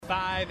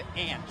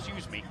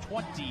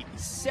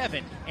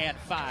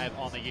27-5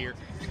 on the year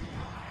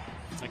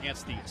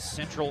against the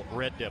Central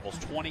Red Devils,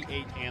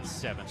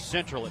 28-7.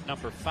 Central at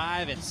number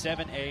 5 in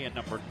 7A and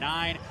number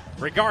 9.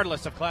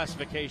 Regardless of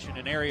classification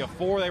in Area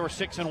 4, they were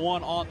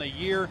 6-1 on the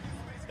year.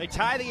 They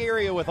tie the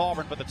area with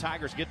Auburn, but the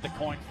Tigers get the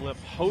coin flip,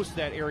 host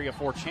that Area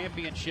 4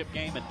 championship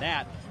game, and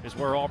that is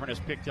where Auburn has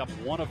picked up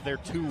one of their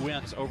 2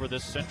 wins over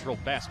this Central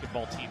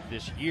basketball team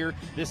this year.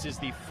 This is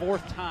the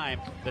 4th time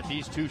that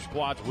these 2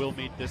 squads will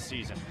meet this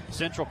season.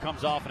 Central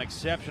comes off an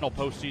exceptional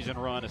postseason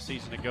run a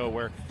season ago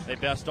where they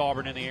best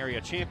Auburn in the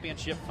area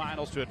championship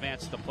finals to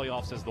advance to the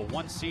playoffs as the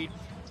 1 seed.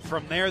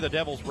 From there, the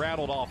Devils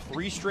rattled off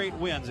 3 straight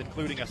wins,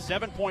 including a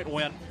 7-point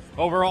win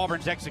over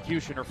Auburn's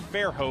executioner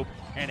Fairhope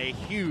and a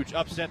huge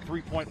upset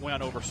 3-point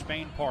win over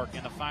Spain Park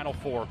in the Final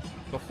Four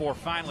before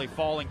finally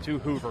falling to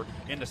Hoover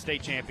in the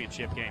state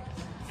championship game.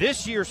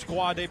 This year's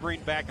squad, they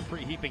bring back a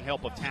pretty heaping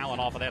help of talent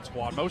off of that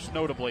squad. Most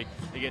notably,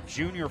 they get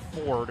junior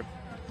forward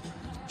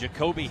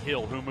Jacoby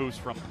Hill, who moves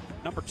from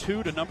number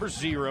 2 to number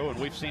 0, and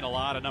we've seen a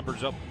lot of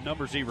numbers up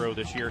number 0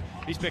 this year.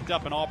 He's picked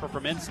up an offer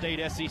from in-state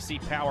SEC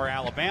Power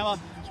Alabama,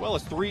 as well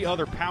as 3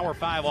 other Power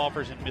 5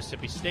 offers in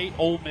Mississippi State,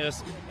 Ole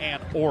Miss,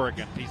 and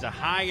Oregon. He's a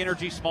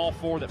high-energy small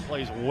forward that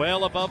plays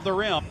well above the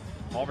rim.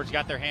 Auburn's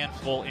got their hands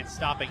full in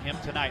stopping him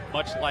tonight,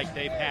 much like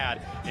they've had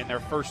in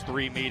their first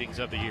 3 meetings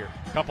of the year.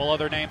 A couple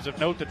other names of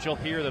note that you'll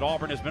hear that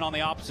Auburn has been on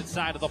the opposite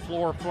side of the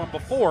floor from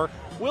before.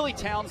 Willie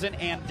Townsend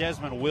and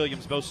Desmond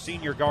Williams, both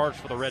senior guards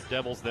for the Red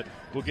Devils that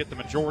will get the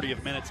majority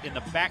of minutes in the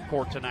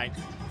backcourt tonight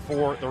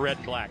for the Red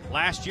and Black.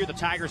 Last year, the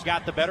Tigers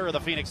got the better of the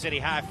Phoenix City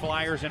High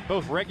Flyers in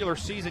both regular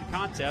season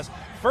contests,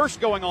 first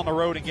going on the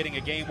road and getting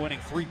a game-winning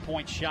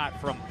 3-point shot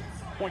from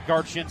point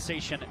guard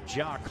sensation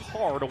Ja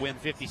Carr to win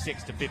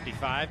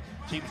 56-55.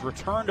 Teams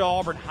returned to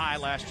Auburn High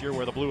last year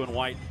where the blue and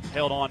white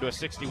held on to a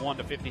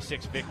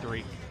 61-56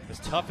 victory. As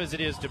tough as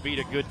it is to beat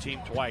a good team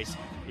twice,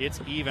 it's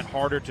even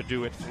harder to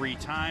do it 3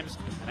 times,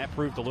 and that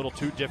proved a little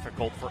too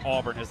difficult for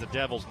Auburn as the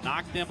Devils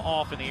knocked them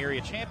off in the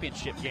area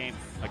championship game.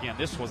 Again,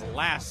 this was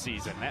last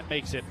season. That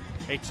makes it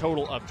a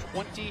total of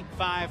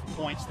 25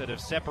 points that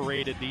have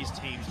separated these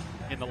teams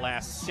in the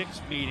last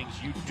 6 meetings.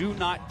 You do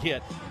not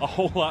get a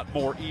whole lot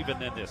more even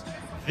than this.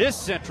 This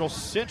Central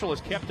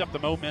has kept up the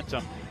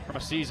momentum from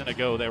a season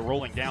ago. They're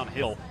rolling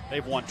downhill.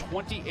 They've won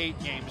 28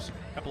 games,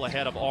 a couple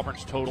ahead of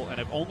Auburn's total, and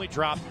have only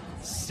dropped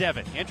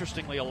 7.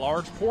 Interestingly, a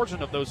large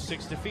portion of those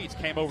 6 defeats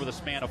came over the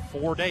span of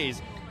 4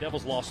 days.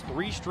 Devils lost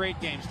 3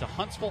 straight games to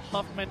Huntsville,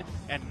 Huffman,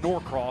 and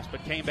Norcross,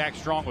 but came back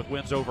strong with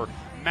wins over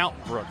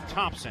Mountain Brook,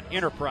 Thompson,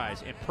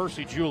 Enterprise, and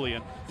Percy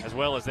Julian, as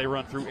well as they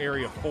run through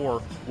Area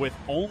 4 with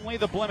only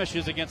the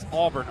blemishes against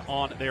Auburn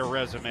on their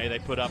resume. They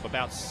put up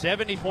about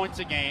 70 points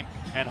a game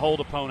and hold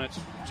opponents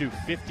to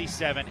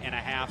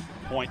 57.5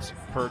 points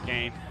per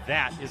game.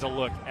 That is a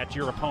look at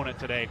your opponent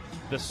today,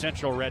 the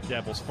Central Red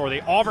Devils. For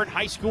the Auburn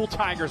High School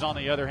Tigers, on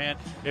the other hand,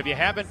 if you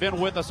haven't been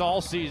with us all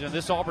season,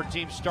 this Auburn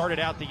team started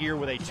out the year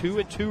with a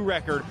 2-2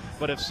 record,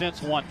 but have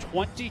since won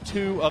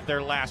 22 of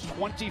their last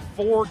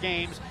 24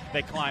 games.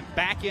 They climbed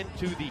back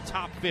into the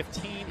top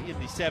 15 in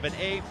the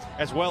 7A,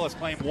 as well as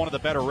claimed one of the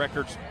better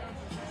records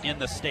in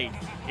the state.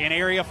 In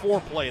Area 4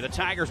 play, the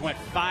Tigers went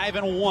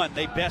 5-1.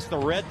 They best the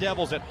Red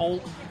Devils at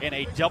home in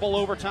a double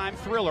overtime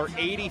thriller,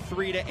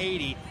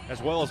 83-80,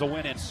 as well as a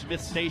win in Smith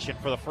Station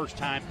for the first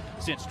time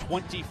since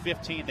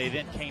 2015. They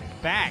then came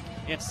back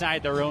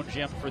inside their own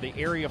gym for the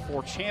Area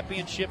 4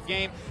 championship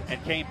game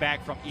and came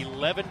back from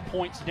 11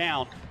 points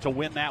down to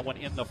win that one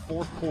in the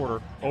 4th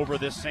quarter over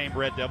this same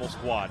Red Devil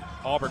squad.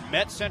 Auburn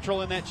met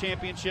Central in that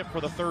championship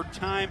for the 3rd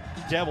time.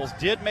 Devils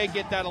did make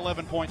it that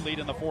 11-point lead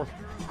in the 4th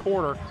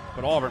quarter,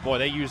 but Auburn, boy,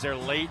 they use their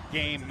late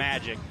game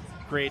magic,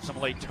 create some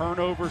late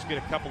turnovers, get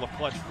a couple of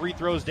clutch free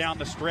throws down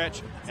the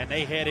stretch, and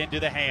they head into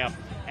the Ham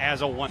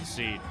as a 1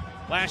 seed.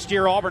 Last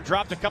year, Auburn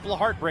dropped a couple of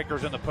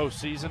heartbreakers in the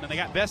postseason, and they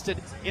got bested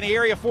in the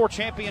Area 4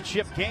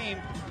 championship game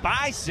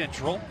by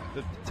Central.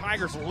 The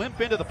Tigers limp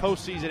into the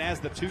postseason as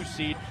the 2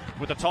 seed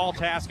with the tall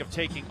task of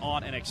taking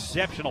on an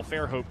exceptional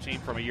Fairhope team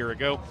from a year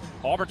ago.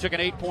 Auburn took an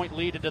 8-point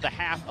lead into the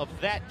half of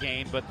that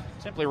game, but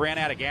simply ran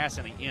out of gas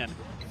in the end.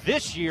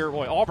 This year,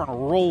 boy, Auburn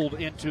rolled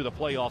into the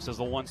playoffs as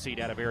the 1 seed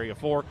out of Area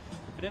 4.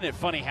 And isn't it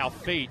funny how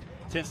fate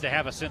tends to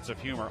have a sense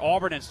of humor?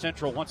 Auburn and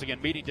Central once again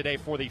meeting today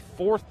for the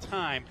 4th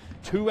time.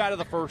 2 out of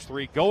the first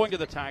 3 going to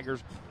the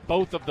Tigers,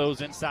 both of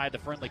those inside the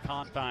friendly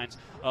confines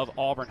of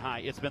Auburn High.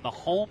 It's been the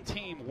home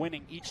team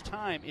winning each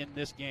time in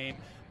this game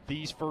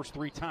these first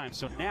 3 times.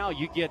 So now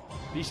you get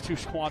these 2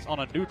 squads on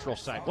a neutral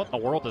site. What in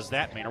the world does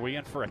that mean? Are we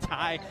in for a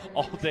tie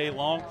all day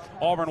long?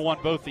 Auburn won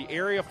both the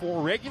Area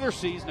 4 regular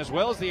season as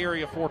well as the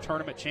Area 4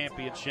 tournament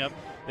championship.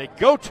 They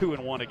go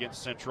 2-1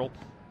 against Central.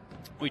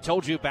 We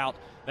told you about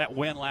that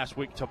win last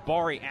week.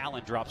 Tabari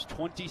Allen drops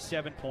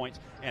 27 points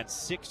and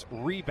 6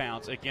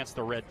 rebounds against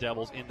the Red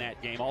Devils in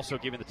that game, also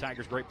giving the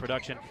Tigers great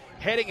production.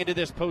 Heading into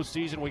this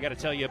postseason, we got to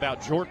tell you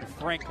about Jordan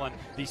Franklin,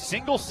 the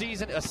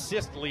single-season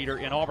assist leader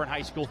in Auburn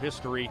High School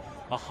history,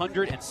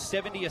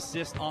 170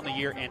 assists on the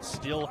year and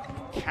still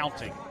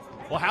counting.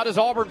 Well, how does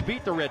Auburn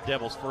beat the Red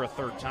Devils for a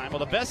third time? Well,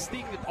 the best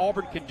thing that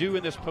Auburn can do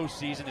in this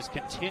postseason is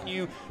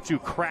continue to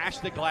crash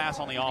the glass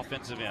on the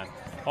offensive end.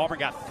 Auburn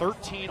got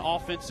 13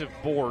 offensive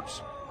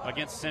boards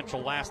against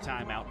Central last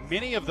time out.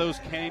 Many of those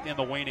came in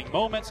the waning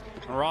moments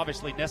and were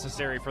obviously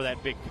necessary for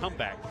that big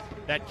comeback.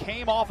 That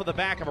came off of the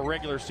back of a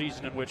regular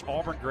season in which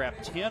Auburn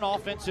grabbed 10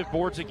 offensive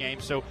boards a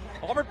game. So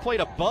Auburn played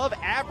above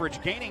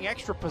average, gaining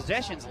extra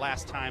possessions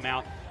last time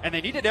out, and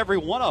they needed every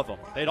one of them.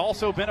 They'd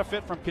also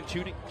benefit from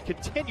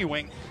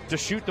continuing to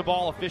shoot the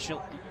ball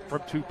efficiently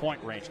from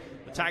two-point range.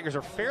 The Tigers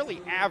are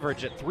fairly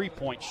average at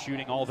three-point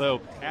shooting, although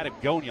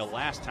Patagonia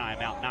last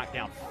time out knocked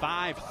down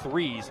 5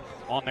 threes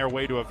on their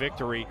way to a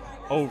victory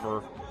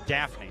over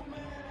Daphne.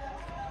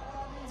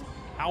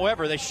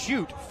 However, they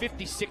shoot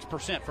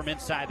 56% from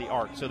inside the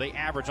arc, so they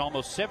average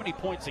almost 70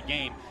 points a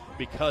game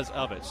because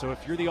of it. So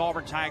if you're the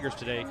Auburn Tigers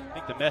today, I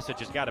think the message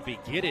has got to be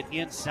get it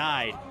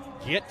inside,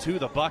 get to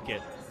the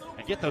bucket,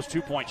 and get those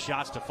two-point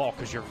shots to fall,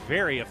 because you're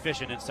very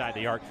efficient inside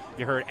the arc.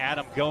 You heard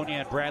Adam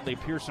Gonia and Bradley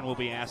Pearson will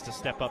be asked to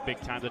step up big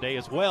time today,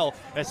 as well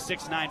as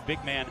 6'9"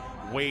 big man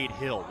Wade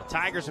Hill. The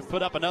Tigers have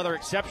put up another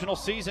exceptional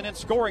season in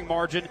scoring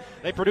margin.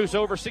 They produce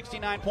over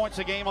 69 points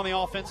a game on the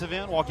offensive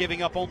end while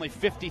giving up only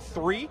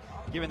 53,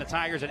 giving the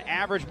Tigers an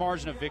average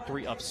margin of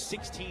victory of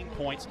 16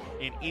 points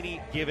in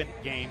any given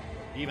game.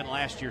 Even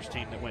last year's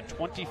team that went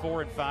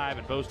 24-5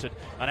 and boasted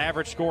an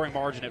average scoring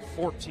margin at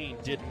 14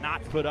 did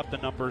not put up the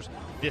numbers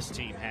this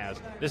team has.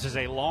 This is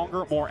a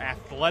longer, more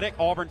athletic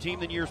Auburn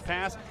team than years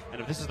past, and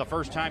if this is the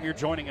first time you're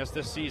joining us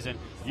this season,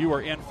 you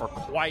are in for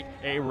quite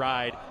a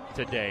ride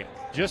today.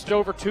 Just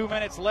over 2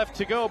 minutes left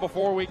to go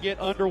before we get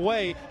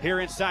underway here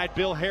inside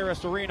Bill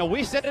Harris Arena.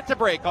 We send it to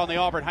break on the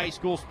Auburn High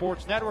School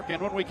Sports Network, and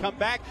when we come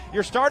back,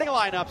 your starting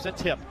lineups and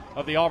tip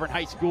of the Auburn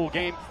High School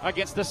game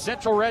against the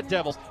Central Red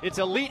Devils. It's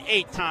Elite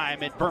 8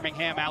 time at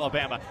Birmingham,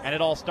 Alabama, and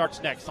it all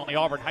starts next on the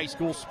Auburn High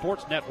School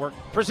Sports Network,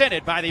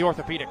 presented by the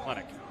Orthopedic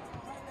Clinic.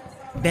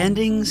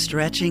 Bending,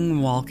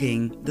 stretching,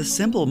 walking. The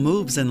simple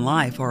moves in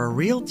life are a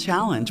real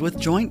challenge with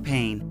joint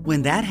pain.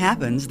 When that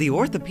happens, the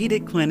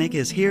Orthopedic Clinic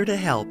is here to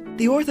help.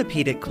 The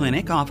Orthopedic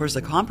Clinic offers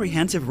a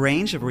comprehensive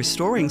range of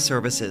restoring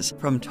services,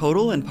 from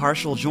total and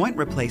partial joint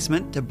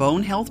replacement to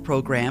bone health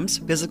programs,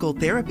 physical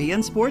therapy,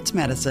 and sports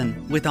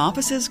medicine. With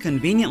offices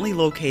conveniently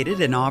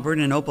located in Auburn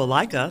and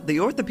Opelika,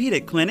 the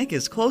Orthopedic Clinic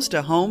is close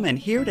to home and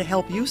here to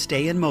help you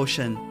stay in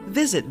motion.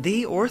 Visit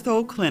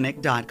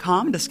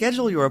theorthoclinic.com to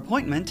schedule your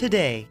appointment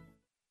today.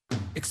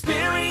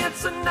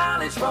 Experience and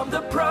knowledge from the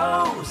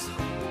pros.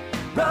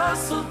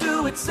 Russell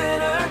Do-It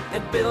Center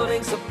and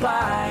Building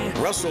Supply.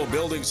 Russell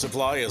Building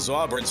Supply is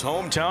Auburn's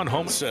hometown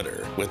home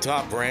center. With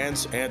top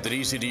brands and an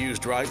easy-to-use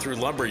drive-through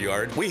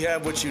lumberyard, we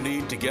have what you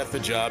need to get the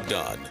job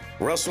done.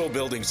 Russell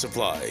Building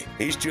Supply,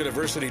 East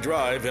University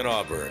Drive in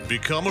Auburn.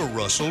 Become a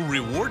Russell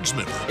Rewards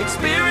member.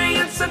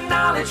 Experience and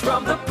knowledge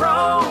from the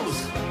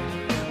pros.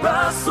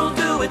 Russell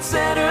Do-It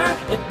Center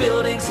and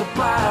Building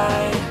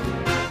Supply.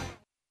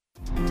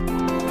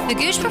 The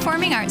Gooch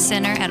Performing Arts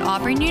Center at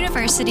Auburn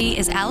University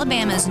is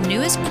Alabama's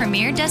newest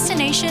premier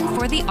destination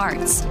for the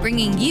arts,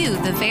 bringing you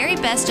the very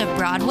best of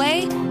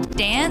Broadway,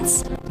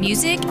 dance,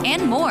 music,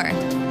 and more.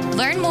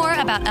 Learn more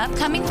about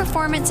upcoming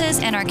performances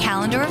and our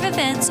calendar of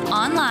events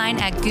online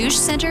at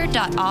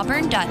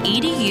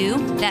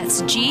goochcenter.auburn.edu.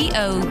 That's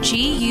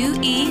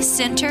GOGUE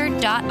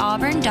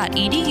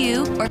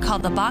center.auburn.edu, or call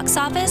the box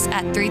office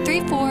at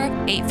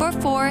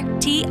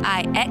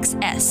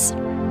 334-844-TIXS.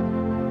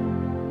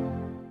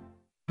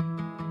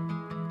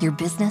 Your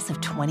business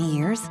of 20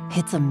 years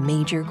hits a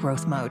major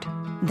growth mode.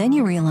 Then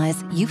you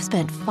realize you've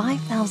spent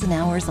 5,000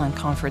 hours on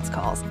conference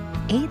calls,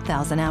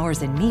 8,000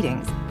 hours in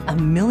meetings,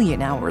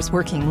 1,000,000 hours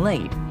working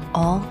late,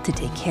 all to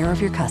take care of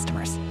your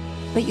customers.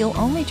 But you'll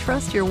only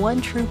trust your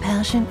one true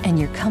passion and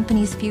your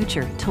company's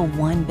future to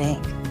one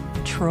bank,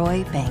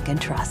 Troy Bank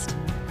and Trust.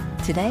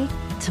 Today,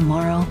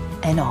 tomorrow,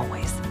 and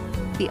always.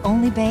 The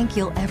only bank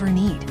you'll ever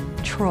need,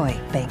 Troy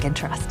Bank and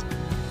Trust.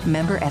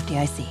 Member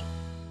FDIC.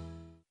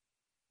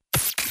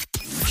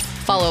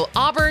 Follow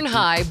Auburn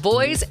High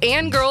boys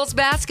and girls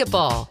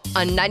basketball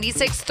on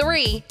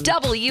 96.3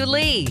 W.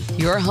 Lee,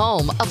 your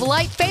home of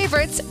light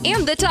favorites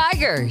and the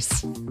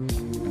Tigers.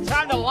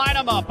 Time to line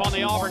them up on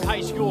the Auburn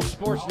High School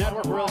Sports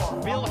Network. We're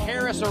at Bill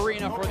Harris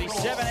Arena for the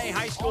 7A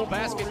high school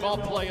basketball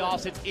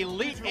playoffs. It's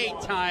Elite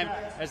 8 time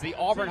as the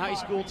Auburn High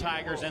School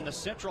Tigers and the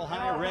Central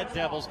High Red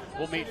Devils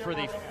will meet for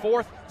the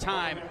 4th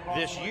time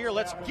this year.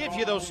 Let's give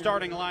you those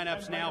starting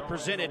lineups now,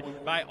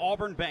 presented by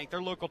Auburn Bank.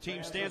 Their local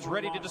team stands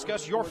ready to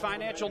discuss your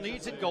financial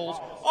needs and goals.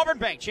 Auburn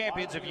Bank,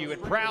 champions of you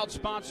and proud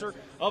sponsor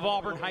of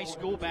Auburn High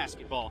School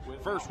basketball.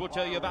 First, we'll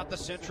tell you about the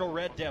Central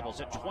Red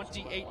Devils at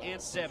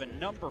 28-7,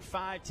 number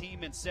 5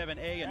 team in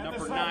 7A and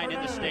number 9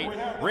 in the state,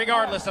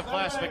 regardless of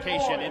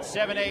classification. In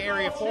 7A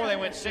Area 4, they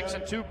went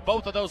 6-2.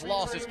 Both of those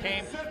losses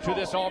came to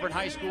this Auburn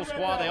High School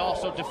squad. They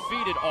also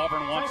defeated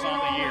Auburn once on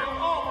the year.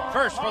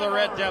 First for the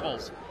Red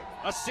Devils,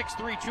 a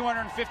 6'3",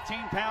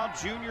 215-pound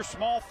junior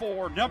small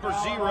forward. Number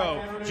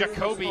 0,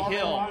 Jacoby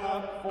Hill,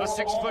 a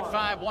 6'5",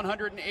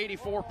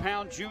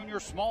 184-pound junior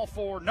small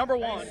forward. Number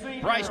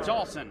 1, Bryce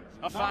Dawson,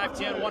 a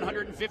 5'10",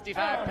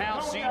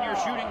 155-pound senior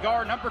shooting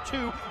guard. Number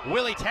 2,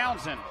 Willie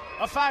Townsend,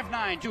 a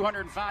 5'9",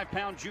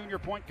 205-pound junior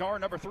point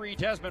guard. Number 3,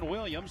 Desmond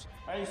Williams.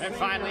 And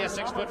finally, a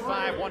 6'5",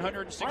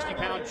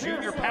 160-pound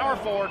junior power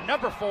forward.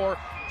 Number 4,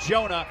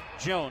 Jonah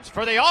Jones.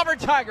 For the Auburn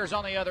Tigers,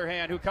 on the other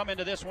hand, who come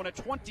into this one at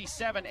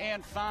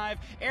 27-5,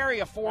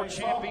 Area 4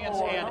 champions,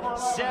 and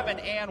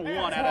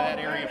 7-1 out of that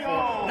Area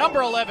 4.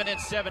 Number 11 in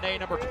 7A,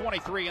 number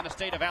 23 in the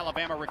state of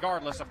Alabama,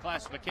 regardless of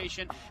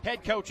classification.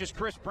 Head coaches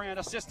Chris Brand,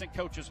 assistant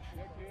coaches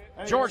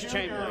George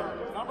Chamberlain,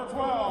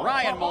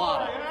 Ryan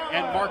Milana,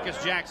 and Marcus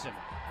Jackson.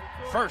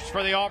 First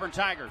for the Auburn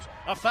Tigers,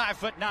 a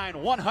 5'9",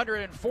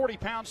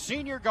 140-pound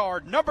senior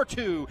guard. Number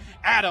 2,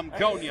 Adam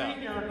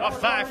Gonya, a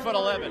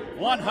 5'11",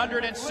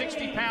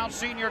 160-pound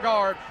senior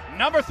guard.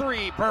 Number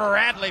 3,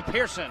 Bradley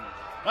Pearson,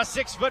 a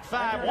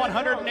 6'5",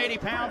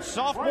 180-pound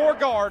sophomore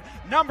guard.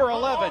 Number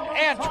 11,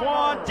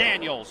 Antoine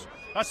Daniels,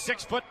 a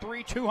 6'3",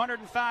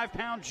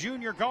 205-pound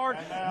junior guard.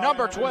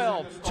 Number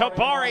 12,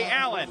 Tabari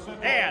Allen,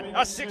 and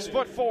a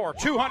 6'4",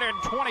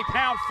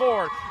 220-pound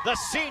forward, the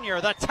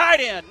senior, the tight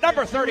end,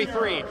 number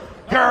 33,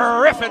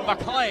 Griffin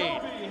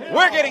McLean.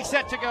 We're getting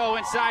set to go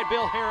inside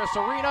Bill Harris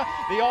Arena.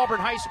 The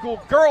Auburn High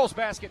School girls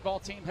basketball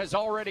team has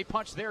already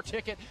punched their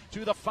ticket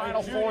to the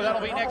Final Four.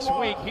 That'll be next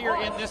week here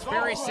in this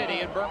very city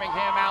in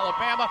Birmingham,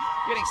 Alabama.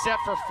 Getting set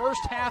for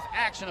first half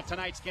action of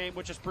tonight's game,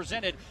 which is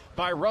presented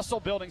by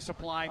Russell Building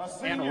Supply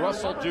and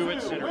Russell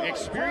Do-It Center.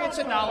 Experience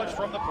and knowledge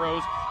from the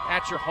pros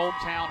at your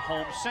hometown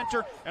home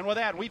center. And with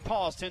that, we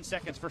pause 10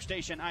 seconds for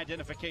station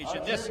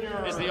identification. This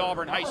is the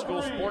Auburn High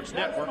School Sports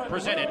Network,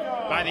 presented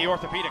by the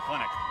Orthopedic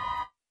Clinic.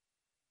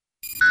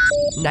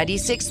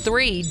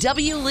 96.3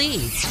 W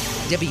Leeds,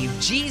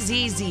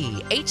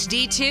 WGZZ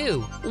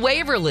HD2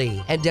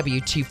 Waverly, and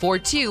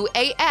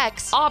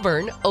W242AX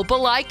Auburn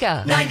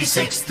Opelika.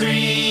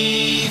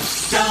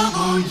 96.3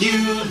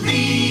 W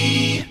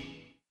Lee.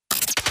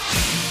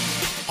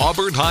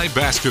 Auburn High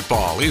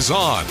basketball is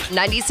on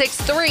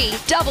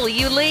 96.3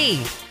 W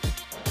Lee.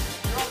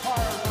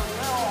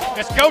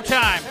 It's go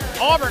time.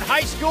 Auburn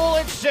High School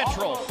and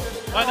Central.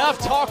 Enough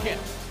talking.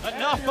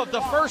 Enough of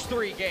the first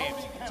 3 games.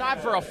 Time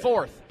for a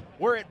fourth.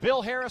 We're at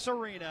Bill Harris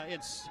Arena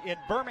in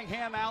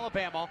Birmingham,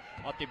 Alabama,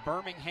 at the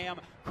Birmingham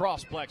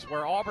Crossplex,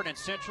 where Auburn and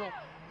Central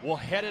will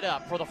head it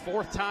up for the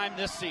 4th time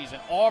this season.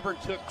 Auburn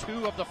took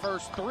 2 of the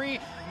first 3.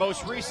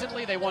 Most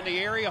recently, they won the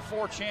Area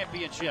 4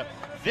 championship.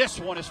 This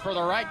one is for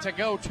the right to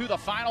go to the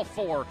Final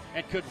Four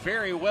and could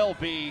very well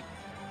be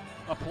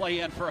a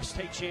play-in for a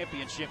state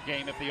championship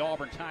game if the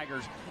Auburn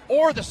Tigers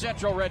or the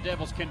Central Red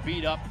Devils can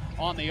beat up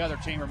on the other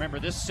team. Remember,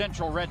 this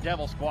Central Red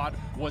Devil squad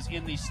was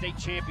in the state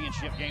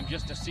championship game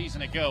just a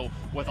season ago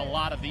with a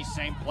lot of these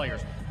same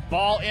players.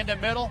 Ball into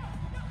middle,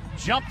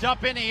 jumped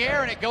up in the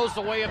air, and it goes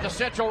the way of the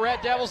Central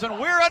Red Devils, and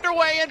we're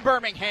underway in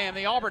Birmingham.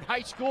 The Auburn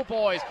High School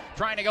boys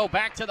trying to go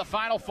back to the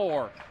Final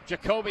Four.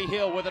 Jacoby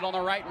Hill with it on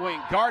the right wing,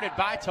 guarded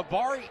by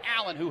Tabari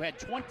Allen, who had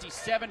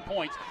 27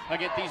 points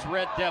against these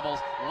Red Devils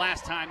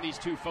last time these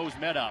two foes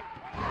met up.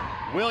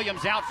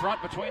 Williams out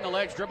front between the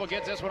legs, dribble,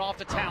 gets this one off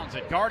to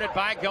Townsend, guarded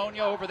by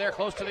Gonya over there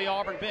close to the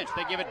Auburn bench.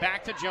 They give it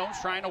back to Jones,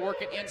 trying to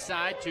work it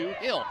inside to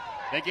Hill.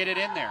 They get it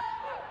in there.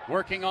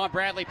 Working on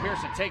Bradley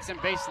Pearson, takes him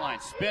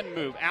baseline, spin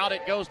move, out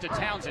it goes to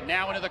Townsend,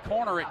 now into the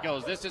corner it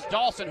goes. This is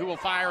Dawson who will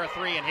fire a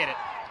 3 and hit it.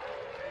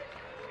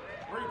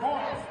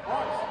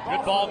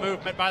 Good ball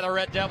movement by the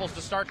Red Devils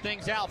to start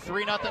things out.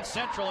 3-0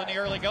 Central in the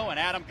early going.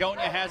 Adam Gonya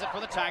has it for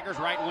the Tigers,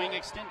 right wing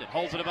extended,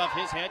 holds it above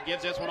his head,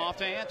 gives this one off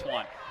to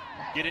Antoine.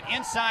 Get it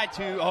inside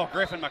to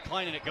Griffin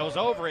McLean, and it goes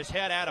over his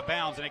head out of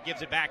bounds, and it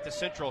gives it back to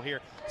Central here.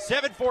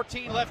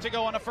 7:14 left to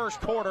go in the first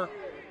quarter.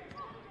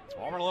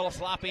 Auburn a little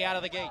sloppy out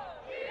of the gate.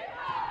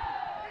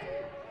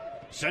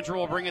 Central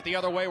will bring it the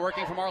other way,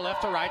 working from our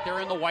left to right. They're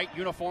in the white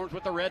uniforms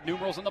with the red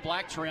numerals and the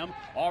black trim.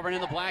 Auburn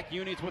in the black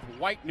unis with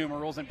white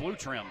numerals and blue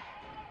trim.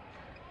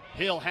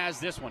 Hill has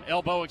this one,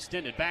 elbow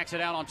extended, backs it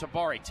out on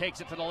Tabari,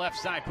 takes it to the left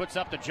side, puts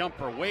up the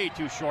jumper, way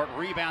too short.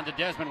 Rebound to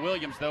Desmond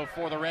Williams, though,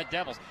 for the Red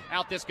Devils.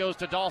 Out this goes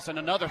to Dawson,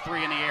 another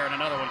 3 in the air, and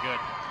another one good.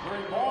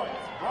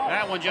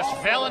 That one just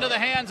fell into the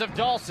hands of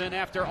Dawson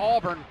after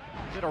Auburn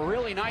did a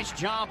really nice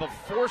job of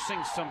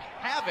forcing some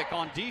havoc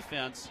on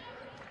defense.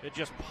 It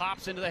just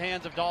pops into the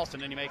hands of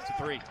Dawson, and he makes the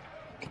 3.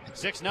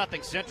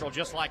 6-0 Central,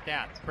 just like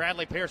that.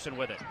 Bradley Pearson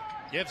with it.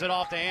 Gives it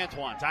off to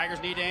Antoine.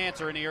 Tigers need to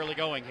answer in the early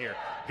going here.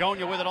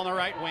 Gonya with it on the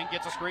right wing.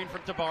 Gets a screen from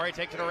Tabari.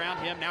 Takes it around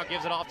him. Now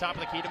gives it off top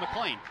of the key to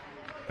McLean.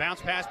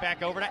 Bounce pass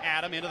back over to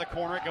Adam. Into the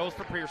corner it goes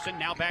for Pearson.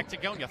 Now back to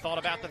Gonya. Thought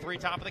about the 3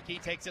 top of the key.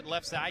 Takes it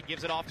left side.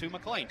 Gives it off to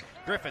McLean.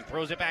 Griffin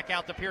throws it back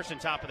out to Pearson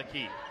top of the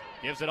key.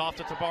 Gives it off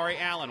to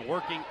Tabari Allen.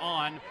 Working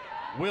on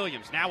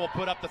Williams. Now will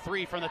put up the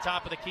 3 from the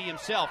top of the key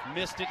himself.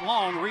 Missed it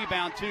long.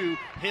 Rebound to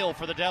Hill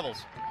for the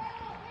Devils.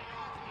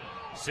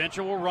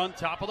 Central will run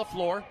top of the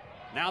floor.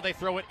 Now they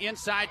throw it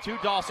inside to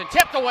Dawson.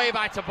 Tipped away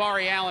by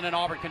Tabari Allen, and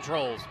Auburn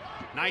controls.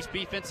 Nice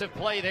defensive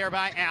play there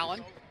by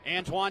Allen.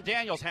 Antoine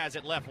Daniels has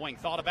it left wing.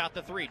 Thought about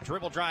the three.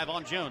 Dribble drive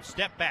on Jones.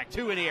 Step back.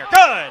 2 in the air.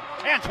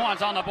 Good!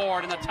 Antoine's on the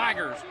board, and the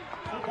Tigers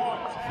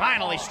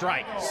finally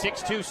strike.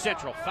 6-2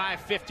 Central.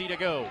 5:50 to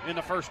go in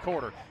the first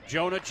quarter.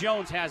 Jonah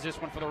Jones has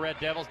this one for the Red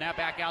Devils. Now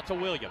back out to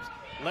Williams.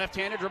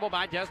 Left-handed dribble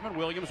by Desmond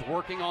Williams,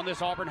 working on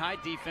this Auburn High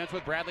defense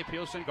with Bradley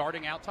Pearson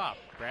guarding out top.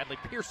 Bradley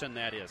Pearson,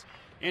 that is.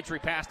 Entry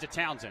pass to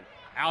Townsend.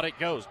 Out it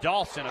goes.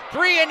 Dawson, a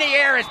 3 in the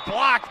air is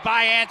blocked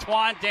by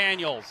Antoine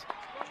Daniels.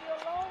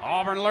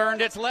 Auburn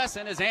learned its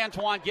lesson as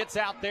Antoine gets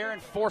out there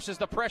and forces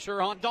the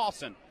pressure on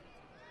Dawson.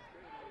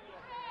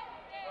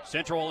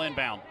 Central will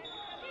inbound.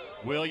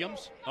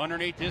 Williams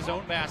underneath his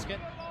own basket.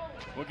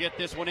 We'll get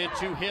this one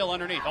into Hill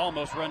underneath.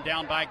 Almost run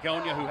down by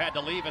Gonya, who had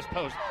to leave his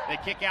post. They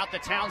kick out to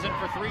Townsend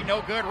for 3.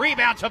 No good.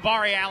 Rebound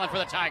Tabari Allen for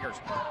the Tigers.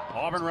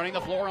 Auburn running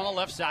the floor on the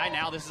left side.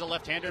 Now this is a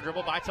left-handed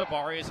dribble by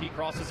Tabari as he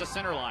crosses the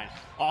center line.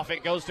 Off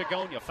it goes to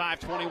Gonya.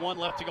 5:21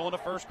 left to go in the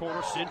first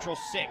quarter. Central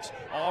 6.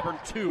 Auburn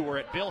 2. We're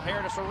at Bill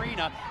Harris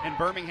Arena in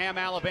Birmingham,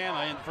 Alabama,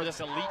 and for this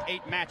Elite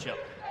 8 matchup.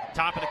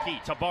 Top of the key.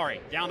 Tabari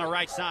down the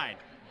right side.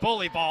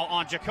 Bully ball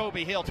on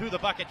Jacoby Hill to the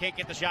bucket. Can't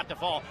get the shot to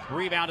fall.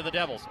 Rebound to the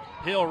Devils.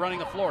 Hill running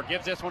the floor.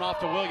 Gives this one off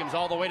to Williams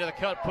all the way to the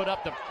cut. Put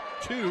up the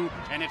 2,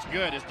 and it's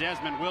good as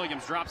Desmond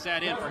Williams drops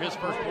that in for his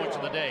first points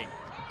of the day.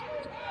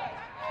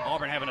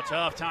 Auburn having a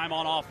tough time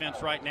on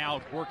offense right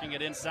now, working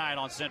it inside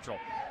on Central.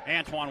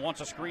 Antoine wants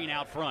a screen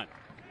out front.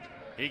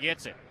 He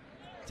gets it.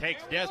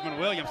 Takes Desmond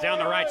Williams down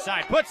the right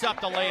side. Puts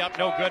up the layup.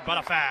 No good, but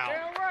a foul.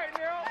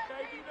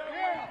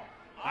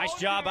 Nice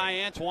job by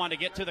Antoine to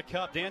get to the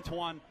cup.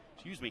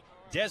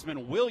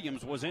 Desmond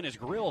Williams was in his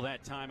grill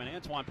that time, and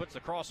Antoine puts the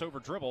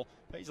crossover dribble,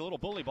 plays a little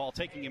bully ball,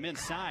 taking him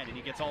inside, and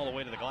he gets all the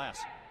way to the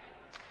glass.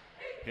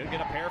 He'll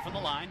get a pair from the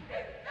line.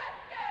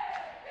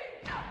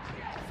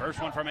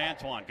 First one from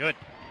Antoine. Good.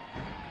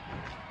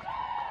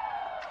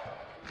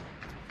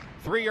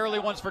 3 early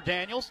ones for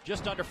Daniels.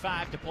 Just under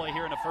 5 to play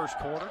here in the first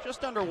quarter.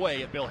 Just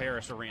underway at Bill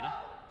Harris Arena.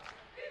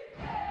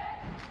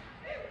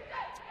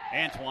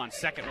 Antoine's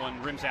second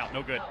one rims out.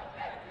 No good.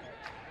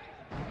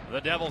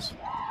 The Devils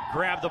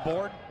grab the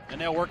board,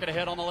 and they'll work it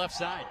ahead on the left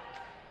side.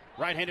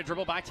 Right-handed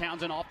dribble by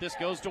Townsend. Off this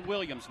goes to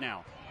Williams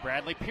now.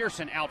 Bradley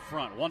Pearson out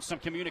front. Wants some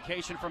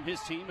communication from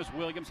his team as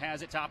Williams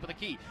has it top of the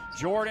key.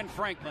 Jordan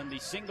Franklin, the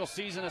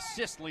single-season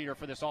assist leader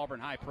for this Auburn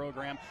High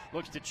program,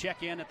 looks to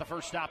check in at the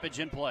first stoppage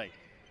in play.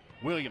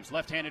 Williams,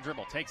 left-handed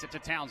dribble, takes it to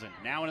Townsend.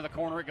 Now into the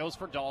corner it goes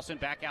for Dawson.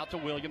 Back out to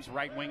Williams,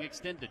 right wing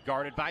extended.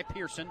 Guarded by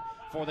Pearson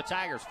for the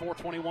Tigers.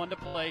 4:21 to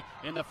play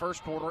in the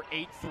first quarter.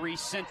 8-3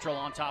 Central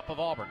on top of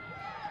Auburn.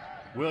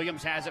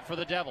 Williams has it for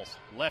the Devils.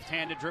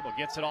 Left-handed dribble,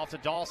 gets it off to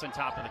Dawson,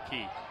 top of the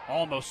key.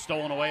 Almost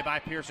stolen away by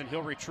Pearson.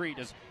 He'll retreat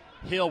as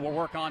Hill will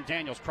work on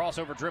Daniels.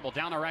 Crossover dribble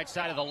down the right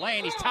side of the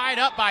lane. He's tied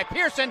up by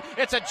Pearson.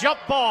 It's a jump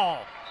ball.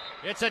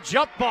 It's a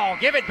jump ball.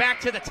 Give it back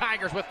to the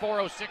Tigers with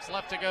 4:06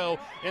 left to go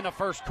in the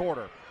first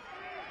quarter.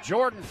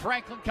 Jordan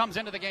Franklin comes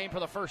into the game for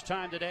the first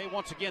time today.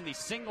 Once again, the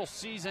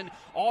single-season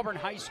Auburn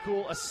High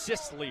School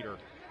assist leader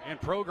in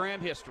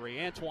program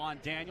history. Antoine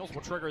Daniels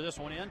will trigger this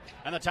one in,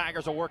 and the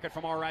Tigers will work it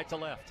from our right to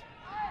left.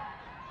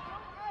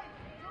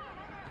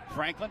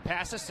 Franklin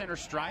passes center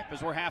stripe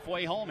as we're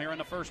halfway home here in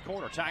the first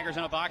quarter. Tigers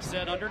in a box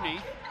set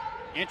underneath.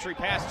 Entry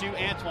pass to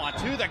Antoine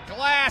to the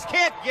glass.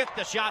 Can't get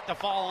the shot to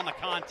fall on the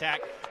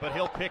contact, but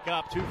he'll pick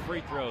up 2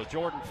 free throws.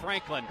 Jordan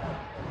Franklin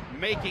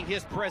making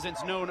his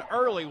presence known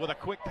early with a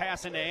quick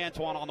pass into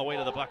Antoine on the way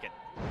to the bucket.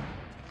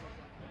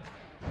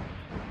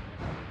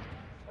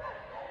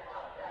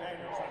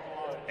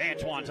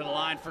 Antoine to the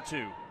line for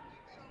 2.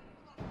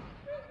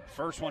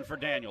 First one for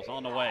Daniels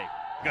on the way.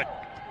 Good.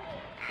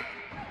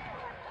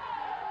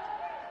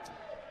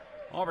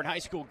 Auburn High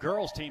School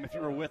girls team, if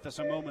you were with us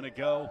a moment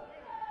ago,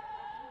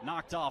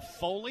 knocked off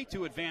Foley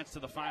to advance to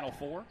the Final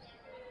Four.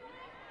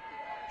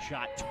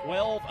 Shot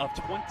 12 of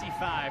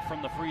 25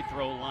 from the free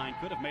throw line.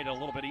 Could have made it a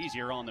little bit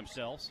easier on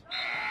themselves.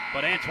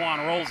 But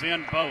Antoine rolls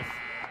in both.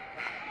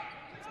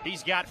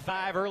 He's got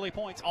 5 early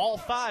points. All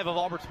 5 of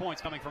Auburn's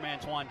points coming from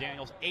Antoine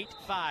Daniels.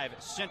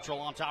 8-5 Central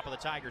on top of the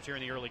Tigers here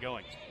in the early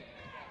going.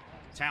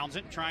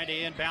 Townsend trying to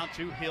inbound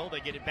to Hill.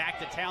 They get it back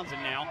to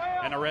Townsend now,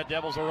 and the Red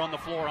Devils are on the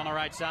floor on the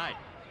right side.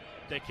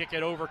 They kick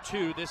it over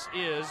to, this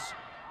is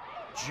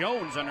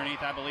Jones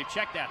underneath, I believe.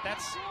 Check that.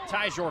 That's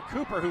Tyjor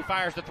Cooper who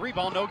fires the 3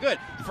 ball. No good.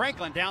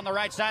 Franklin down the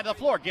right side of the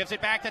floor. Gives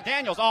it back to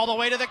Daniels all the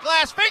way to the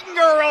glass.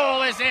 Finger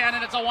roll is in,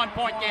 and it's a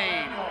 1-point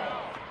game.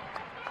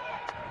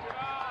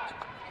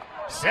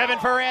 7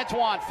 for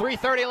Antoine.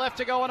 3:30 left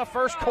to go in the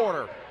first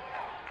quarter.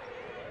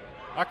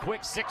 A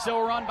quick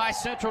 6-0 run by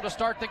Central to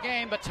start the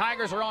game, but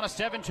Tigers are on a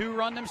 7-2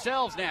 run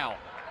themselves now.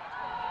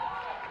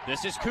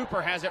 This is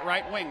Cooper, has it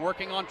right wing,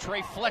 working on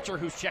Trey Fletcher,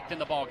 who's checked in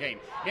the ball game.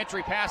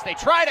 Entry pass, they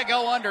try to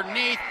go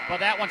underneath, but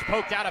that one's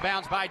poked out of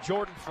bounds by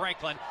Jordan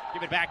Franklin.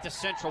 Give it back to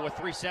Central with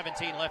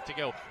 3:17 left to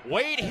go.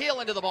 Wade Hill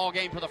into the ball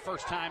game for the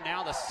first time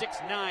now. The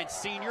 6'9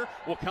 senior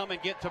will come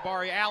and get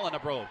Tabari Allen a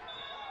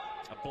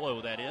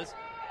blow, that is.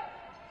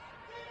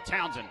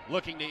 Townsend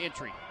looking to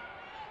entry.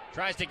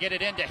 Tries to get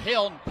it into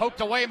Hill and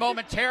poked away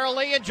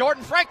momentarily, and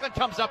Jordan Franklin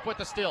comes up with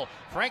the steal.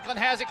 Franklin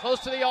has it close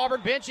to the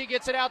Auburn bench. He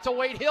gets it out to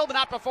Wade Hill, but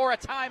not before a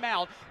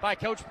timeout by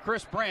Coach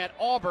Chris Brandt.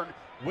 Auburn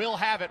will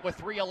have it with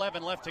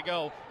 3:11 left to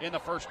go in the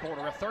first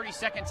quarter. A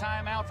 30-second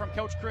timeout from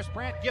Coach Chris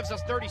Brandt gives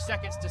us 30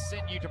 seconds to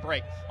send you to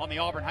break on the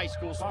Auburn High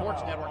School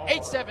Sports Network,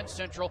 8/7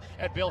 Central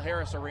at Bill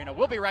Harris Arena.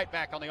 We'll be right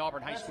back on the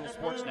Auburn High School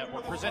Sports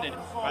Network, presented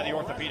by the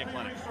Orthopedic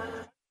Clinic.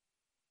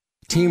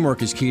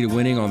 Teamwork is key to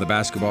winning on the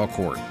basketball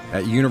court.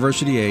 At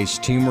University Ace,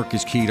 teamwork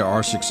is key to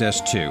our success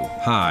too.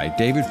 Hi,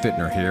 David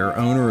Fittner here,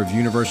 owner of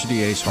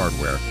University Ace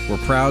Hardware. We're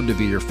proud to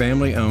be your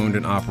family-owned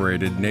and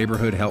operated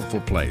neighborhood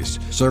helpful place,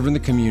 serving the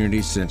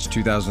community since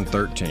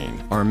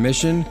 2013. Our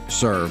mission,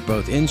 serve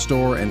both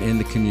in-store and in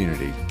the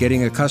community.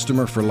 Getting a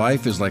customer for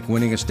life is like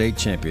winning a state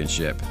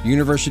championship.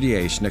 University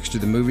Ace, next to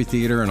the movie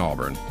theater in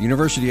Auburn.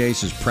 University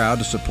Ace is proud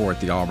to support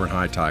the Auburn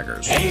High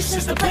Tigers. Ace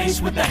is the place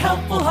with the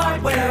helpful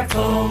hardware,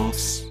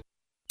 folks.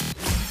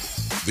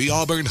 The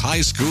Auburn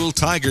High School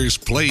Tigers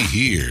play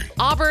here.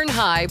 Auburn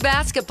High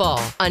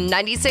basketball on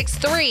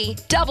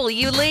 96.3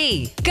 W.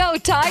 Lee. Go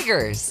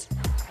Tigers!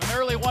 An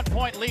early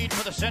 1-point lead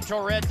for the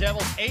Central Red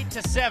Devils,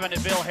 8-7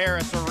 at Bill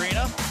Harris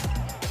Arena.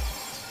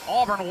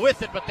 Auburn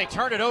with it, but they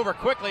turn it over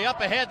quickly. Up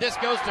ahead, this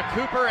goes to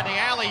Cooper, and the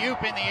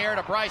alley-oop in the air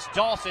to Bryce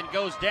Dawson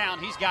goes down.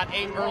 He's got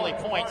 8 early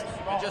points,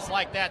 and just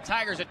like that,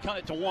 Tigers had cut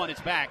it to 1.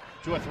 It's back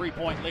to a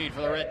 3-point lead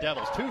for the Red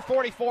Devils.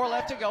 2:44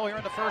 left to go here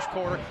in the first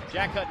quarter.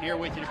 Jack Hutton here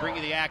with you to bring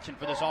you the action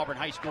for this Auburn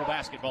High School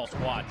basketball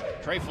squad.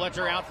 Trey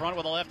Fletcher out front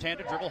with a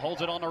left-handed dribble,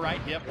 holds it on the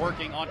right hip,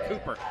 working on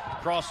Cooper.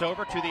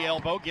 Crossover to the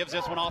elbow, gives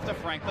this one off to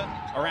Franklin.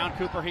 Around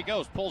Cooper he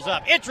goes, pulls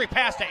up, entry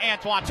pass to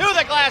Antoine. To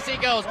the glass he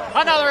goes.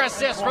 Another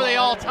assist for the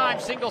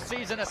all-time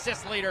single-season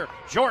assist leader,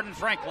 Jordan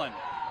Franklin.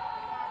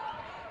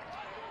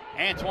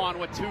 Antoine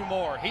with 2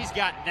 more. He's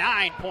got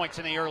 9 points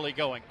in the early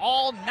going.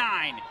 All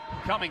 9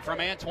 coming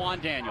from Antoine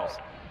Daniels.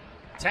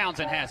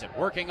 Townsend has it,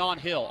 working on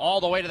Hill. All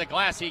the way to the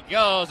glass he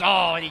goes.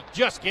 Oh, and he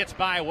just gets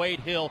by Wade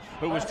Hill,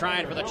 who was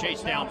trying for the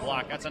chase down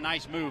block. That's a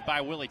nice move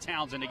by Willie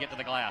Townsend to get to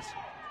the glass.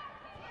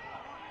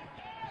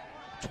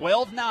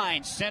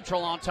 12-9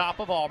 Central on top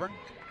of Auburn.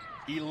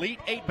 Elite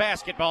 8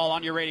 basketball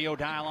on your radio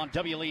dial on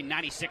WLE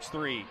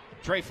 96.3.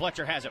 Trey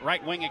Fletcher has it,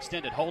 right wing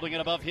extended, holding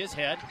it above his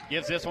head.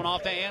 Gives this one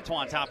off to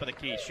Antoine, top of the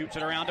key. Shoots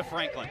it around to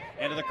Franklin.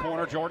 Into the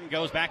corner, Jordan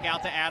goes back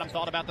out to Adam.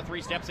 Thought about the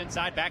 3 steps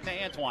inside, back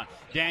to Antoine.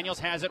 Daniels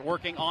has it,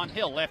 working on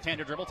Hill.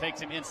 Left-handed dribble, takes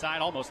him inside,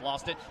 almost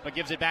lost it, but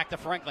gives it back to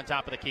Franklin,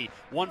 top of the key.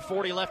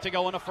 1:40 left to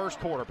go in the first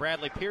quarter.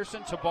 Bradley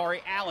Pearson, Tabari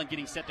Allen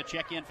getting set to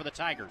check in for the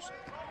Tigers.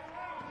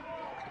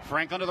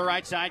 Franklin to the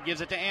right side,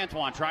 gives it to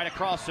Antoine. Tried a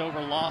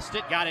crossover, lost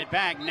it, got it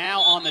back.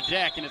 Now on the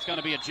deck, and it's going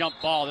to be a jump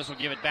ball. This will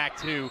give it back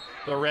to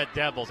the Red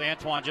Devils.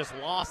 Antoine just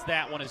lost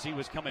that one as he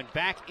was coming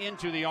back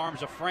into the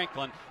arms of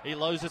Franklin. He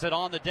loses it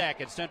on the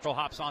deck, and Central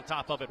hops on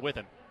top of it with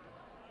him.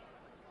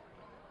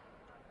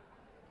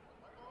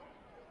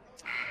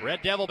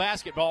 Red Devil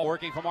basketball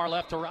working from our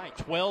left to right.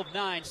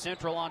 12-9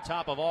 Central on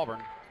top of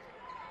Auburn.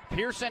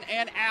 Pearson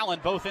and Allen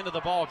both into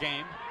the ball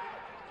game.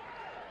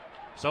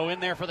 So in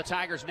there for the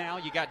Tigers now,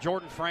 you got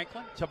Jordan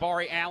Franklin,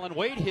 Tabari Allen,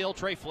 Wade Hill,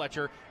 Trey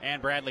Fletcher,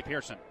 and Bradley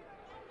Pearson.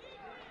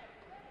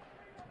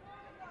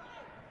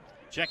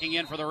 Checking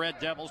in for the Red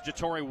Devils,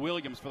 Jatori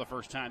Williams for the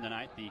first time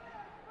tonight, the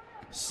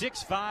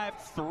 6'5",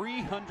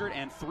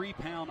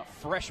 303-pound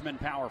freshman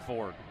power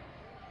forward.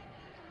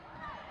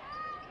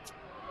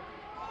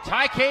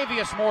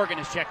 Tycavius Morgan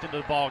is checked into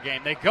the ball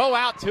game. They go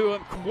out to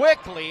him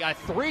quickly. A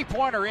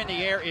 3-pointer in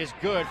the air is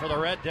good for the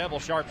Red Devil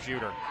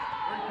sharpshooter.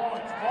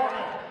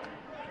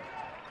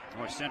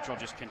 North Central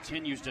just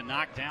continues to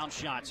knock down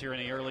shots here in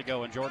the early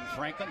go, and Jordan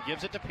Franklin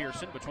gives it to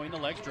Pearson, between the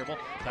legs dribble.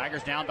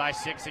 Tigers down by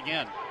 6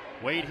 again.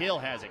 Wade Hill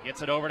has it,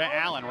 gets it over to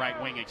Allen,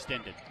 right wing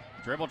extended.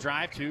 Dribble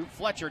drive to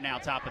Fletcher now,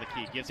 top of the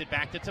key. Gives it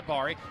back to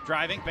Tabari,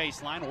 driving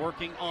baseline,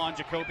 working on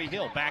Jacoby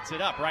Hill. Backs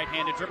it up,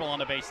 right-handed dribble on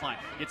the baseline.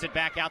 Gets it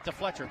back out to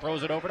Fletcher,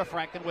 throws it over to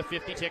Franklin with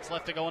 50 ticks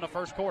left to go in the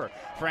first quarter.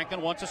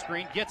 Franklin wants a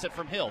screen, gets it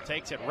from Hill,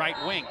 takes it right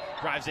wing,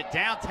 drives it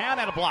downtown,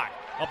 and a block.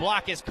 A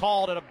block is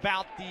called at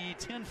about the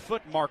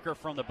 10-foot marker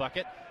from the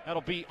bucket.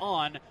 That'll be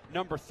on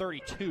number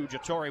 32,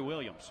 Jatori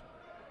Williams.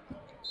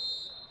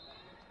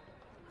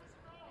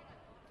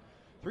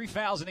 3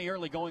 fouls in the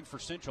early going for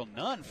Central,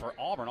 none for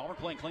Auburn. Auburn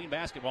playing clean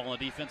basketball on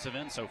the defensive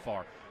end so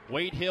far.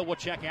 Wade Hill will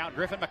check out.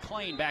 Griffin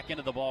McLean back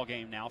into the ball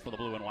game now for the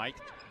blue and white.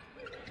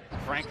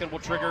 Franklin will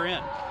trigger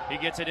in. He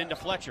gets it into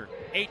Fletcher.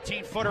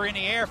 18-footer in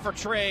the air for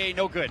Trey,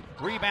 no good.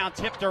 Rebound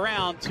tipped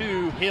around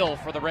to Hill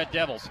for the Red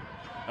Devils.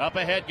 Up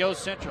ahead goes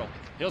Central.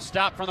 He'll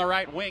stop from the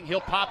right wing.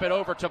 He'll pop it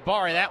over to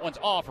Bari. That one's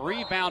off.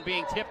 Rebound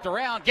being tipped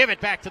around. Give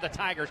it back to the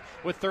Tigers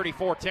with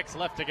 34 ticks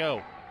left to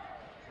go.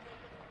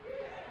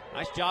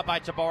 Nice job by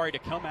Tabari to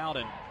come out,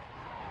 and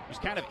was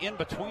kind of in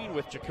between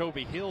with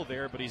Jacoby Hill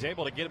there, but he's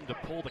able to get him to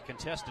pull the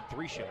contested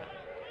 3-shot.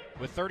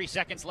 With 30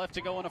 seconds left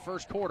to go in the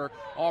first quarter,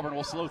 Auburn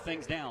will slow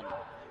things down.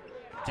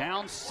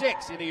 Down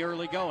 6 in the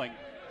early going.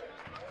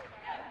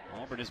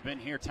 Auburn has been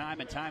here time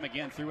and time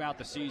again throughout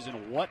the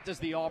season. What does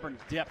the Auburn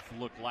depth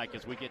look like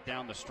as we get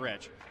down the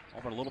stretch?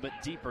 Auburn a little bit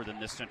deeper than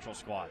this Central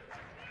squad.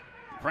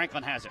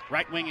 Franklin has it.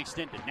 Right wing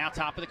extended. Now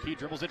top of the key.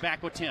 Dribbles it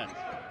back with 10.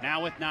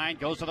 Now with 9.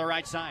 Goes to the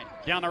right side.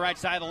 Down the right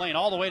side of the lane.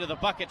 All the way to the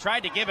bucket.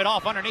 Tried to give it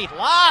off underneath.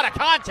 Lot of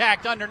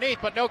contact underneath,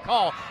 but no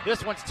call.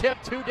 This one's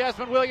tipped to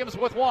Desmond Williams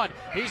with 1.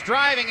 He's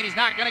driving, and he's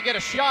not going to get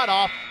a shot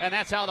off, and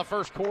that's how the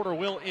first quarter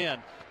will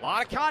end. A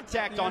lot of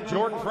contact on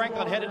Jordan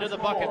Franklin headed to the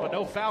bucket, but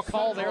no foul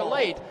call there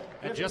late.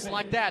 And just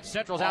like that,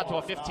 Central's out to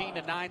a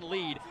 15-9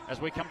 lead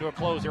as we come to a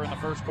close here in the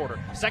first quarter.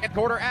 Second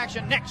quarter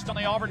action next on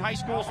the Auburn High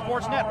School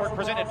Sports Network,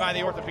 presented by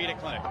the Orthopedic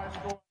Clinic.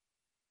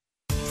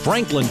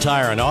 Franklin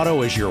Tire and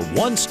Auto is your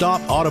one-stop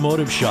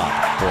automotive shop.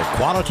 For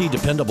quality,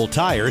 dependable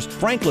tires,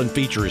 Franklin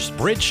features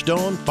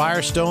Bridgestone,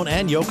 Firestone,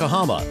 and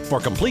Yokohama.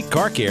 For complete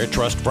car care,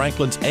 trust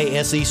Franklin's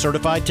AHSAA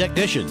certified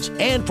technicians.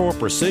 And for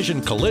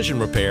precision collision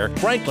repair,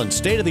 Franklin's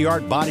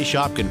state-of-the-art body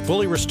shop can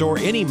fully restore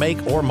any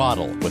make or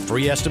model. With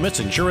free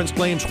estimates, insurance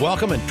claims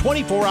welcome, and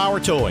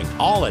 24-hour towing,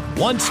 all at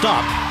one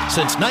stop.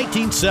 Since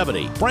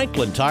 1970,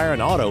 Franklin Tire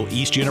and Auto,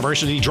 East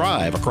University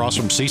Drive, across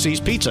from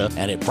CC's Pizza,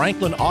 and at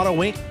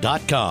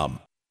franklinautoinc.com.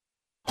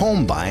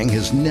 Home buying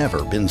has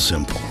never been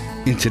simple.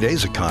 In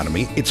today's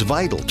economy, it's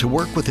vital to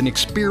work with an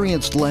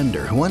experienced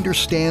lender who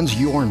understands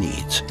your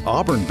needs.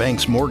 Auburn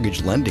Bank's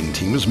mortgage lending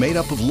team is made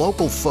up of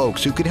local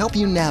folks who can help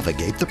you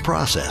navigate the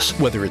process.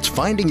 Whether it's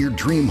finding your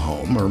dream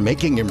home or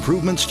making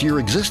improvements to your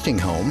existing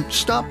home,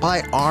 stop by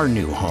our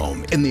new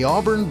home in the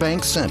Auburn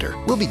Bank Center.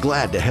 We'll be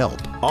glad to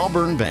help.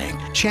 Auburn Bank,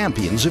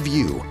 champions of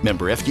you.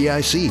 Member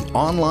FDIC,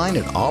 online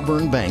at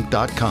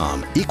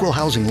auburnbank.com. Equal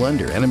housing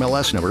lender,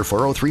 NMLS number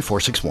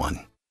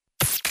 403461.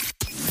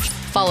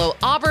 Follow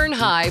Auburn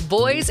High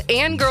boys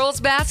and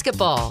girls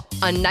basketball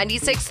on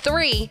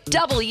 96.3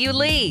 W.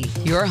 Lee,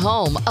 your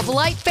home of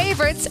light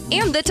favorites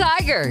and the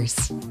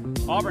Tigers.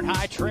 Auburn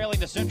High trailing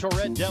the Central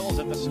Red Devils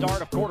at the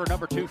start of quarter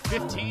number 2,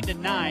 15-9.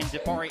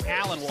 Depari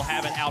Allen will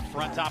have it out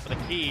front, top of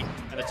the key,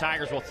 and the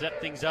Tigers will set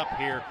things up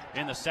here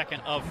in the second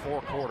of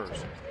 4 quarters.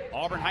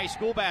 Auburn High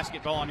School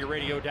basketball on your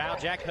radio dial.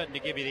 Jack Hutton to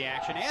give you the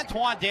action.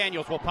 Antoine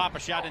Daniels will pop a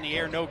shot in the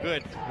air, no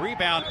good.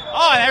 Rebound.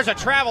 Oh, and there's a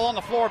travel on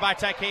the floor by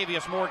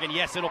Tycavius Morgan.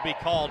 Yes, it'll be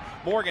called.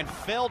 Morgan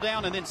fell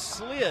down and then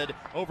slid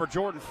over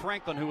Jordan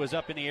Franklin, who was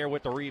up in the air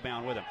with the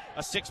rebound with him.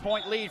 A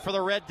 6-point lead for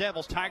the Red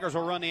Devils. Tigers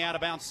will run the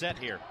out-of-bounds set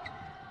here.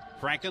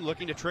 Franklin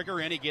looking to trigger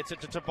in. He gets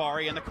it to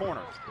Tabari in the corner.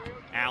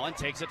 Allen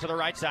takes it to the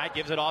right side,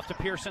 gives it off to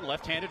Pearson.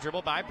 Left-handed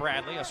dribble by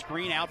Bradley. A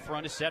screen out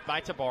front is set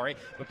by Tabari,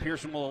 but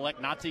Pearson will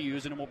elect not to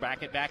use it and will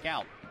back it back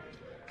out.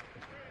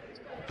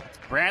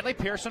 Bradley,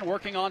 Pearson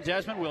working on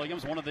Desmond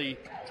Williams. One of the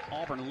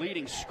Auburn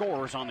leading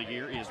scorers on the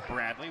year is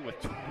Bradley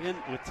with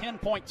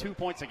 10.2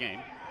 points a game.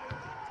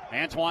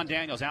 Antoine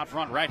Daniels out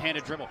front,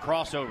 right-handed dribble,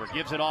 crossover,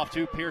 gives it off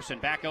to Pearson.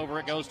 Back over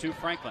it goes to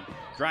Franklin.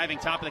 Driving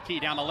top of the key,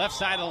 down the left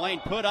side of the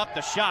lane, put up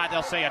the shot.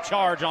 They'll say a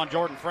charge on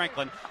Jordan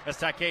Franklin as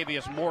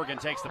Tycavius Morgan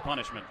takes the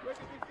punishment.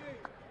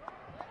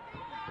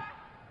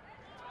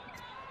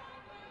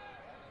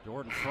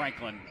 Jordan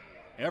Franklin,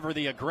 ever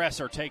the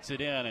aggressor, takes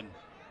it in and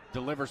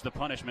delivers the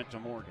punishment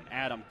to Morgan.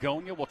 Adam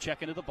Gonia will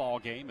check into the ball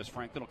game as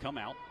Franklin will come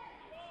out.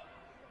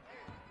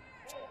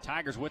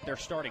 Tigers with their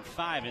starting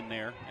 5 in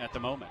there at the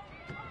moment.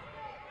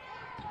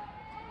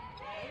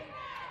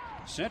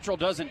 Central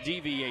doesn't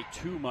deviate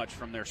too much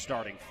from their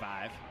starting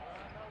 5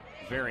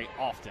 very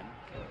often.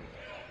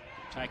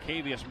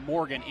 Tycavius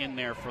Morgan in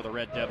there for the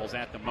Red Devils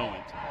at the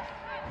moment.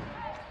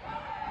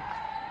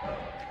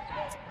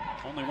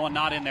 Only one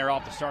not in there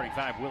off the starting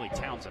 5, Willie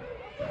Townsend.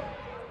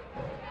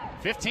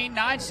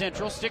 15-9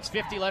 Central,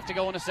 6:50 left to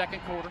go in the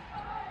second quarter.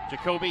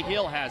 Jacoby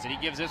Hill has it. He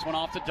gives this one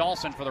off to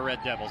Dawson for the Red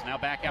Devils. Now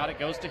back out it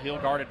goes to Hill,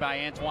 guarded by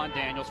Antoine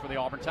Daniels for the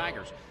Auburn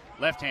Tigers.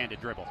 Left-handed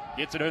dribble.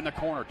 Gets it in the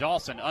corner.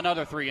 Dawson,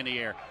 another 3 in the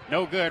air.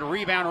 No good.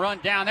 Rebound run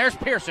down. There's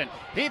Pearson.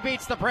 He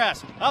beats the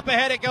press. Up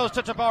ahead it goes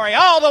to Tabari.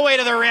 All the way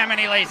to the rim, and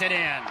he lays it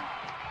in.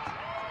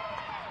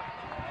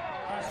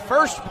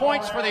 First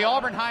points for the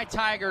Auburn High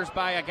Tigers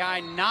by a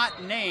guy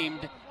not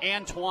named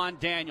Antoine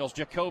Daniels.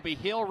 Jacoby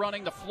Hill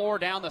running the floor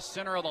down the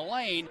center of the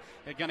lane.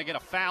 They're going to get a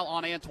foul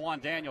on Antoine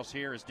Daniels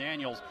here as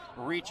Daniels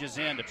reaches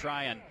in to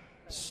try and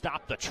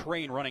stop the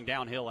train running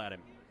downhill at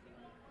him.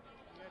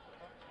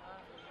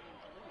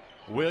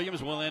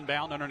 Williams will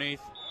inbound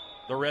underneath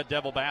the Red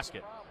Devil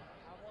basket.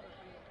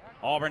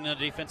 Auburn in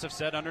the defensive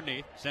set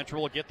underneath.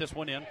 Central will get this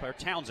one in for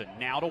Townsend.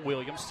 Now to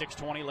Williams.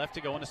 6:20 left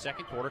to go in the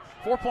second quarter.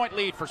 4-point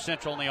lead for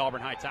Central and the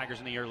Auburn High Tigers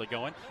in the early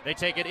going. They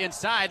take it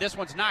inside. This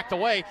one's knocked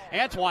away.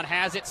 Antoine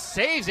has it,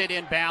 saves it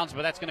inbounds,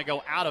 but that's going to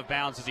go out of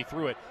bounds as he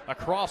threw it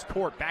across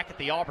court back at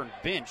the Auburn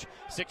bench.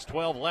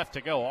 6:12 left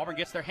to go. Auburn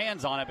gets their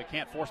hands on it but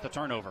can't force the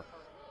turnover.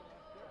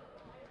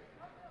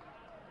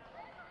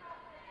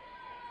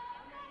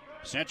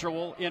 Central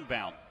will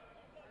inbound.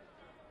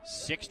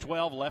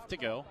 6:12 left to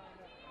go.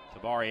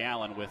 Tabari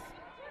Allen with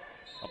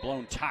a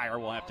blown tire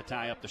will have to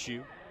tie up the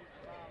shoe.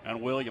 And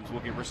Williams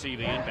will receive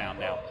the inbound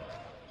now.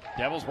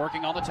 Devils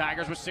working on the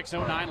Tigers with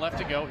 6:09 left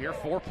to go here.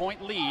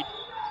 4-point lead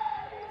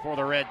for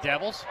the Red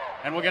Devils.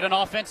 And we'll get an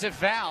offensive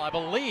foul, I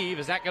believe.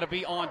 Is that going to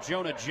be on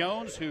Jonah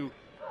Jones, who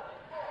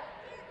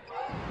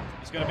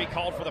is going to be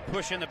called for the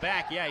push in the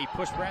back? Yeah, he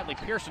pushed Bradley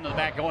Pearson to the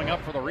back going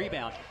up for the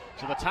rebound.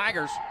 So the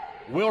Tigers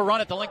will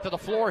run at the length of the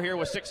floor here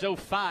with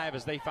 6:05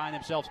 as they find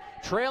themselves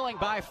trailing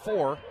by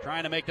 4,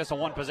 trying to make this a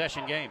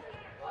one-possession game.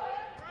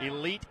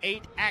 Elite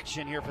 8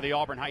 action here for the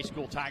Auburn High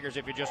School Tigers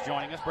if you're just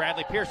joining us.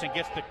 Bradley Pearson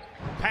gets the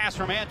pass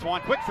from Antoine.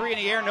 Quick three in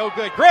the air, no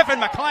good. Griffin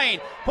McLean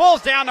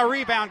pulls down the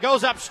rebound,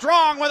 goes up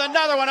strong with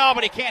another one. Oh,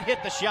 but he can't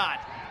hit the shot.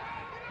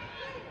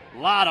 A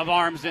lot of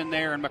arms in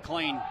there, and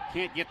McLean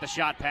can't get the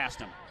shot past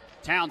him.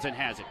 Townsend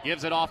has it,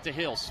 gives it off to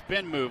Hill.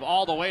 Spin move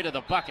all the way to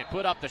the bucket.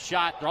 Put up the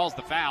shot, draws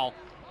the foul.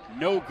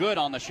 No good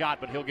on the shot,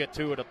 but he'll get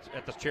to it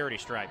at the charity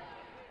stripe.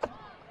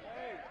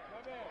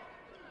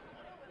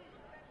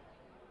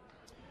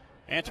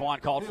 Antoine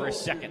called for his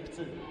second.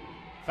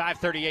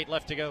 5:38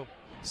 left to go.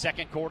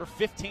 Second quarter,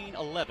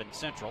 15-11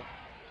 Central.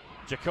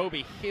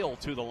 Jacoby Hill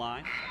to the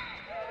line.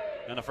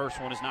 And the first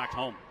one is knocked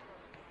home.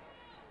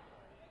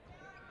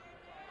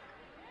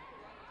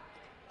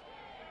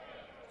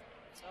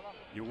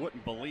 You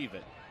wouldn't believe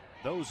it.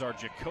 Those are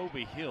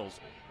Jacoby Hill's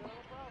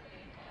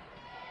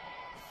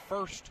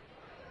first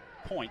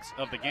points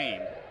of the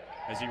game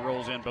as he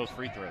rolls in both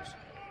free throws.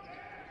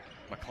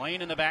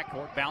 McLean in the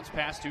backcourt, bounce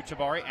pass to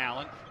Tabari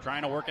Allen,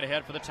 trying to work it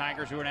ahead for the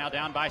Tigers, who are now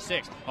down by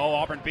 6. Oh,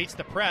 Auburn beats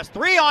the press.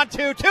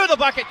 3-on-2, to the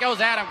bucket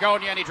goes Adam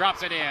Gonia, and he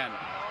drops it in.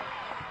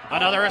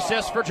 Another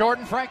assist for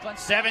Jordan Franklin.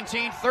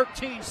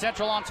 17-13,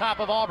 Central on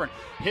top of Auburn.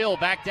 Hill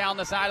back down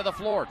the side of the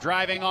floor,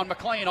 driving on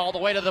McLean all the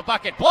way to the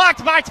bucket.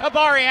 Blocked by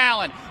Tabari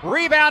Allen.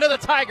 Rebound to the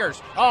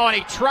Tigers. Oh, and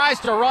he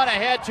tries to run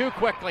ahead too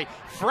quickly.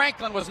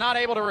 Franklin was not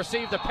able to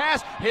receive the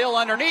pass. Hill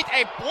underneath.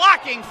 A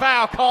blocking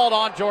foul called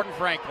on Jordan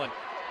Franklin.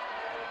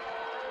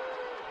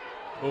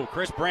 Oh,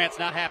 Chris Brandt's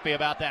not happy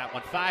about that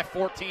one.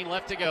 5:14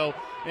 left to go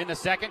in the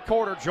second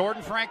quarter.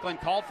 Jordan Franklin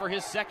called for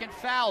his second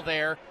foul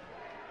there.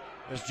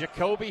 There's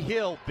Jacoby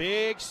Hill,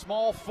 big,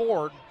 small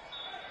forward,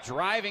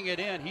 driving it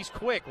in. He's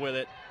quick with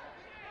it.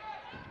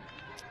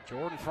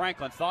 Jordan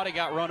Franklin thought he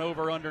got run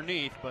over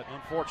underneath, but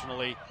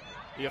unfortunately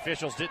the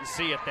officials didn't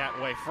see it that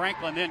way.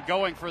 Franklin then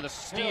going for the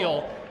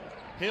steal.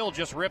 Hill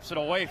just rips it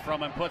away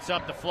from him, puts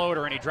up the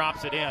floater, and he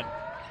drops it in.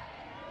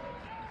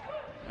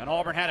 And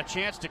Auburn had a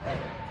chance to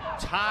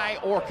tie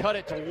or cut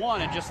it to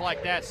 1, and just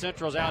like that,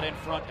 Central's out in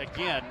front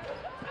again,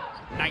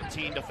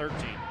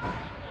 19-13.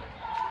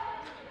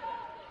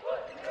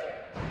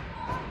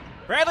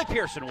 Bradley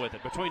Pearson with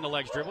it, between the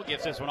legs dribble,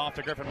 gives this one off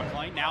to Griffin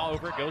McLean. Now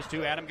over it goes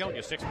to Adam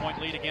Gonia. 6-point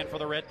lead again for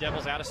the Red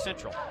Devils out of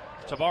Central.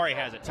 Tabari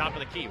has it, top of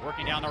the key,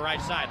 working down the right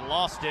side,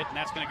 lost it, and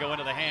that's going to go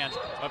into the hands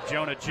of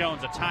Jonah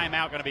Jones. A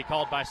timeout going to be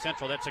called by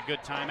Central. That's a good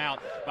timeout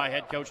by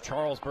head coach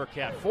Charles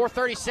Burkett.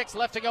 4:36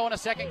 left to go in the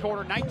second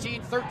quarter,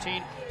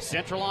 19-13.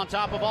 Central on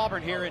top of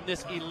Auburn here in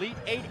this Elite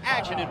 8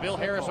 action in Bill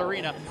Harris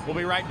Arena. We'll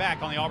be right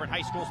back on the Auburn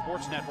High School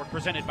Sports Network,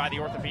 presented by the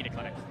Orthopedic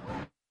Clinic.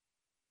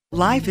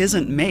 Life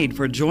isn't made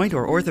for joint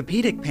or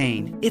orthopedic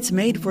pain. It's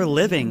made for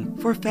living,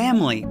 for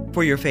family,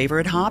 for your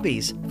favorite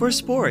hobbies, for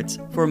sports,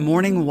 for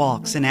morning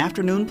walks and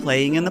afternoon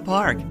playing in the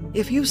park.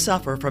 If you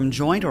suffer from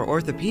joint or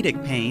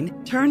orthopedic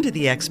pain, turn to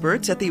the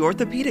experts at the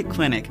Orthopedic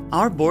Clinic.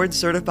 Our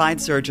board-certified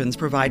surgeons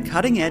provide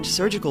cutting-edge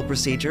surgical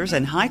procedures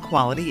and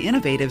high-quality,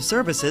 innovative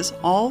services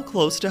all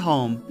close to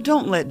home.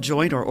 Don't let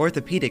joint or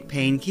orthopedic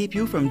pain keep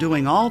you from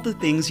doing all the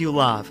things you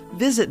love.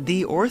 Visit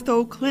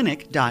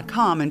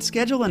theorthoclinic.com and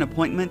schedule an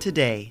appointment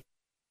today.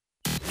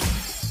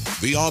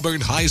 The Auburn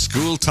High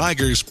School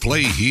Tigers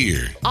play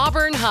here.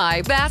 Auburn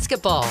High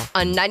basketball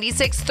on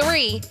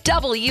 96.3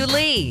 W.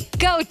 Lee.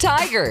 Go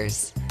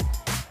Tigers!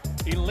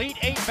 Elite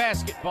 8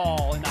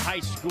 basketball in the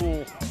high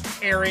school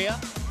area.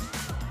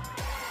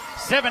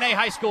 7A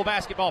high school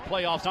basketball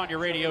playoffs on your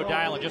radio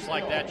dial, and just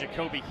like that,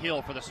 Jacoby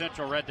Hill for the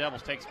Central Red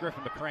Devils takes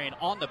Griffin McLean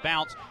on the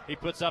bounce. He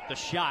puts up the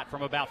shot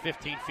from about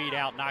 15 feet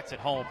out, knocks it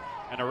home,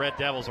 and the Red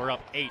Devils are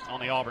up 8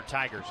 on the Auburn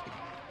Tigers.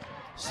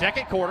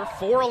 Second quarter,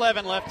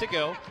 4:11 left to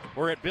go.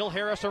 We're at Bill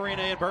Harris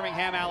Arena in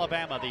Birmingham,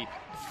 Alabama. The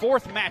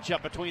fourth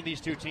matchup between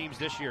these two teams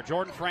this year.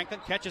 Jordan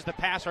Franklin catches the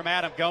pass from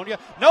Adam Gonia.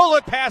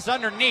 No-look pass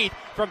underneath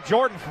from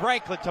Jordan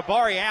Franklin to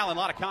Tabari Allen. A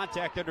lot of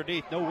contact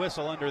underneath. No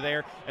whistle under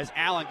there as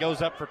Allen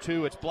goes up for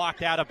 2. It's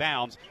blocked out of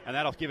bounds, and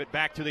that'll give it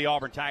back to the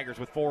Auburn Tigers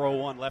with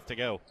 4:01 left to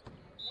go.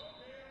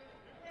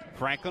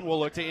 Franklin will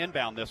look to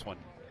inbound this one.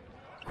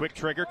 Quick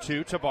trigger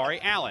to Tabari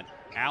Allen.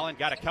 Allen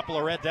got a couple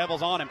of Red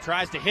Devils on him,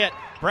 tries to hit.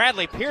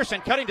 Bradley Pearson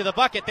cutting to the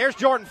bucket. There's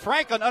Jordan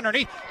Franklin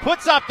underneath,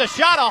 puts up the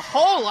shot. A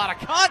whole lot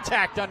of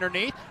contact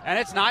underneath, and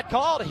it's not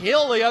called.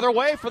 Hill the other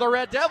way for the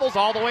Red Devils,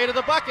 all the way to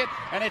the bucket,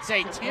 and it's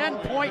a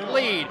 10-point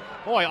lead.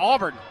 Boy,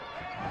 Auburn,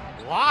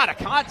 a lot of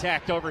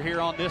contact over here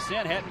on this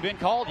end. Hadn't been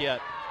called yet.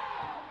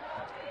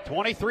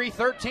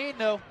 23-13,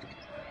 though.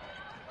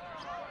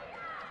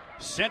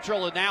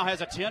 Central now has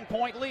a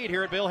 10-point lead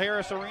here at Bill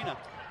Harris Arena.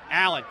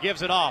 Allen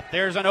gives it off.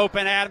 There's an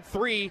open Adam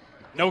 3.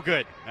 No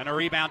good. And a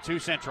rebound to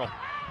Central.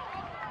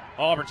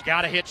 Auburn's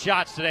got to hit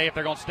shots today if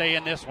they're going to stay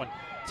in this one.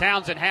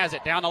 Townsend has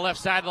it down the left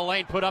side of the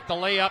lane, put up the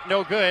layup,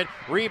 no good.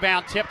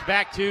 Rebound tipped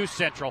back to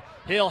Central.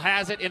 Hill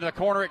has it into the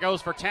corner, it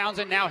goes for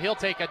Townsend. Now he'll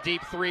take a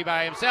deep three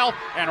by himself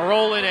and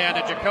roll it in,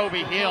 and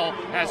Jacoby Hill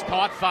has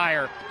caught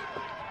fire.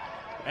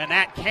 And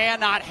that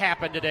cannot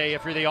happen today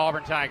if you're the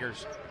Auburn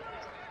Tigers.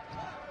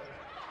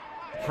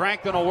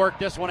 Franklin will work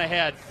this one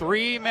ahead.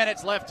 3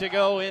 minutes left to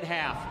go in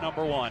half,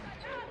 number one.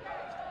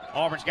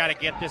 Auburn's got to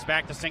get this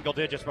back to single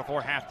digits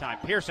before halftime.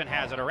 Pearson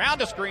has it. Around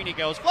the screen he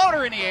goes.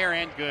 Floater in the air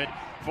and good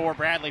for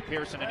Bradley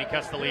Pearson, and he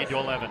cuts the lead to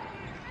 11.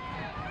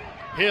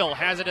 Hill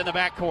has it in the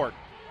backcourt.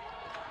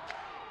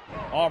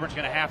 Auburn's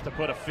going to have to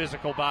put a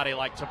physical body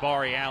like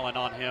Tabari Allen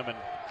on him and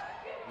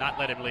not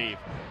let him leave.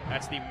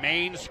 That's the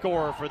main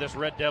scorer for this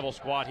Red Devil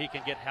squad. He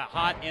can get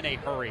hot in a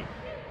hurry.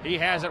 He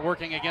has it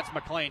working against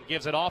McLean.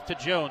 Gives it off to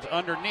Jones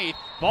underneath.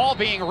 Ball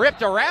being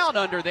ripped around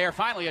under there.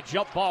 Finally, a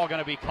jump ball going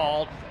to be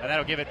called, and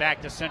that'll give it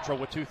back to Central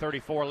with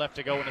 2:34 left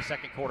to go in the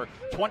second quarter.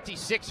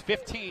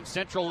 26-15.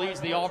 Central leads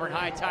the Auburn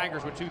High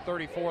Tigers with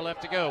 2:34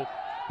 left to go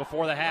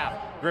before the half.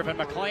 Griffin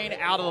McLean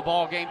out of the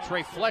ball game.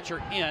 Trey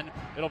Fletcher in.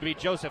 It'll be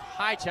Joseph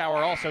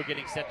Hightower also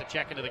getting set to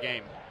check into the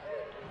game.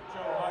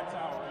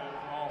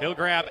 He'll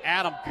grab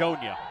Adam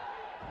Gonya.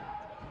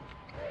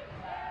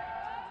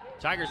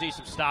 Tigers need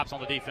some stops on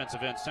the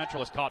defensive end.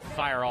 Central has caught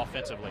fire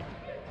offensively.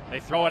 They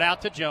throw it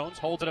out to Jones,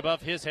 holds it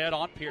above his head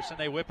on Pearson.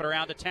 They whip it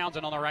around to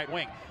Townsend on the right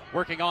wing.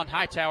 Working on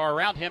Hightower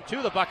around him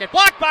to the bucket.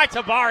 Blocked by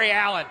Tabari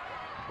Allen.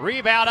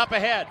 Rebound up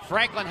ahead.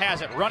 Franklin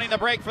has it. Running the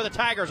break for the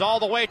Tigers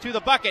all the way to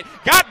the bucket.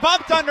 Got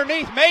bumped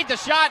underneath. Made the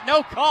shot.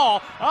 No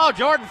call. Oh,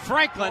 Jordan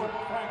Franklin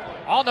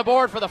on the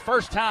board for the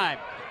first time.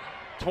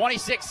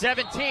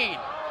 26-17.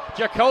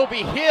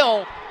 Jacoby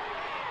Hill.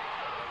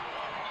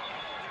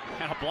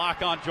 And a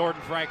block on Jordan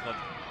Franklin.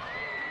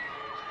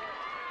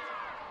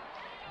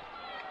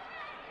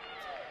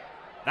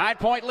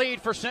 9-point lead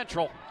for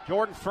Central.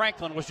 Jordan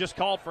Franklin was just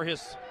called for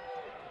his,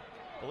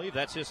 I believe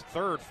that's his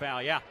third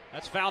foul. Yeah,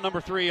 that's foul number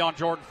 3 on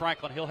Jordan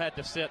Franklin. He'll have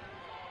to sit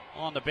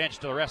on the bench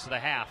to the rest of the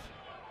half.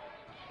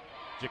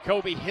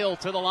 Jacoby Hill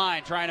to the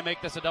line, trying to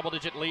make this a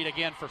double-digit lead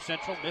again for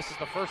Central. Misses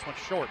the first one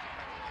short.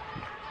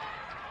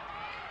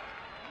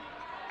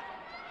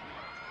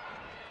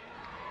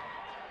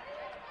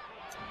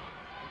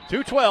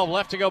 .212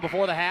 left to go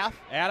before the half.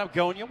 Adam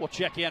Gonya will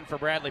check in for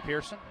Bradley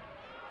Pearson.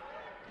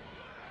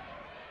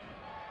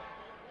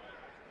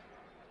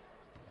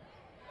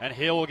 And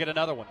Hill will get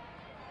another one.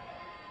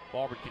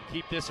 Auburn can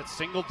keep this at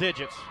single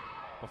digits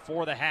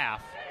before the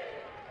half.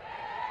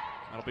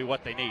 That'll be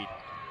what they need.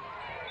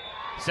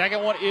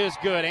 Second one is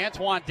good.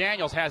 Antoine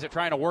Daniels has it,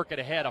 trying to work it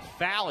ahead. A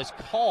foul is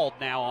called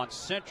now on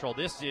Central.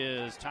 This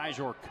is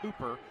Tyjor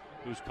Cooper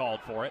who's called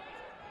for it.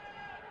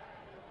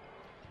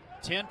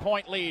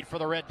 10-point lead for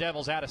the Red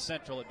Devils out of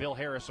Central at Bill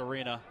Harris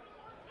Arena.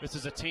 This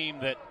is a team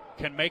that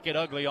can make it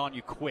ugly on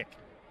you quick.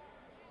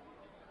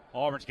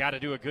 Auburn's got to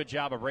do a good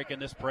job of breaking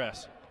this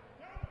press.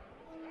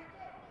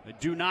 They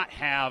do not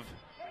have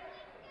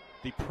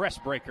the press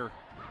breaker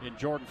in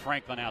Jordan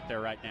Franklin out there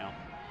right now.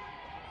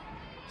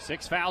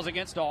 6 fouls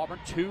against Auburn,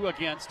 2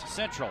 against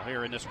Central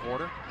here in this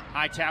quarter.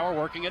 Hightower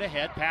working it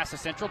ahead, past the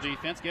Central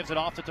defense, gives it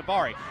off to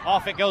Tabari.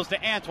 Off it goes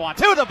to Antoine.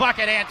 To the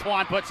bucket,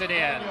 Antoine puts it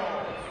in.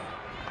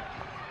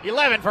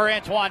 11 for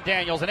Antoine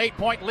Daniels, an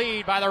 8-point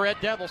lead by the Red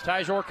Devils.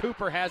 Tyjor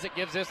Cooper has it,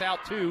 gives this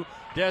out to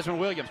Desmond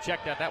Williams.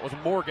 Check that. That was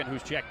Morgan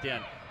who's checked in.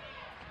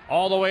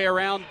 All the way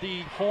around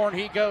the horn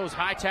he goes.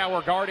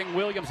 Hightower guarding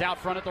Williams out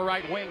front at the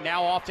right wing.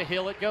 Now off to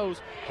Hill it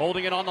goes.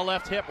 Holding it on the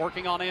left hip,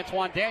 working on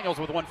Antoine Daniels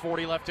with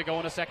 1:40 left to go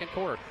in the second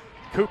quarter.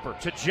 Cooper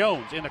to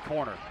Jones in the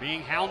corner,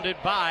 being hounded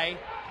by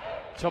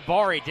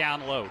Tabari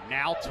down low.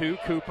 Now to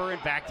Cooper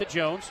and back to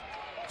Jones.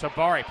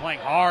 Tabari playing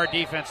hard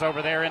defense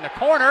over there in the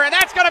corner, and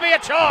that's going to be a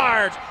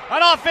charge.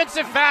 An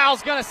offensive foul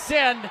is going to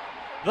send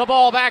the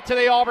ball back to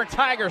the Auburn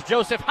Tigers.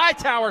 Joseph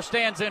Hightower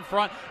stands in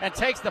front and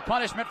takes the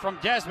punishment from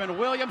Desmond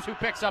Williams, who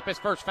picks up his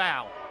first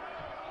foul.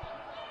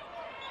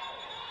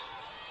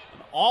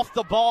 An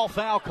off-the-ball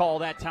foul call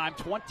that time.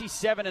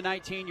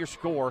 27-19 your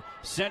score.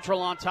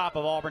 Central on top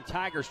of Auburn.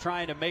 Tigers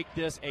trying to make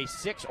this a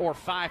 6 or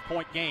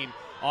 5-point game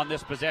on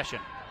this possession.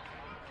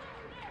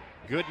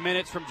 Good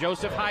minutes from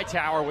Joseph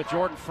Hightower with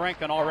Jordan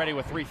Franklin already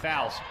with 3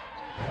 fouls.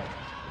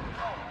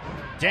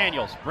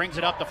 Daniels brings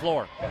it up the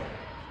floor.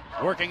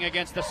 Working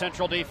against the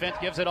Central defense,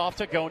 gives it off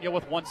to Gonya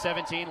with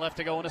 1:17 left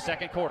to go in the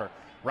second quarter.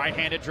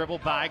 Right-handed dribble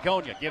by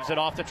Gonya, gives it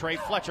off to Trey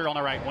Fletcher on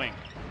the right wing.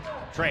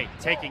 Trey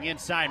taking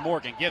inside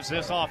Morgan, gives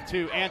this off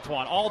to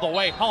Antoine all the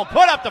way home.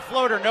 Put up the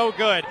floater, no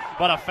good,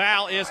 but a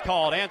foul is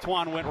called.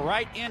 Antoine went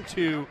right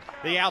into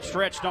the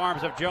outstretched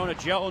arms of Jonah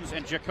Jones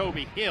and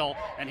Jacoby Hill,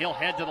 and he'll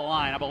head to the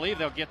line. I believe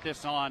they'll get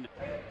this on.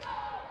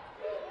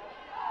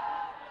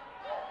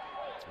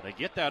 They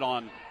get that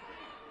on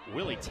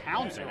Willie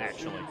Townsend,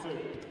 actually.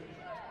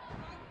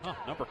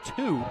 Number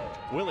 2,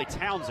 Willie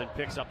Townsend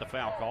picks up the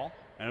foul call,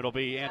 and it'll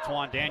be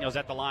Antoine Daniels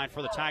at the line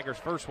for the Tigers.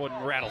 First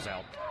one rattles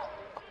out.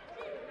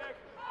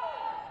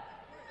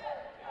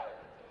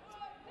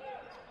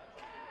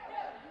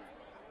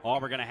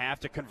 Auburn going to have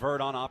to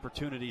convert on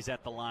opportunities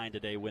at the line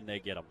today when they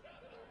get them.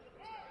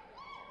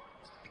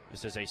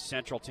 This is a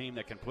Central team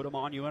that can put them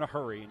on you in a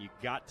hurry, and you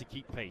got to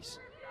keep pace.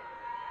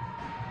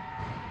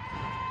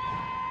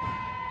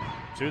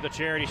 To the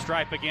charity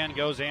stripe again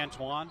goes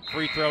Antoine.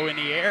 Free throw in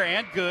the air,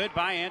 and good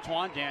by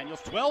Antoine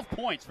Daniels. 12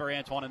 points for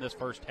Antoine in this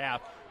first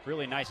half.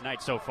 Really nice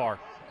night so far.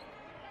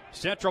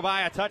 Central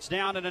by a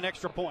touchdown and an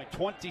extra point.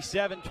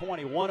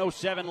 27-20,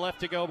 1:07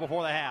 left to go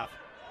before the half.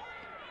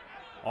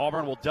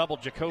 Auburn will double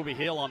Jacoby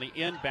Hill on the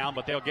inbound,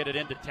 but they'll get it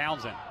into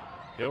Townsend.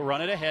 He'll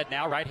run it ahead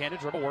now. Right-handed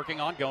dribble working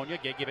on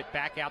Gonya. Give it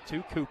back out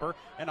to Cooper,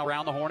 and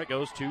around the horn it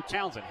goes to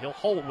Townsend. He'll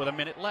hold with a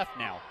minute left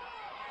now.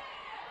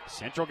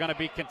 Central going to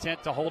be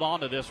content to hold on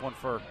to this one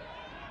for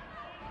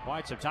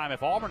quite some time.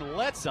 If Auburn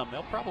lets them,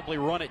 they'll probably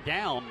run it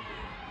down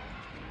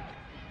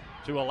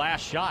to a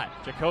last shot.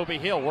 Jacoby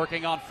Hill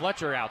working on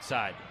Fletcher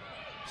outside.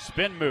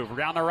 Spin move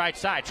down the right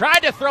side.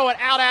 Tried to throw it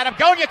out at him.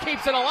 Gonya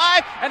keeps it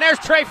alive, and there's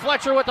Trey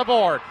Fletcher with the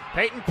board.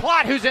 Peyton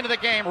Plott, who's into the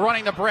game,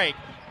 running the break.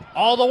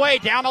 All the way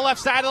down the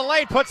left side of the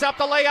lane, puts up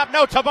the layup.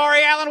 No,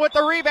 Tabari Allen with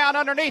the rebound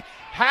underneath.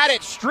 Had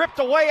it stripped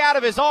away out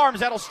of his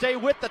arms. That'll stay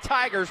with the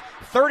Tigers.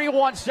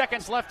 31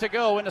 seconds left to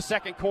go in the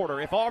second quarter.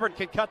 If Auburn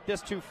can cut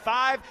this to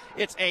 5,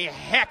 it's a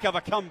heck of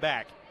a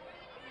comeback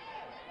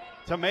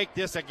to make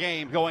this a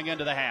game going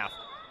into the half.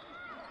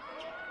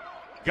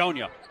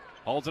 Gonya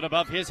holds it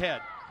above his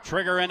head.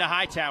 Trigger into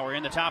Hightower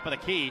in the top of the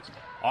key.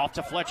 Off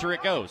to Fletcher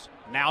it goes.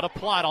 Now to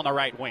Plott on the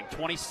right wing.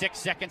 26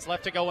 seconds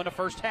left to go in the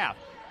first half.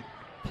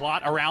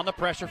 Plott around the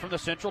pressure from the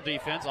Central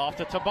defense. Off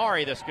to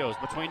Tabari this goes.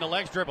 Between the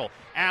legs dribble.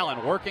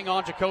 Allen working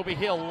on Jacoby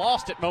Hill.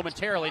 Lost it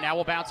momentarily. Now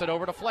we'll bounce it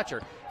over to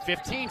Fletcher.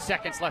 15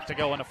 seconds left to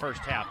go in the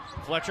first half.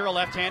 Fletcher, a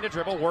left-handed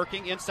dribble,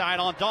 working inside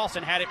on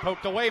Dawson. Had it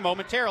poked away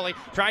momentarily.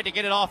 Tried to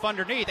get it off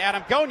underneath.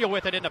 Adam Gonya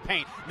with it in the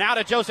paint. Now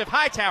to Joseph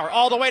Hightower.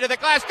 All the way to the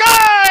glass.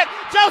 Good!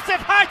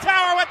 Joseph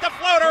Hightower with the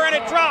floater, and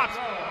it drops.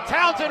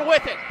 Townsend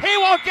with it. He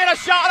won't get a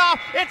shot off.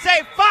 It's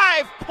a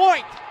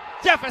 5-point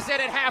deficit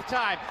at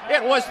halftime.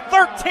 It was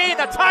 13.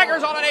 The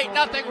Tigers on an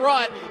 8-0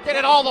 run. Get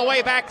it all the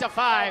way back to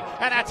 5,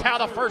 and that's how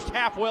the first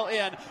half will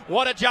end.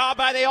 What a job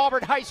by the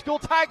Auburn High School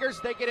Tigers.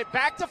 They get it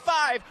back to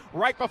 5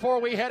 right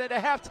before we head into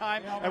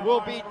halftime, and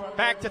we'll be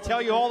back to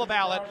tell you all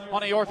about it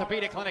on the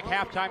Orthopedic Clinic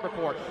halftime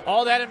report.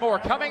 All that and more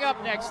coming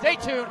up next. Stay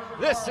tuned.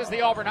 This is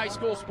the Auburn High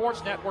School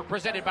Sports Network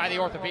presented by the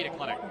Orthopedic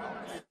Clinic.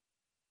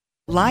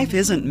 Life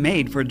isn't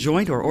made for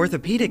joint or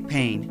orthopedic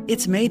pain.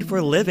 It's made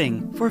for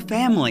living, for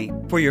family,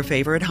 for your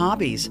favorite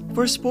hobbies,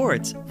 for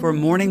sports, for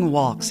morning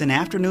walks and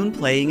afternoon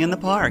playing in the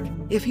park.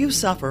 If you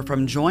suffer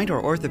from joint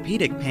or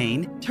orthopedic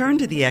pain, turn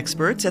to the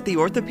experts at the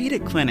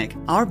Orthopedic Clinic.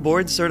 Our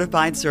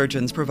board-certified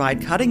surgeons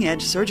provide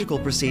cutting-edge surgical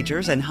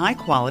procedures and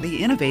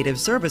high-quality, innovative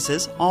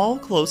services all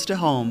close to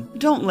home.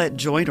 Don't let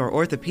joint or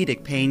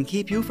orthopedic pain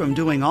keep you from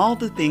doing all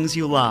the things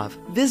you love.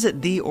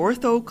 Visit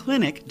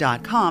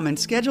theorthoclinic.com and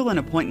schedule an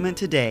appointment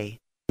today.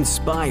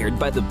 Inspired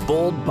by the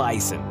bold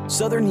bison,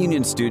 Southern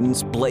Union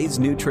students blaze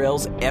new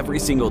trails every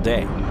single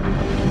day.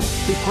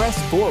 They press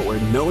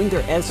forward knowing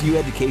their SU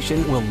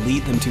education will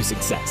lead them to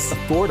success.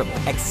 Affordable,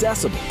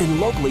 accessible, and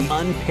locally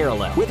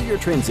unparalleled. Whether you're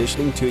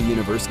transitioning to a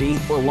university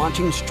or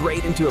launching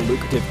straight into a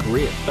lucrative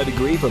career, a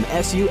degree from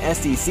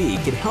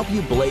SUSCC can help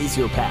you blaze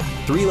your path.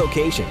 3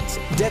 locations,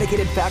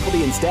 dedicated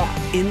faculty and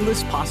staff,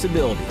 endless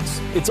possibilities.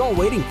 It's all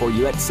waiting for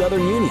you at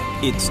Southern Union.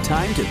 It's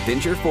time to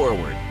venture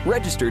forward.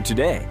 Register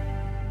today.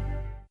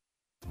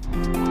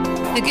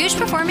 The Gooch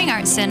Performing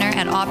Arts Center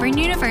at Auburn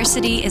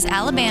University is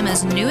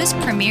Alabama's newest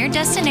premier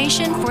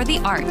destination for the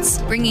arts,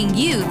 bringing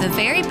you the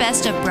very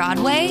best of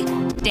Broadway,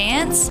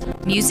 dance,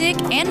 music,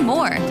 and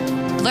more.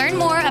 Learn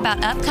more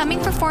about upcoming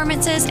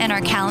performances and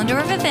our calendar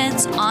of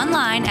events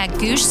online at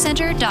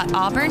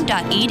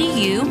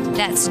goochcenter.auburn.edu.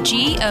 That's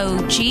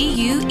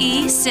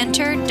GOGUE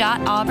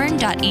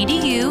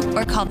center.auburn.edu,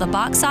 or call the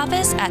box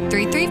office at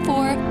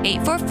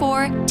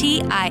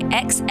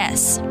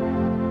 334-844-TIXS.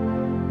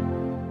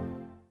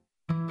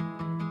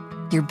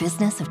 Your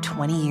business of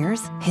 20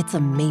 years hits a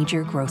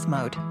major growth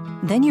mode.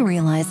 Then you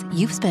realize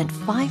you've spent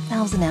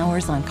 5,000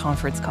 hours on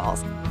conference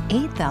calls,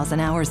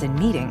 8,000 hours in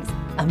meetings,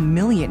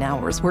 1,000,000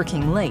 hours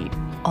working late,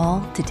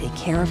 all to take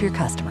care of your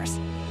customers.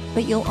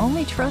 But you'll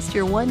only trust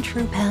your one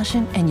true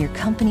passion and your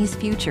company's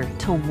future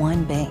to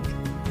one bank,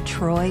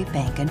 Troy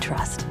Bank and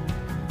Trust.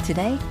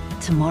 Today,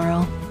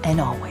 tomorrow,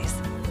 and always.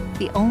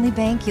 The only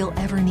bank you'll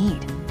ever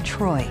need,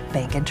 Troy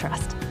Bank and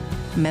Trust.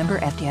 Member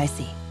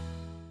FDIC.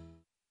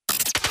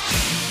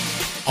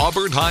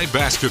 Auburn High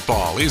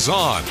basketball is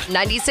on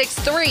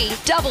 96.3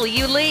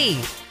 W.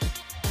 Lee.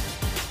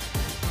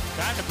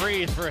 Time to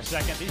breathe for a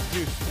second. These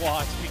two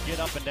squads can get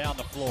up and down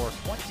the floor.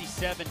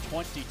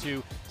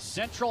 27-22.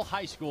 Central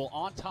High School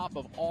on top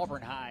of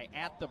Auburn High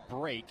at the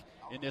break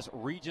in this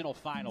regional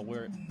final.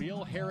 We're at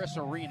Bill Harris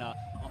Arena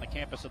on the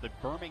campus of the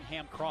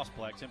Birmingham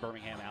Crossplex in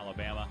Birmingham,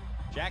 Alabama.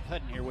 Jack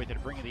Hutton here with you to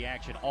bring you the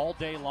action all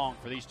day long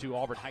for these two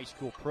Auburn High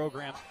School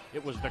programs.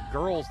 It was the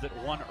girls that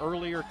won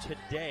earlier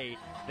today.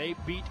 They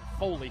beat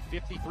Foley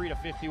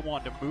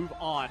 53-51 to move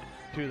on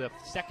to the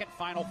second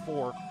Final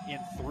Four in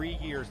 3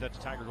 years that the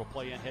Tigers will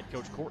play in. Head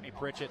coach Courtney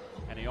Pritchett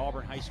and the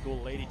Auburn High School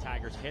Lady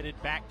Tigers headed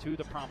back to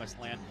the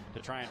Promised Land to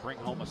try and bring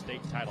home a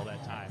state title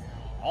that time.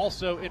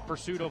 Also in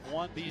pursuit of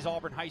one, these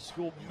Auburn High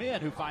School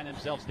men who find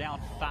themselves down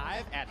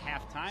 5 at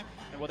halftime.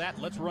 And with that,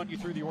 let's run you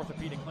through the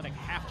Orthopedic Clinic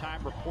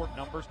halftime report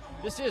numbers.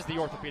 This is the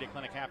Orthopedic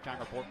Clinic halftime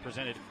report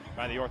presented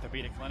by the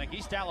Orthopedic Clinic,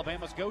 East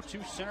Alabama's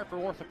go-to center for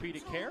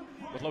orthopedic care,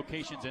 with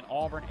locations in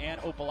Auburn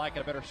and Opelika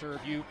to better serve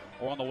you,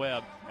 or on the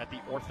web at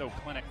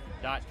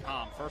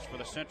theorthoclinic.com. First for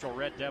the Central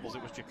Red Devils,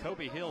 it was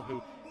Jacoby Hill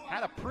who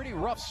had a pretty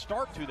rough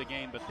start to the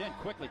game, but then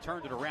quickly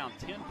turned it around.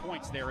 10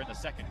 points there in the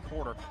second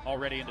quarter,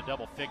 already into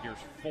double figures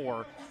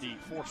for the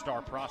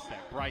 4-star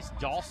prospect. Bryce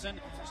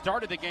Dawson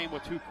started the game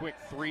with 2 quick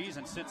threes,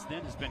 and since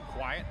then has been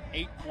quiet.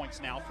 8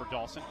 points now for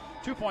Dawson.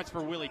 2 points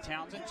for Willie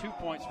Townsend, 2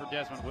 points for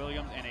Desmond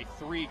Williams, and a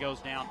 3 goes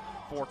down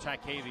for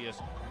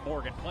Tycavius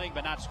Morgan. Playing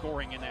but not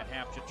scoring in that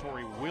half,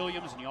 Jatori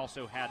Williams, and you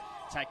also had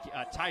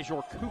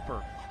Tyjor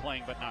Cooper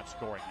playing but not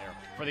scoring there.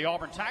 For the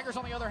Auburn Tigers,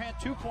 on the other hand,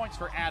 2 points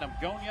for Adam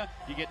Gonia.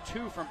 You get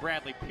 2 from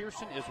Bradley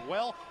Pearson as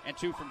well, and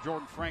 2 from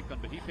Jordan Franklin,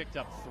 but he picked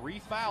up 3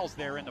 fouls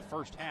there in the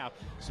first half,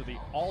 so the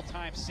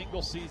all-time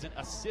single-season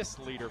assist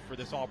leader for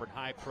this Auburn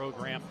High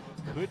program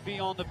could be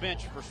on the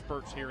bench for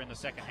spurts here in the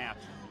second half.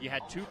 You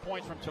had 2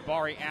 points from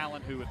Tabari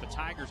Allen, who, if the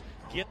Tigers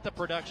get the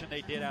production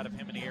they did out of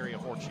him in the Area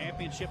 4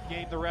 championship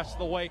game the rest of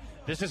the way,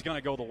 this is going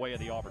to go the way of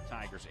the Auburn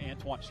Tigers.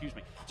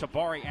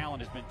 Tabari Allen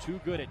has been too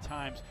good at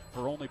times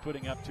for only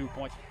putting up 2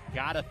 points.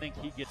 Gotta think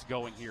he gets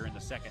going here in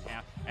the second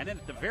half. And then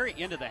at the very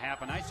end of the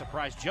half, a nice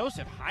surprise,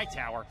 Joseph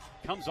Hightower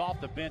comes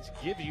off the bench,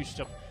 gives you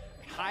some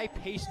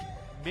high-paced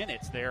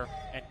minutes there,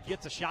 and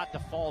gets a shot to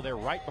fall there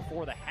right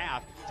before the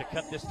half to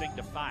cut this thing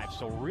to 5.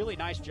 So really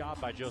nice job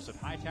by Joseph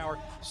Hightower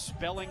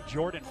spelling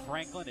Jordan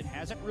Franklin. It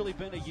hasn't really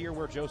been a year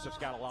where Joseph's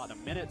got a lot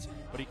of minutes,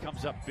 but he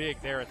comes up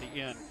big there at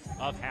the end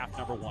of half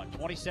number 1.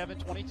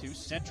 27-22,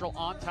 Central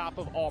on top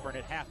of Auburn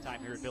at halftime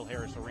here at Bill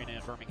Harris Arena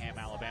in Birmingham,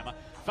 Alabama.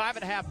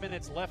 5.5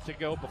 minutes left to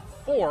go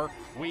before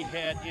we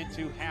head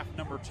into half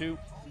number 2.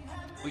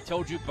 We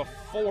told you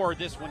before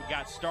this one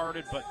got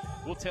started, but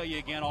we'll tell you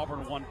again,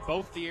 Auburn won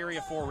both the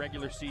Area 4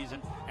 regular season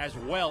as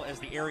well as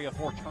the Area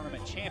 4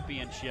 tournament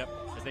championship,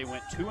 as they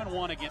went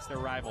 2-1 against their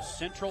rival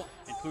Central,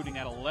 including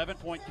that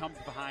 11-point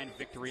come-behind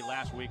victory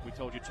last week. We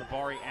told you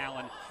Tabari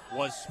Allen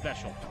was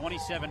special.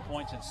 27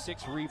 points and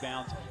 6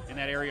 rebounds in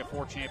that Area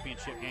 4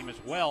 championship game, as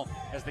well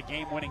as the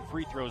game-winning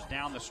free throws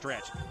down the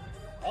stretch.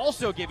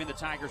 Also giving the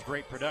Tigers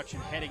great production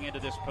heading into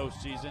this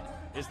postseason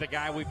is the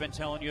guy we've been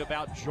telling you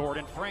about,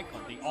 Jordan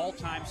Franklin, the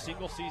all-time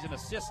single-season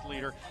assist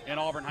leader in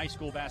Auburn High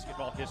School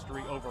basketball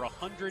history. Over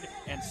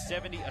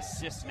 170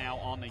 assists now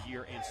on the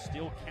year and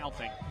still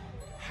counting.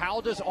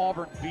 How does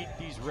Auburn beat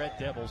these Red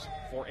Devils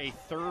for a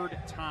 3rd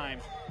time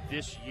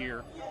this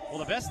year? Well,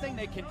 the best thing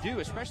they can do,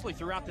 especially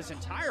throughout this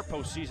entire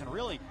postseason,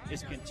 really,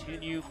 is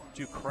continue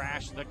to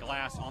crash the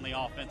glass on the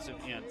offensive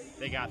end.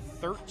 They got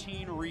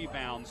 13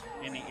 rebounds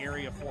in the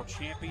Area 4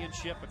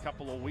 championship a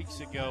couple of weeks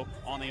ago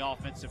on the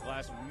offensive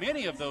glass,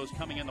 many of those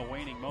coming in the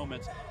waning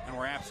moments, and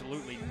were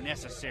absolutely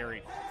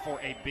necessary for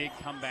a big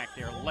comeback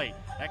there late.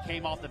 That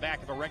came off the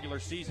back of a regular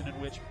season in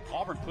which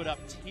Auburn put up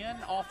 10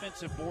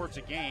 offensive boards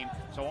a game,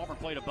 so Auburn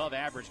played above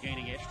average,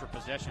 gaining extra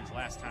possessions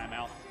last time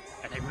out,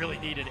 and they really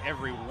needed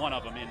every one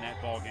of them in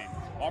that ball game.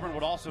 Auburn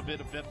would also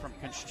benefit from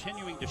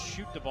continuing to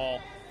shoot the ball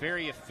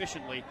very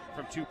efficiently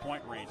from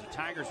 2-point range. The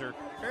Tigers are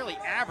fairly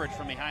average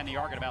from behind the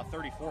arc at about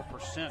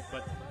 34%,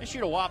 but they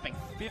shoot a whopping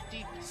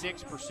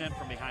 56%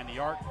 from behind the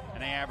arc,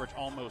 and they average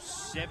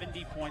almost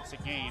 70 points a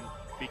game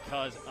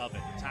because of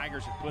it. The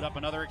Tigers have put up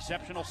another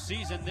exceptional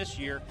season this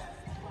year.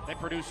 They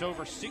produce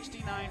over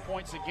 69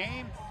 points a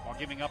game while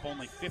giving up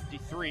only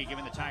 53,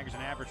 giving the Tigers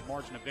an average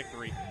margin of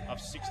victory of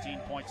 16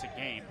 points a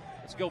game.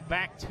 Let's go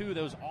back to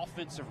those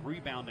offensive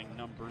rebounding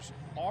numbers.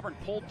 Auburn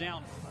pulled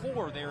down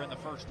 4 there in the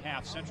first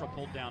half. Central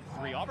pulled down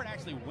 3. Auburn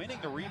actually winning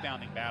the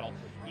rebounding battle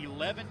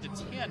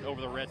 11-10 over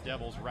the Red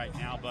Devils right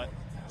now, but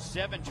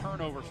 7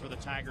 turnovers for the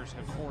Tigers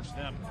have forced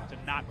them to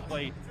not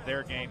play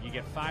their game. You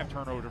get 5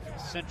 turnovers from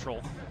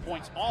Central.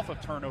 Points off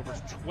of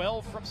turnovers,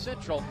 12 from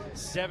Central,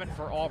 7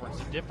 for Auburn. It's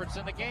the difference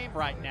in the game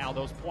right now,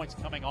 those points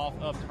coming off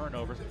of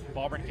turnovers. If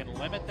Auburn can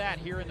limit that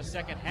here in the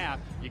second half,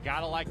 you got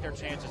to like their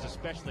chances,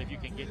 especially if you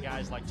can get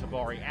guys like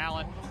Tabari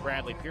Allen,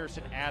 Bradley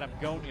Pearson, Adam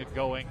Gonia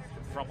going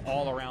from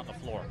all around the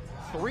floor.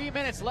 3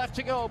 minutes left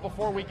to go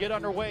before we get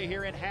underway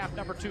here in half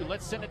number 2.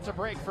 Let's send it to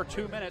break for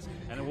 2 minutes,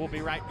 and then we'll be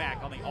right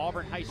back on the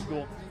Auburn High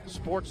School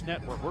Sports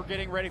Network. We're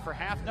getting ready for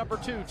half number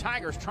 2.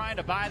 Tigers trying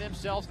to buy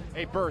themselves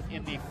a berth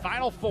in the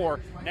Final Four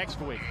next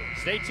week.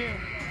 Stay tuned.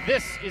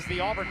 This is the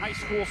Auburn High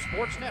School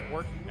Sports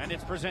Network, and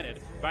it's presented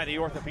by the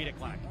Orthopedic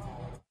Clinic.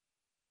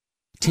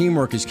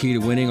 Teamwork is key to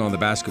winning on the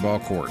basketball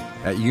court.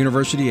 At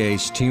University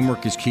Ace,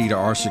 teamwork is key to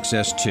our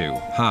success too.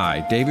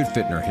 Hi, David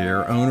Fittner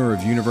here, owner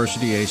of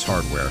University Ace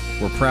Hardware.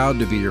 We're proud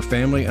to be your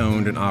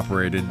family-owned and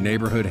operated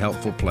neighborhood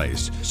helpful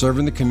place,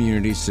 serving the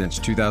community since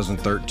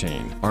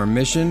 2013. Our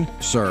mission,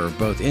 serve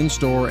both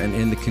in-store and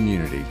in the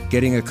community.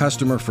 Getting a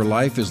customer for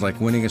life is like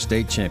winning a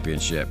state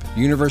championship.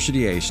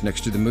 University Ace,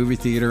 next to the movie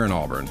theater in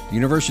Auburn.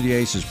 University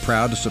Ace is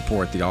proud to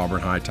support the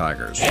Auburn High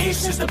Tigers.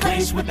 Ace is the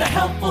place with the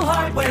helpful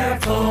hardware,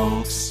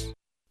 folks.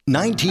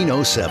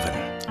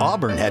 1907.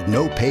 Auburn had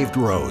no paved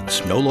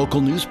roads, no local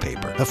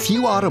newspaper, a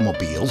few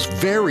automobiles,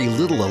 very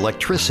little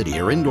electricity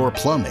or indoor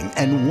plumbing,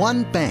 and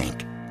one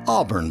bank,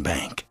 Auburn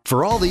Bank.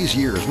 For all these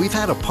years, we've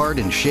had a part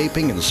in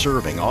shaping and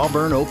serving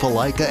Auburn,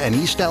 Opelika, and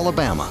East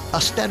Alabama, a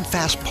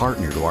steadfast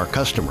partner to our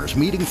customers,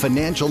 meeting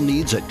financial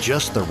needs at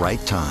just the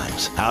right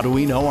times. How do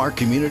we know our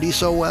community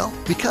so well?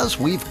 Because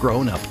we've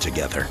grown up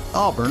together.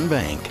 Auburn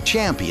Bank,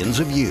 champions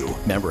of you.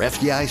 Member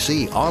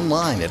FDIC,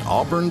 online at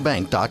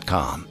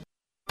auburnbank.com.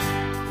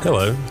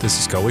 Hello, this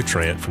is Coley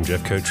Trant from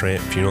Jeffco Trant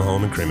Funeral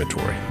Home and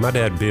Crematory. My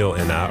dad Bill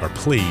and I are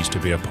pleased to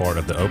be a part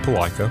of the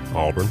Opelika,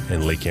 Auburn,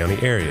 and Lee County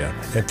area,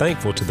 and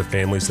thankful to the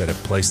families that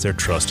have placed their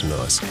trust in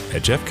us.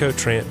 At Jeffco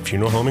Trant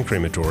Funeral Home and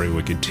Crematory,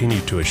 we continue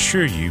to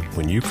assure you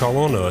when you call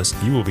on us,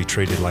 you will be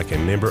treated like a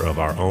member of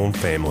our own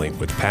family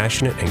with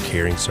passionate and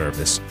caring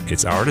service.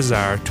 It's our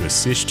desire to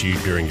assist you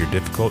during your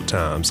difficult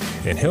times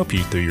and help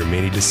you through your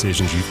many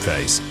decisions you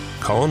face.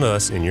 Call on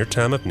us in your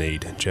time of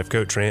need.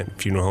 Jeffco Trant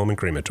Funeral Home and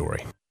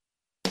Crematory.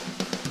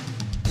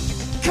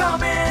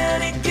 Come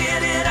in and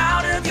get it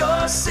out of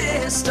your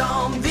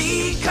system.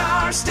 The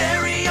Car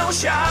Stereo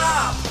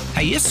Shop.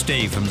 Hey, it's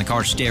Steve from the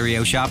Car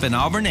Stereo Shop in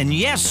Auburn, and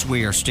yes,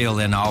 we are still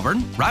in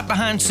Auburn, right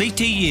behind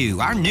CTU.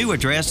 Our new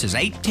address is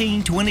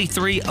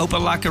 1823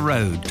 Opelika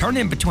Road. Turn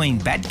in between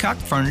Badcock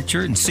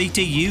Furniture and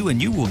CTU,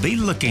 and you will be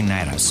looking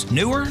at us.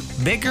 Newer,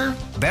 bigger,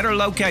 better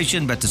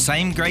location, but the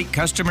same great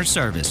customer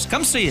service.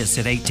 Come see us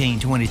at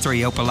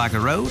 1823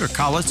 Opelika Road or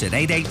call us at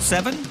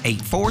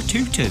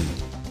 887-8422.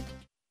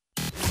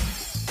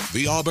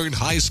 The Auburn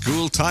High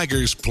School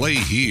Tigers play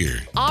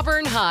here.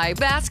 Auburn High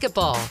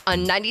basketball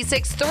on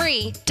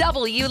 96.3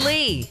 W.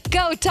 Lee.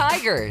 Go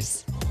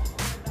Tigers!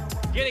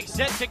 Getting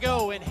set to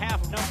go in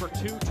half number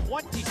 2,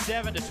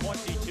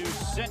 27-22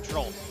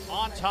 Central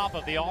on top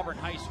of the Auburn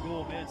High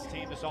School men's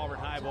team. This Auburn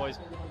High boys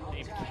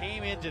team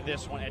came into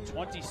this one at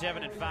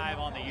 27-5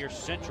 on the year.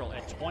 Central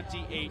at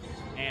 28-7.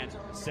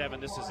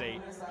 This is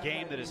a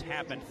game that has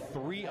happened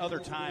 3 other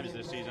times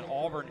this season.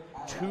 Auburn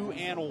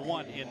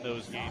 2-1 in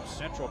those games.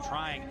 Central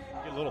trying to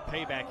get a little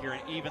payback here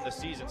and even the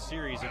season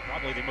series, and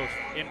probably the most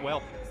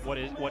what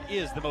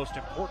is the most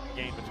important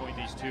game between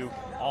these two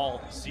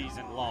all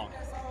season long.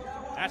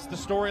 That's the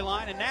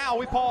storyline, and now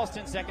we pause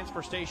 10 seconds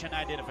for station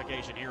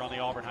identification here on the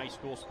Auburn High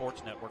School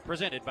Sports Network,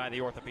 presented by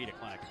the Orthopedic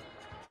Clinic.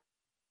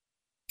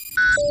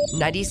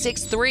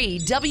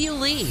 96.3 W.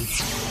 Lee,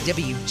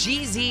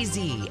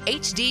 WGZZ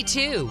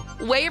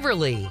HD2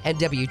 Waverly, and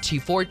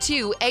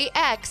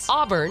W242AX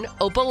Auburn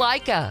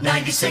Opelika.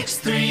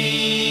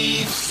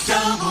 96.3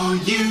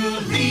 W.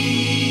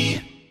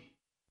 Lee.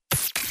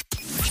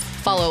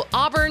 Follow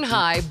Auburn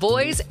High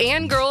boys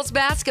and girls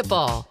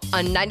basketball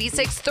on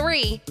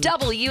 96.3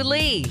 W.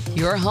 Lee,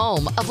 your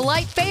home of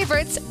light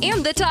favorites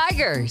and the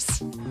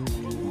Tigers.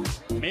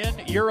 Men,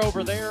 you're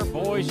over there.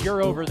 Boys,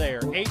 you're over there.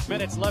 8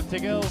 minutes left to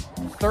go.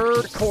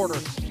 Third quarter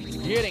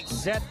getting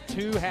set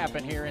to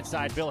happen here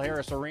inside Bill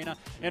Harris Arena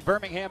in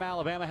Birmingham,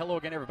 Alabama. Hello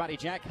again, everybody.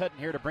 Jack Hutton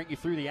here to bring you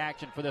through the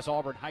action for this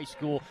Auburn High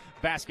School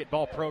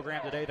basketball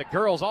program today. The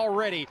girls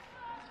already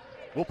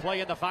will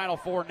play in the Final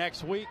Four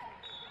next week.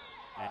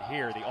 And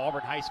here, the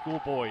Auburn High School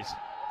boys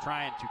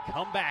trying to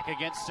come back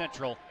against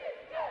Central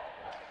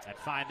and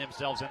find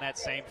themselves in that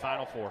same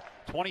Final Four.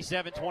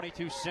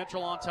 27-22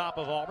 Central on top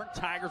of Auburn.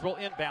 Tigers will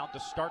inbound to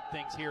start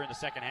things here in the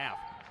second half.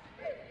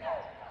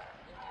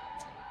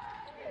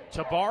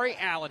 Tabari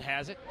Allen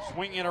has it,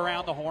 swinging it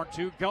around the horn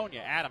to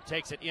Gonya. Adam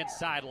takes it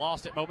inside,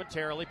 lost it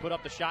momentarily, put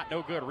up the shot,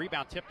 no good.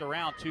 Rebound tipped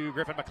around to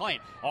Griffin McLean.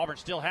 Auburn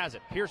still has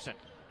it. Pearson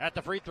at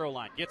the free throw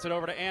line, gets it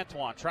over to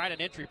Antoine. Tried an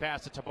entry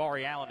pass to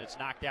Tabari Allen. It's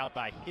knocked out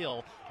by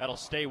Hill. That'll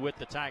stay with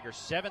the Tigers.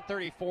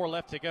 7:34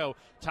 left to go.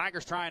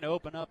 Tigers trying to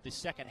open up the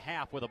second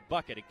half with a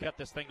bucket and cut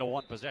this thing to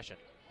 1 possession.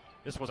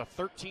 This was a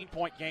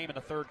 13-point game in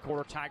the third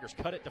quarter. Tigers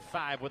cut it to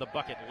 5 with a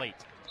bucket late.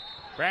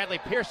 Bradley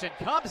Pearson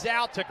comes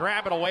out to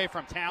grab it away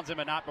from Townsend,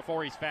 but not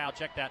before he's fouled.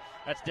 Check that.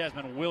 That's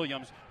Desmond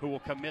Williams who will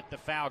commit the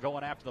foul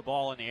going after the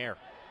ball in the air.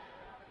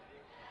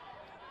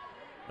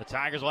 The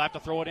Tigers will have to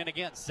throw it in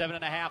again.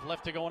 7.5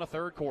 left to go in the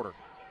third quarter.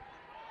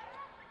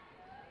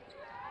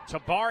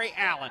 Tabari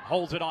Allen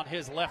holds it on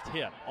his left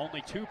hip.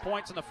 Only 2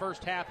 points in the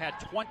first half, had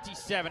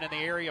 27 in the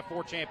Area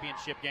 4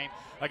 championship game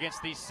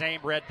against these same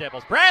Red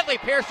Devils. Bradley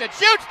Pearson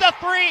shoots the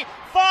three,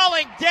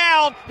 falling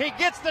down. He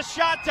gets the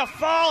shot to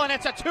fall, and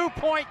it's a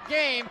 2-point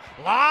game.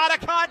 A lot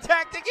of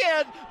contact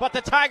again, but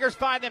the Tigers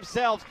find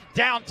themselves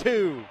down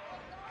 2.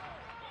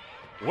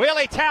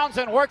 Willie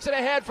Townsend works it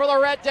ahead for the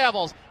Red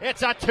Devils.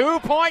 It's a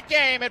 2-point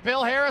game at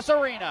Bill Harris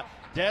Arena.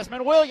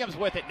 Desmond Williams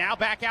with it. Now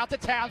back out to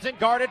Townsend,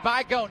 guarded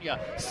by Gonya.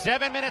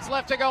 7 minutes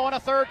left to go in a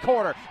third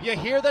quarter. You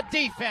hear the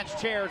defense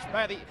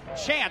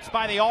chants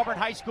by the Auburn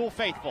High School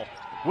faithful.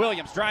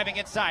 Williams driving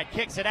inside,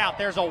 kicks it out.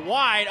 There's a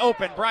wide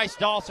open Bryce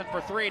Dawson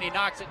for three, and he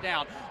knocks it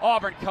down.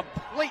 Auburn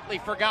completely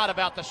forgot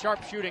about the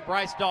sharpshooting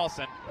Bryce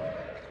Dawson.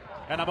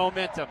 And the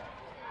momentum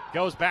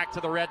goes back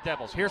to the Red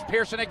Devils. Here's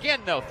Pearson again,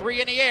 though. Three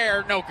in the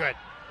air, no good.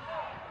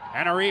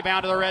 And a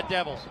rebound to the Red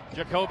Devils.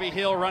 Jacoby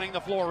Hill running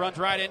the floor, runs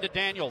right into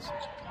Daniels.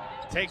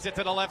 Takes it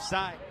to the left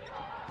side.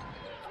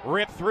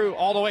 Ripped through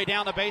all the way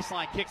down the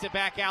baseline. Kicks it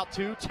back out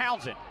to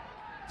Townsend.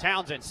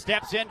 Townsend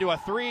steps into a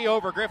three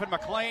over Griffin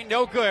McLean.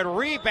 No good.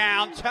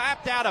 Rebound.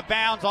 Tapped out of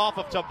bounds off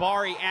of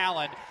Tabari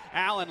Allen.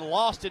 Allen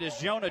lost it as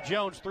Jonah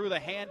Jones threw the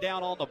hand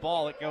down on the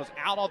ball. It goes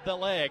out of the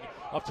leg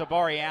of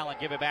Tabari Allen.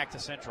 Give it back to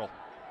Central.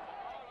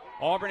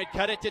 Auburn had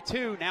cut it to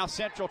 2. Now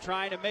Central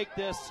trying to make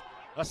this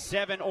a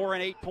 7 or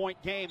an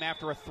 8-point game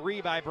after a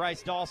 3 by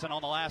Bryce Dawson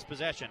on the last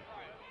possession.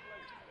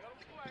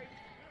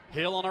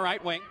 Hill on the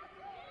right wing.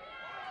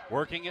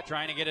 Working it,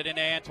 trying to get it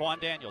into Antoine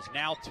Daniels.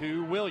 Now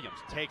to Williams.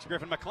 Takes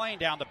Griffin McLean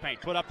down the paint.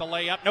 Put up the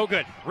layup. No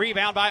good.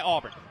 Rebound by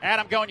Auburn.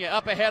 Adam Gonya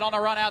up ahead on the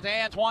run out to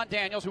Antoine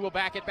Daniels, who will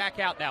back it back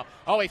out now.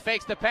 Oh, he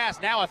fakes the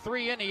pass. Now a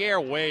 3 in the air.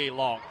 Way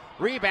long.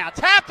 Rebound.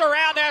 Tapped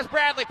around as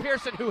Bradley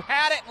Pearson, who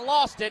had it and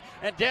lost it.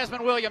 And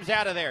Desmond Williams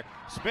out of there.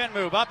 Spin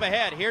move up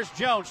ahead. Here's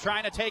Jones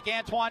trying to take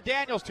Antoine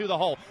Daniels to the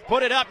hole.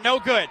 Put it up. No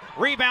good.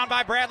 Rebound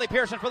by Bradley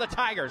Pearson for the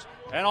Tigers.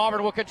 And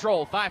Auburn will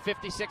control.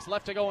 5:56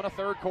 left to go in a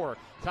third quarter.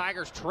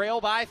 Tigers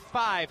trail by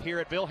 5 here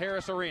at Bill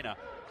Harris Arena.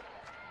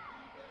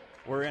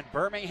 We're in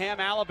Birmingham,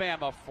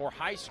 Alabama for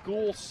high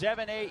school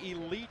 7A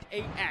Elite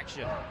 8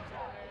 action.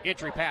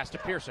 Entry pass to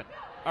Pearson.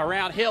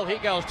 Around Hill he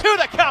goes to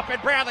the cup,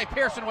 and Bradley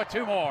Pearson with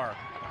 2 more.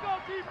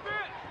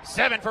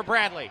 7 for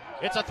Bradley.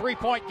 It's a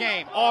 3-point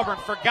game. Auburn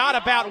forgot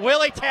about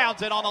Willie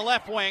Townsend on the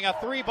left wing. A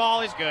 3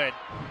 ball is good.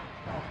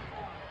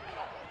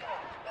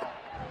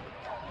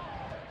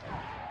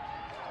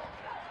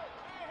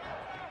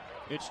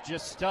 It's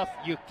just stuff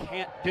you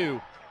can't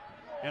do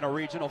in a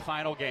regional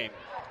final game.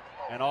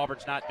 And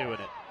Auburn's not doing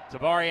it.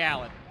 Tabari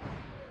Allen.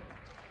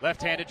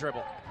 Left-handed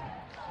dribble.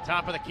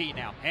 Top of the key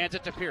now. Hands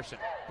it to Pearson.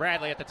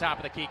 Bradley at the top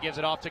of the key. Gives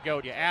it off to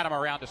Gonya. Adam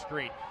around the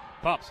screen.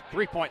 Pumps.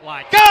 3-point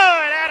line. Good!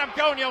 Adam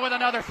Gonya with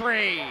another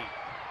 3.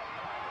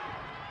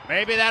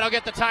 Maybe that'll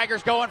get the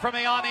Tigers going from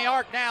on the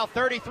arc now.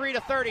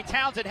 33-30.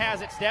 Townsend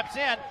has it. Steps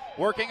in.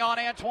 Working on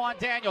Antoine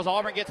Daniels.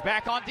 Auburn gets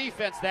back on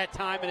defense that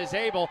time and is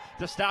able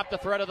to stop the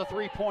threat of the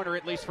 3-pointer,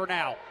 at least for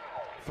now.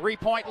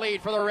 3-point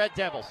lead for the Red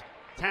Devils.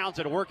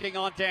 Townsend working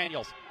on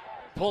Daniels.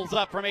 Pulls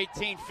up from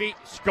 18 feet.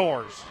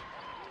 Scores.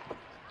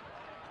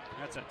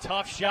 That's a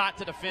tough shot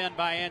to defend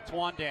by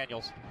Antoine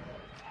Daniels.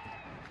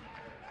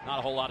 Not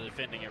a whole lot of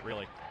defending it,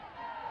 really.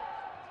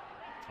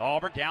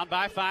 Auburn down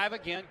by 5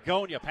 again.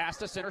 Gonya past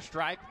the center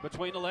stripe.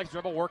 Between the legs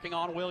dribble, working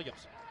on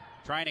Williams.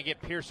 Trying to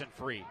get Pearson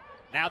free.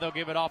 Now they'll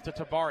give it off to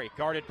Tabari,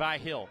 guarded by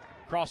Hill.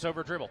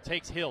 Crossover dribble,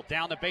 takes Hill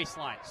down the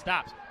baseline.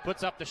 Stops,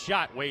 puts up the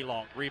shot, way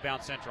long.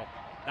 Rebound Central.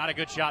 Not a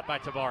good shot by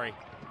Tabari.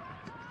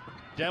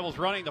 Devils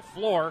running the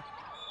floor.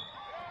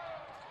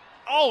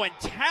 Oh, and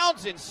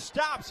Townsend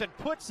stops and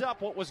puts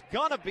up what was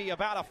going to be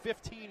about a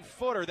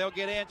 15-footer. They'll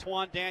get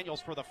Antoine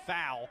Daniels for the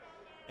foul.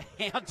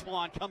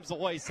 Antoine comes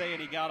away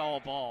saying he got all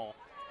ball.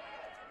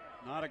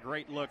 Not a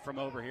great look from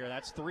over here.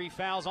 That's 3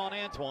 fouls on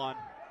Antoine.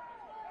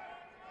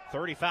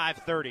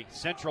 35-30.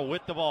 Central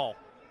with the ball.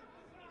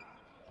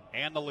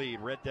 And the lead,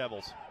 Red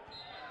Devils.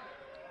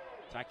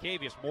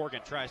 Tycavius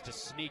Morgan tries to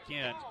sneak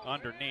in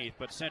underneath,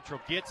 but Central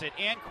gets it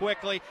in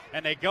quickly,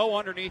 and they go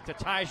underneath to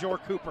Tyjor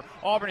Cooper.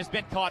 Auburn has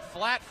been caught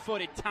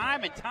flat-footed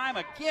time and time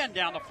again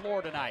down the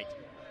floor tonight.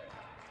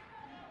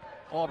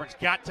 Auburn's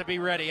got to be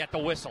ready at the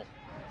whistle.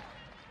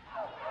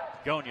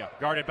 Gonya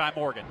guarded by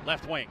Morgan,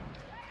 left wing.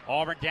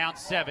 Auburn down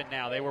 7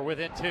 now. They were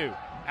within 2.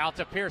 Out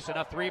to Pearson,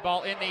 a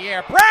 3-ball in the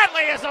air.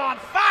 Bradley is on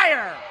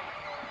fire!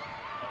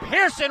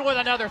 Pearson with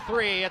another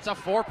 3. It's a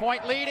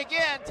 4-point lead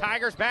again.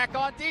 Tigers back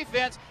on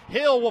defense.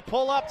 Hill will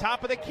pull up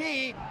top of the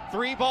key.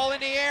 3-ball in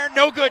the air,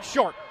 no good,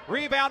 short.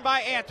 Rebound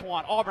by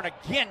Antoine. Auburn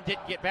again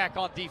didn't get back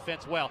on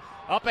defense well.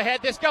 Up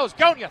ahead this goes.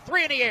 Gonya,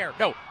 3 in the air.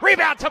 No.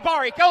 Rebound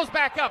Tabari, goes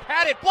back up.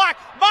 Had it blocked.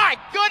 My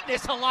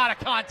goodness, a lot of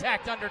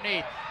contact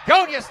underneath.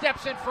 Gonya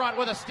steps in front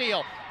with a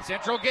steal.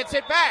 Central gets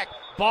it back.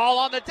 Ball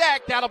on the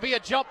deck. That'll be a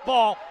jump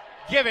ball.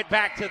 Give it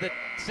back to the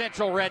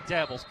Central Red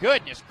Devils.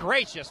 Goodness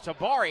gracious,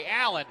 Tabari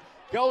Allen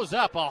goes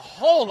up. A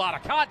whole lot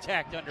of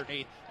contact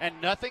underneath and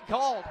nothing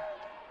called.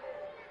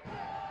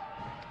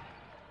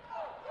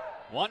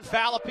 1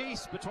 foul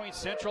apiece between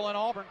Central and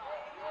Auburn.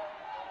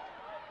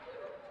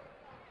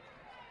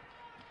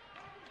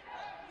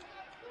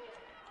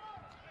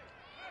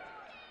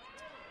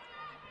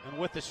 And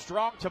with as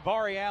strong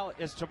Tabari Allen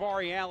as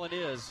Tabari Allen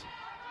is,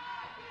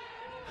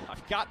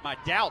 I've got my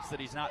doubts that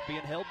he's not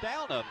being held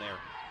down on there.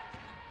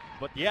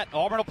 But yet,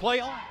 Auburn will play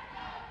on.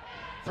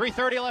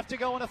 3:30 left to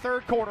go in the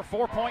third quarter.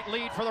 4-point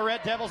lead for the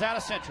Red Devils out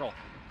of Central.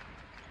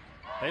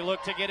 They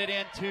look to get it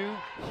into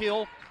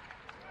Hill.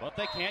 But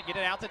they can't get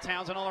it out to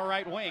Townsend on the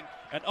right wing.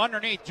 And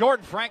underneath,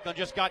 Jordan Franklin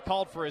just got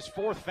called for his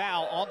 4th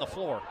foul on the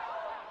floor.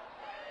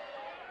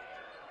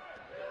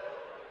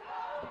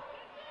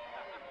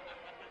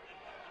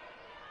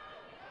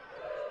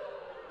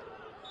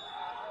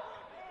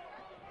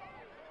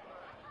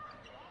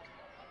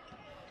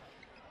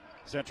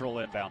 Central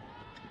inbound.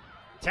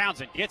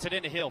 Townsend gets it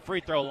into Hill. Free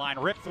throw line.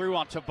 Ripped through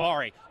on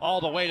Tabari. All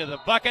the way to the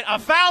bucket. A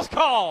foul's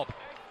called.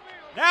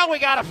 Now we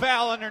got a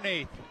foul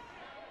underneath.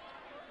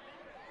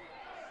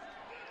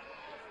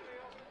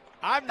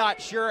 I'm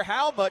not sure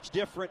how much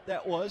different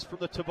that was from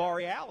the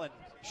Tabari Allen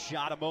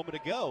shot a moment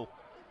ago.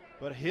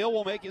 But Hill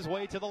will make his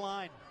way to the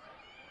line.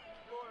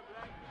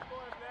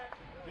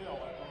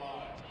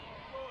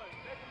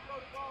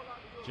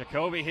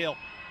 Jacoby Hill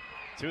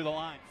to the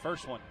line.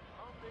 First one.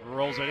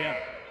 Rolls it in.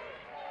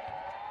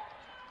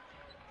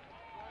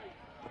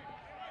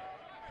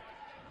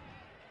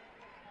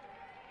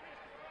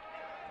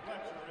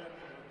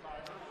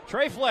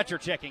 Trey Fletcher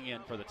checking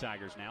in for the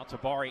Tigers now.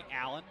 Tabari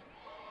Allen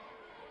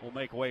will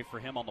make way for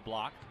him on the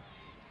block.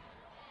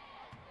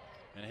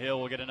 And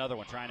Hill will get another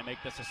one, trying to make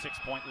this a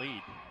 6-point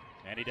lead.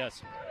 And he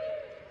does.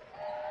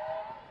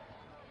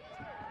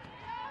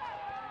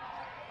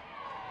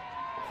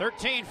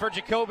 $13 for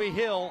Jacoby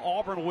Hill.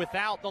 Auburn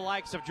without the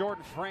likes of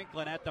Jordan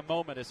Franklin at the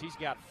moment, as he's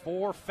got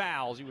 4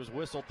 fouls. He was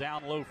whistled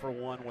down low for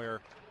one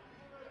where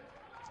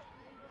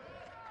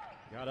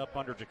got up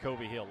under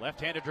Jacoby Hill.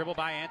 Left-handed dribble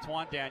by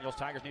Antoine Daniels.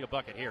 Tigers need a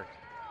bucket here.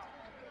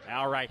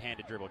 Now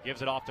right-handed dribble.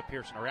 Gives it off to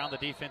Pearson. Around the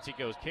defense he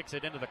goes. Kicks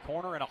it into the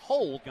corner, and a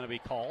hold going to be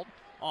called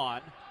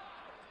on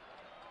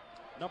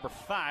number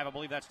 5. I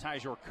believe that's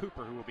Tyjor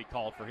Cooper who will be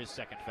called for his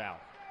 2nd foul.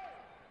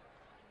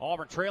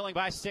 Auburn trailing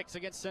by 6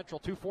 against Central.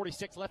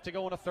 2:46 left to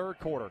go in the 3rd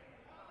quarter.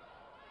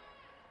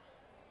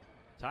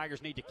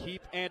 Tigers need to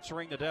keep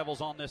answering the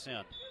Devils on this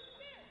end.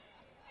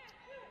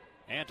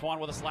 Antoine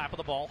with a slap of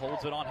the ball,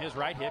 holds it on his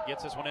right hip,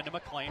 gets this one into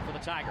McClain for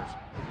the Tigers.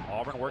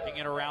 Auburn working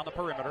it around the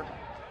perimeter.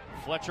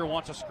 Fletcher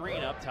wants a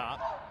screen up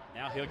top.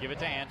 Now he'll give it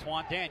to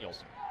Antoine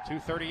Daniels.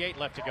 2:38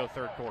 left to go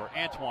 3rd quarter.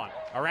 Antoine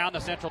around the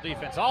Central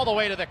defense, all the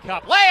way to the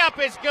cup.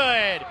 Layup is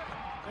good!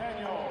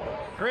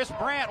 Chris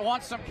Brandt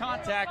wants some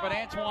contact, but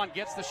Antoine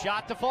gets the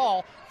shot to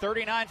fall.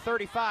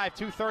 39-35,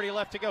 2:30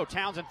 left to go.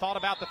 Townsend thought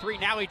about the 3,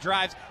 now he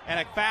drives, and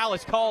a foul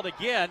is called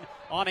again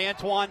on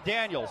Antoine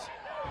Daniels.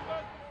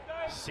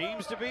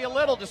 Seems to be a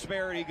little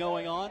disparity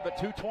going on, but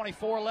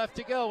 2:24 left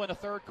to go in the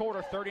 3rd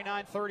quarter.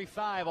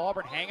 39-35.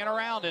 Auburn hanging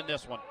around in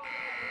this one.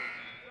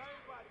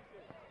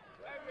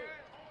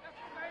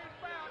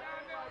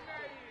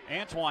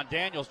 Antoine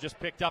Daniels just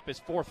picked up his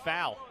 4th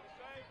foul.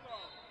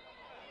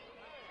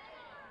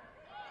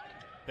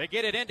 They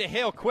get it into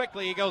Hill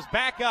quickly. He goes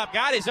back up,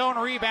 got his own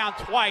rebound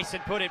twice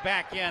and put it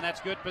back in. That's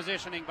good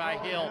positioning by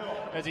Hill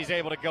as he's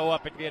able to go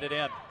up and get it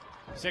in.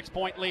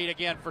 6-point lead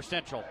again for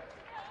Central.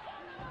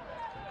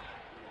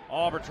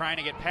 Auburn trying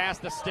to get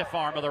past the stiff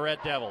arm of the Red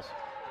Devils.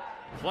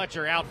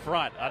 Fletcher out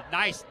front. A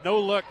nice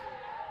no-look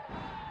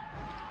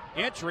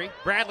entry.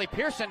 Bradley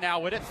Pearson now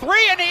with it.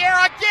 3 in the air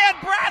again.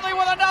 Bradley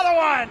with another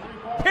one.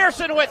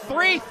 Pearson with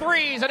 3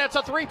 threes, and it's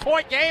a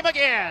 3-point game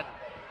again.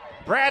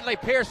 Bradley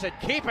Pearson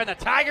keeping the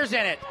Tigers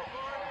in it.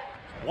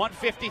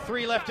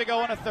 1:53 left to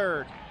go in the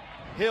 3rd.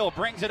 Hill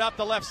brings it up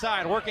the left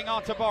side, working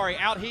on Tabari.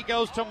 Out he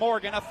goes to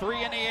Morgan. A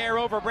 3 in the air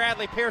over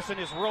Bradley Pearson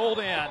is rolled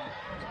in.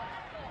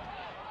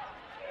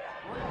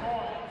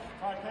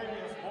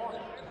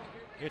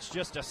 It's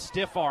just a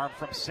stiff arm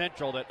from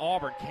Central that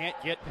Auburn can't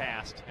get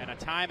past, and a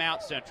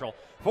timeout Central.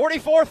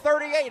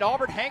 44-38,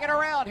 Auburn hanging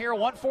around here.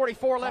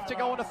 1:44 left to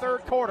go in the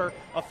 3rd quarter.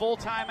 A full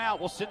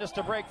timeout will send us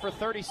to break for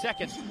 30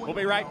 seconds. We'll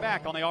be right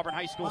back on the Auburn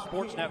High School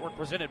Sports Network,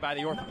 presented by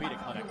the Orthopedic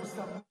Clinic.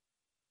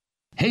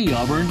 Hey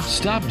Auburn,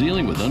 stop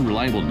dealing with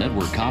unreliable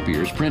network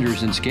copiers,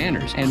 printers, and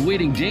scanners and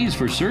waiting days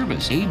for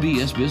service.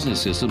 ABS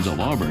Business Systems of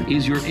Auburn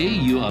is your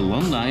AU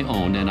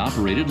alumni-owned and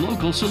operated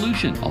local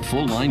solution. A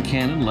full-line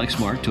Canon,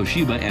 Lexmark,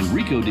 Toshiba, and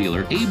Ricoh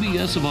dealer,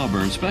 ABS of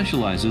Auburn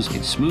specializes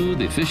in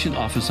smooth, efficient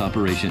office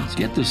operations.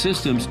 Get the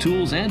systems,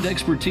 tools, and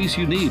expertise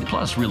you need,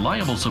 plus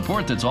reliable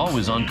support that's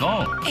always on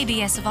call.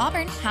 ABS of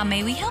Auburn, how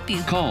may we help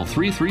you? Call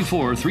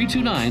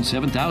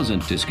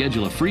 334-329-7000 to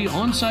schedule a free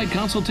on-site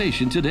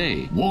consultation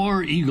today.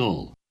 War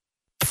Eagle.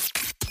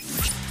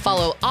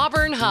 Follow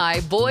Auburn High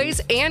boys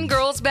and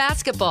girls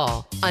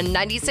basketball on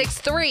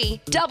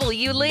 96.3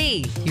 W.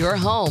 Lee, your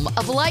home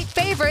of light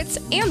favorites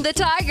and the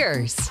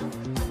Tigers.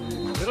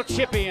 Little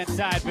chippy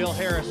inside Bill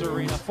Harris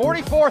Arena.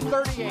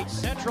 44-38,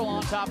 Central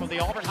on top of the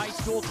Auburn High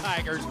School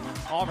Tigers.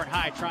 Auburn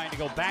High trying to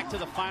go back to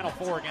the Final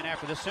Four again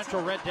after the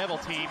Central Red Devil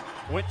team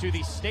went to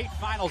the state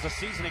finals a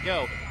season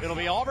ago. It'll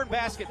be Auburn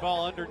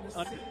basketball under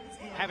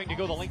having to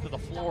go the length of the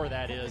floor,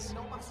 that is.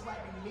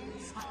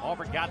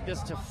 Auburn got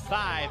this to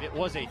 5. It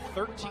was a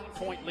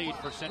 13-point lead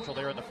for Central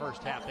there in the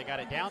first half. They got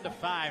it down to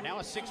 5. Now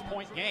a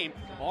 6-point game.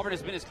 Auburn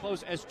has been as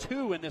close as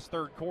 2 in this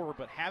 3rd quarter,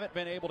 but haven't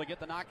been able to get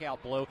the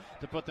knockout blow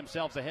to put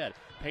themselves ahead.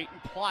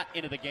 Peyton Plott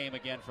into the game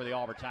again for the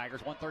Auburn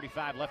Tigers.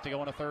 1:35 left to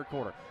go in the 3rd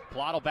quarter.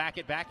 Plott will back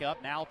it back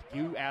up. Now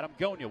Hugh Adam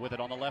Gonia with it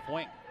on the left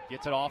wing.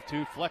 Gets it off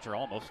to Fletcher,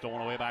 almost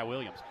stolen away by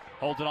Williams.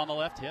 Holds it on the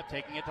left hip,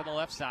 taking it to the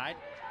left side.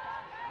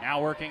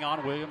 Now working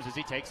on Williams as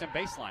he takes him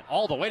baseline.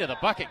 All the way to the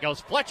bucket goes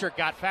Fletcher,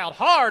 got fouled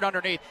hard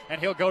underneath, and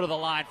he'll go to the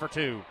line for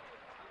 2.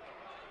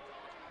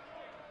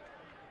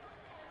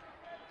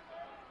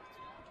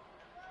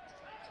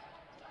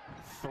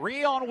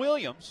 Three on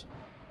Williams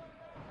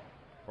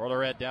for the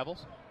Red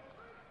Devils.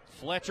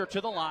 Fletcher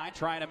to the line,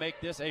 trying to make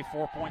this a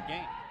 4-point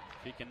game.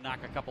 If he can knock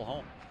a couple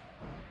home.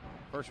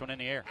 First one in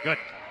the air. Good.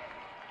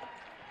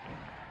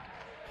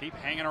 Keep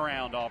hanging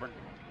around, Auburn.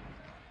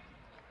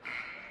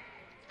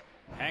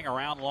 Hang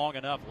around long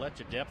enough, let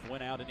your depth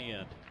win out in the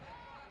end.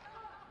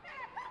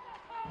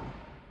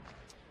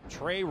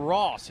 Trey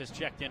Ross has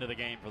checked into the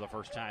game for the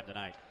first time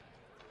tonight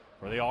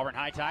for the Auburn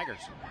High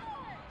Tigers.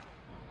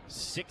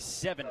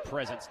 6'7"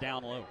 presence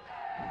down low.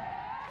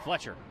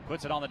 Fletcher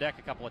puts it on the deck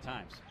a couple of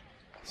times.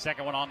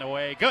 Second one on the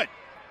way. Good.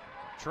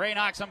 Trey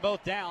knocks them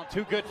both down.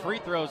 2 good free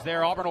throws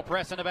there. Auburn will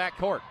press in the back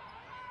court.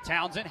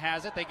 Townsend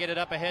has it. They get it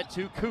up ahead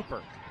to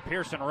Cooper.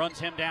 Pearson runs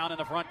him down in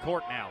the front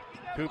court now.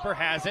 Cooper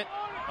has it.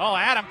 Oh,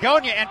 Adam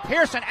Gonya and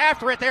Pearson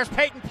after it. There's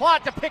Peyton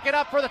Plott to pick it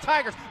up for the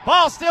Tigers.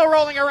 Ball still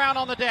rolling around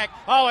on the deck.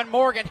 Oh, and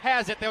Morgan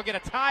has it. They'll get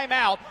a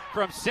timeout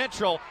from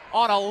Central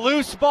on a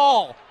loose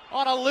ball.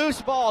 On a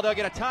loose ball, they'll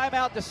get a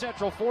timeout to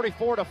Central,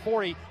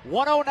 44-40.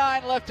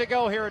 1:09 left to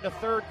go here in the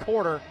third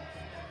quarter.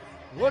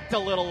 Looked a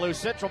little loose.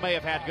 Central may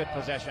have had good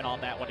possession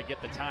on that one to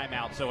get the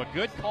timeout. So a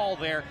good call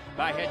there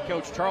by head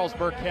coach Charles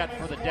Burkett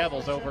for the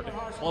Devils over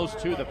close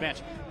to the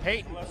bench.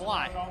 Peyton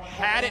Plott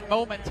had it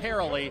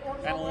momentarily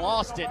and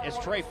lost it as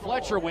Trey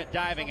Fletcher went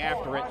diving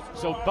after it.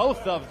 So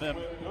both of them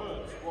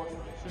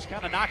just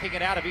kind of knocking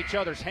it out of each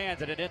other's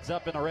hands, and it ends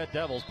up in the Red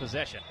Devils'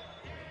 possession.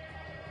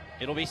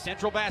 It'll be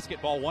Central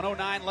basketball.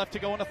 1:09 left to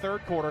go in the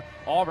third quarter.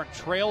 Auburn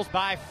trails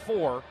by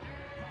 4.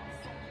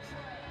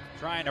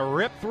 Trying to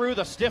rip through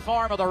the stiff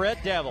arm of the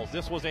Red Devils.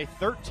 This was a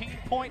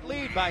 13-point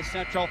lead by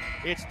Central.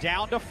 It's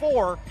down to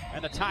 4,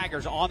 and the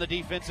Tigers on the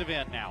defensive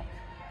end now.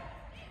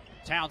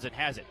 Townsend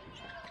has it.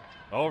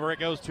 Over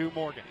it goes to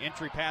Morgan.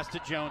 Entry pass to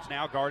Jones,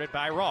 now guarded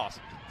by Ross.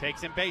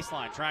 Takes him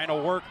baseline, trying to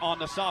work on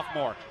the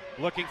sophomore.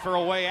 Looking for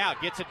a way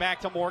out. Gets it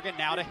back to Morgan,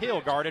 now to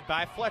Hill, guarded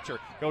by Fletcher.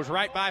 Goes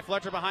right by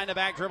Fletcher behind the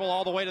back, dribble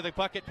all the way to the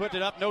bucket, puts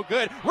it up, no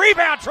good.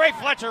 Rebound, Trey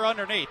Fletcher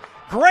underneath.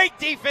 Great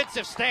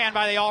defensive stand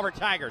by the Auburn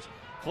Tigers.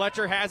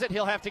 Fletcher has it.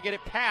 He'll have to get it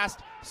past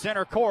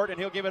center court, and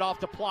he'll give it off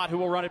to Plott, who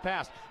will run it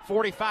past.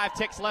 45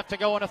 ticks left to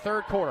go in the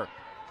third quarter.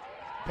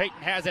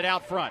 Peyton has it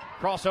out front.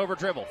 Crossover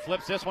dribble.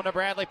 Flips this one to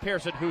Bradley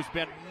Pearson, who's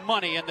been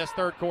money in this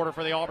third quarter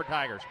for the Auburn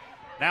Tigers.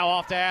 Now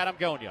off to Adam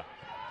Gonya.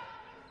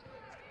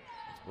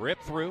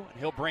 Rip through, and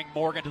he'll bring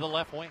Morgan to the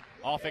left wing.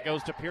 Off it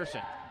goes to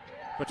Pearson.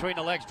 Between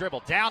the legs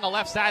dribble. Down the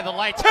left side of the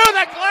lane. To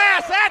the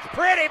glass. That's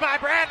pretty by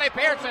Bradley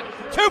Pearson.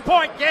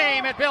 2-point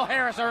game at Bill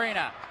Harris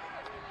Arena.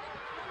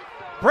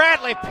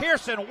 Bradley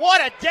Pearson, what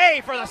a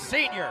day for the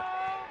senior.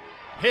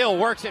 Hill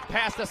works it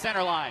past the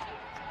center line.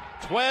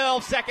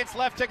 12 seconds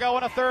left to go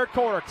in the third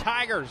quarter.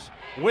 Tigers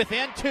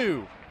within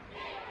 2.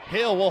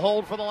 Hill will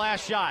hold for the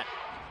last shot.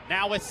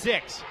 Now with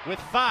 6, with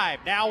 5,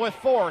 now with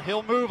 4.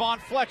 He'll move on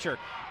Fletcher.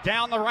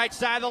 Down the right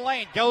side of the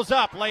lane. Goes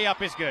up.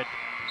 Layup is good.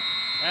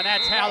 And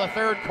that's how the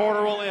third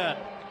quarter will end.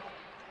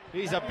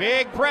 He's a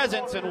big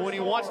presence, and when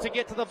he wants to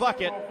get to the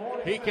bucket,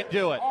 he can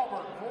do it.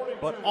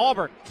 But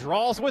Auburn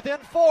draws within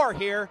 4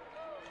 here.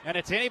 And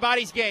it's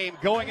anybody's game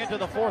going into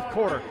the fourth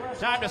quarter.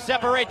 Time to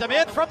separate the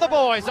men from the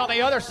boys on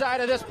the other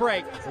side of this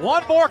break.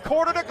 One more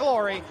quarter to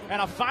glory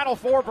and a Final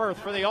Four berth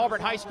for the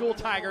Auburn High School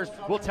Tigers.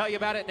 We'll tell you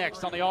about it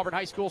next on the Auburn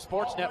High School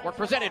Sports Network,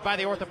 presented by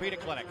the Orthopedic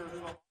Clinic.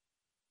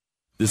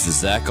 This is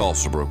Zach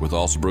Alsterbrook with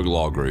Alsterbrook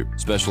Law Group,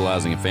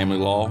 specializing in family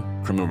law,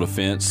 criminal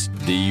defense,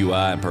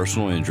 DUI, and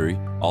personal injury.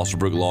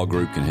 Alsterbrook Law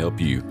Group can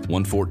help you.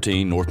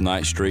 114 North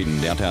 9th Street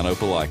in downtown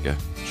Opelika,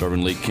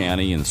 serving Lee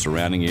County and the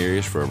surrounding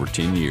areas for over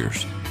 10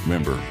 years.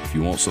 Remember, if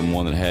you want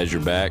someone that has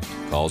your back,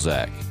 call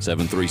Zach.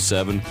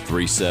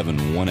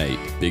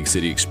 737-3718. Big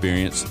city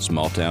experience,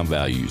 small town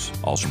values.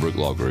 Alsterbrook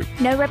Law Group.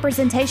 No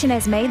representation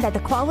is made that the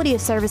quality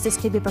of services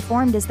to be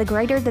performed is the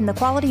greater than the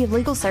quality of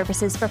legal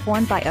services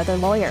performed by other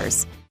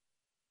lawyers.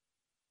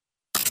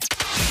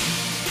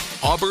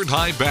 Auburn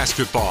High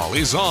basketball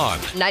is on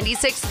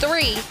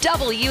 96.3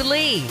 W.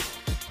 Lee.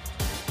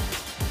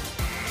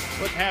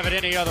 Wouldn't have it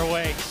any other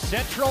way.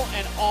 Central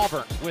and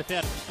Auburn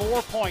within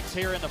 4 points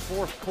here in the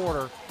fourth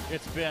quarter.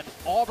 It's been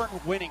Auburn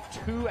winning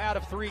 2 out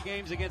of 3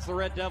 games against the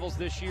Red Devils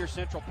this year.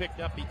 Central picked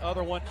up the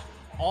other one.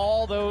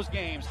 All those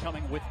games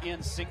coming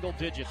within single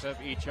digits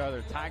of each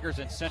other. Tigers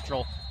and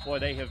Central, boy,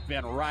 they have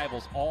been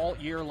rivals all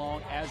year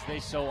long, as they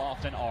so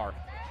often are.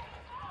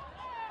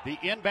 The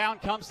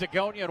inbound comes to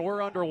Gonya, and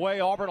we're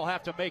underway. Auburn will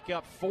have to make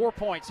up 4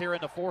 points here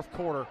in the fourth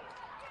quarter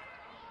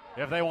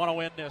if they want to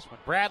win this one.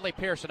 Bradley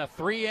Pearson, a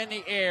 3 in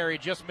the air. He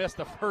just missed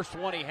the first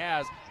one he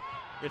has,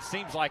 it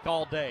seems like,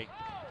 all day.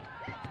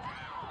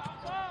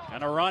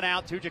 And a run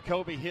out to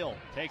Jacoby Hill.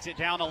 Takes it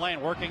down the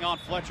lane, working on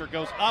Fletcher.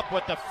 Goes up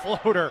with the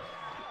floater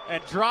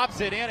and drops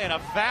it in, and a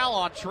foul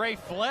on Trey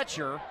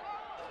Fletcher.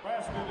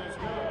 Basket is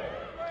good.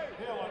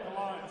 Hill at the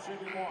line,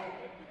 shooting 1.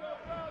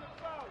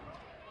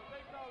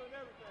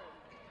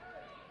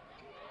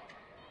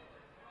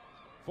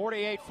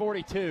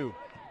 48-42.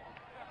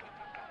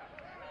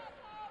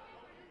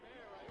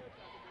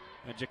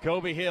 And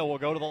Jacoby Hill will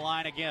go to the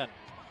line again.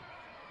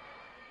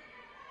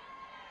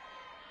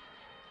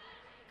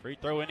 Free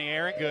throw in the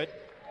air and good.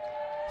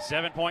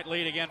 7-point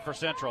lead again for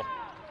Central.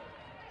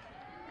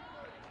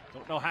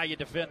 Don't know how you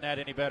defend that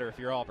any better if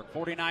you're Auburn.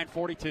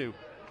 49-42.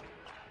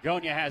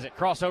 Gonya has it.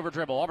 Crossover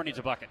dribble. Auburn needs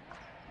a bucket.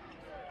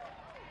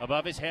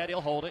 Above his head,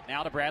 he'll hold it.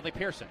 Now to Bradley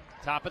Pearson.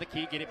 Top of the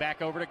key, get it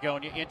back over to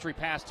Gonya. Entry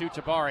pass to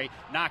Tabari.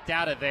 Knocked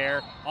out of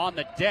there. On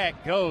the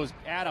deck goes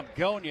Adam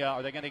Gonya.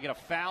 Are they going to get a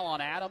foul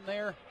on Adam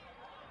there?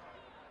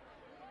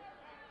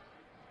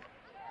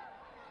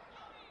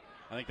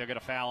 I think they're going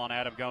to foul on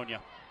Adam Gonya.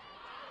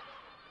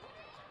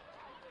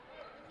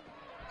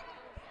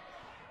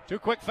 2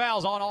 quick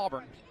fouls on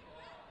Auburn.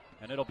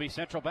 And it'll be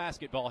Central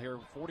basketball here.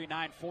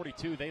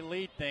 49-42. They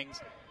lead things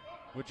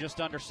with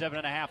just under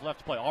 7.5 left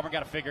to play. Auburn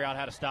got to figure out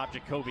how to stop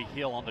Jacoby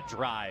Hill on the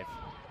drive.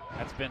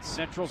 That's been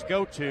Central's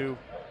go-to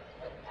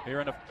here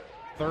in the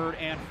third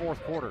and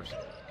fourth quarters.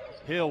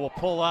 Hill will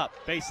pull up.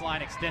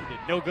 Baseline extended.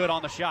 No good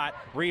on the shot.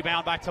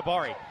 Rebound by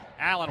Tabari.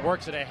 Allen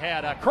works it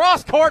ahead. A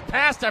cross-court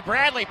pass to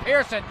Bradley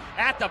Pearson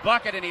at the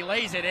bucket, and he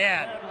lays it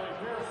in.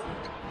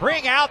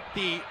 Bring out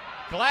the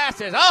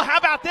glasses. Oh, how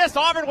about this?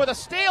 Auburn with a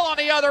steal on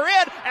the other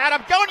end.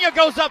 Adam Gonya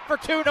goes up for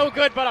 2. No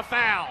good, but a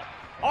foul.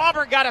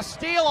 Auburn got a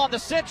steal on the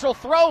Central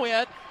throw-in,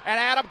 and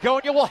Adam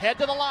Gonya will head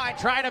to the line,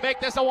 trying to make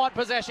this a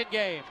one-possession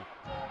game.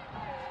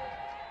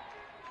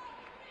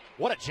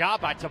 What a job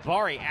by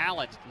Tabari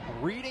Allen,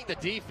 reading the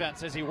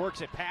defense as he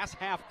works it past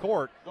half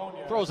court.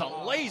 Throws a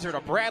laser to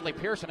Bradley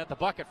Pearson at the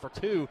bucket for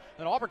 2.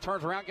 Then Auburn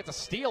turns around, gets a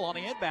steal on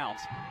the inbounds.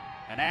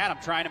 And Adam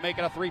trying to make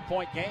it a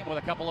 3-point game with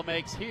a couple of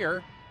makes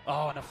here.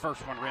 Oh, and the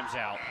first one rims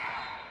out.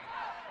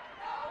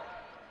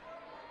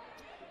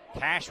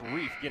 Cash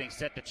Reef getting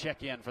set to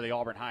check in for the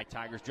Auburn High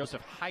Tigers.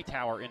 Joseph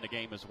Hightower in the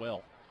game as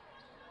well.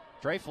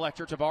 Dre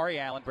Fletcher, Tabari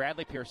Allen,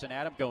 Bradley Pearson,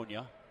 Adam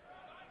Gonya.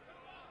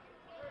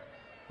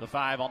 The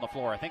 5 on the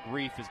floor. I think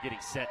Reef is getting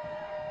set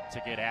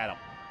to get Adam,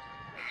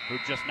 who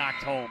just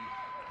knocked home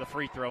the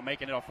free throw,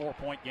 making it a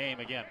 4-point game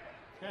again.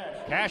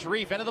 Cash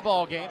Reef into the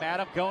ball game.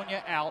 Adam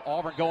Gonya out.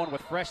 Auburn going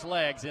with fresh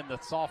legs in the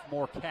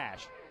sophomore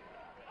Cash.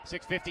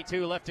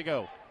 6:52 left to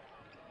go.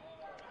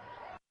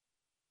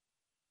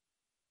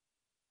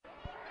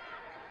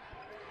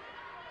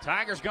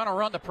 Tigers going to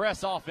run the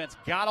press offense.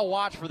 Got to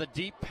watch for the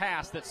deep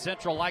pass that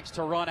Central likes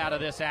to run out of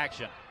this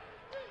action.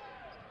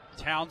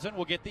 Townsend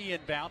will get the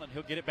inbound, and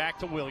he'll get it back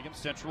to Williams.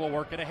 Central will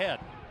work it ahead.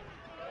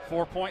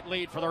 4-point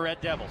lead for the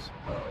Red Devils.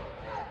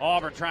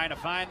 Auburn trying to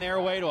find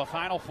their way to a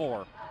Final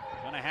Four.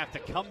 Going to have to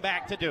come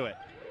back to do it.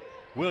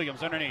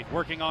 Williams underneath,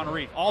 working on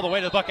Reef. All the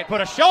way to the bucket.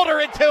 Put a shoulder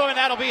into him, and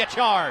that'll be a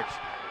charge.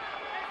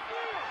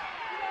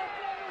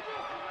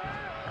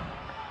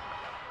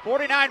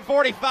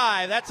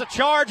 49-45. That's a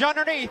charge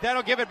underneath.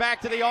 That'll give it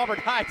back to the Auburn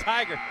High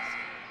Tigers.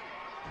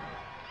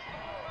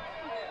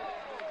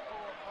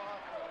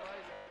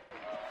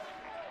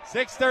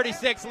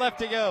 .636 left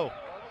to go.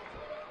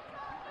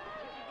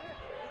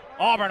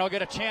 Auburn will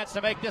get a chance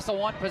to make this a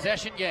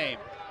one-possession game.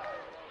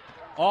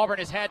 Auburn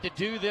has had to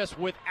do this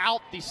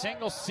without the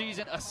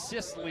single-season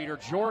assist leader,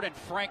 Jordan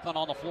Franklin,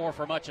 on the floor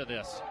for much of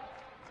this.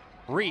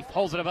 Reef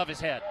holds it above his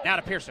head. Now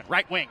to Pearson,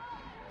 right wing.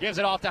 Gives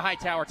it off to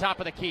Hightower, top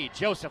of the key.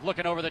 Joseph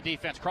looking over the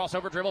defense.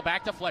 Crossover dribble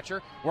back to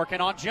Fletcher,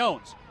 working on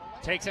Jones.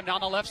 Takes him down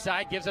the left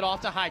side, gives it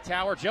off to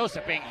Hightower.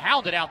 Joseph being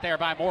hounded out there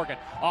by Morgan.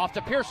 Off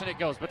to Pearson it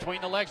goes,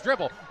 between the legs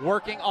dribble.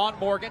 Working on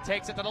Morgan,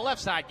 takes it to the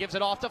left side, gives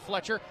it off to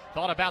Fletcher.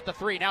 Thought about the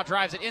 3, now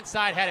drives it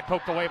inside, had it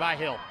poked away by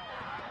Hill.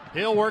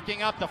 Hill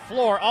working up the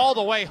floor all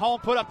the way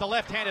home, put up the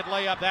left-handed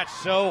layup. That's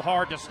so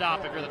hard to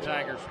stop if you're the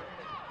Tigers.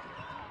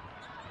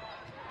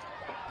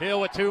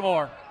 Hill with 2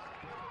 more.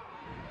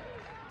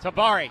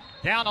 Tabari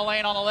down the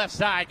lane on the left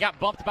side, got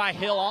bumped by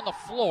Hill on the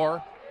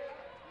floor.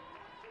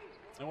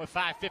 And with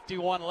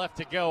 5:51 left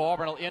to go,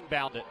 Auburn will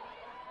inbound it.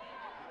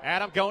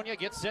 Adam Gonya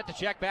gets set to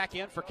check back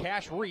in for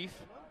Cash Reef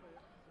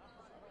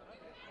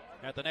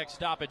at the next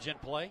stoppage in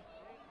play.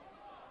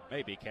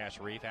 Maybe Cash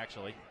Reef,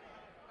 actually.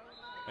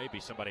 Maybe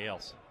somebody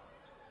else.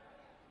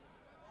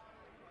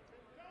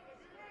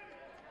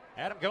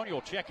 Adam Gonya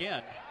will check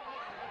in.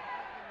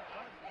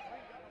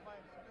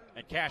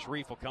 And Cash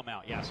Reef will come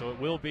out. Yeah, so it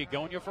will be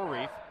Gonya for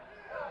Reef.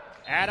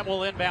 Adam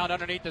will inbound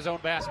underneath his own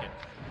basket.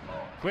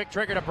 Quick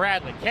trigger to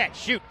Bradley. Catch,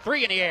 shoot,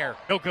 3 in the air.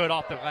 No good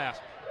off the glass.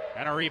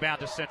 And a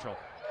rebound to Central.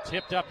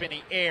 Tipped up in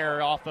the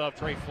air off of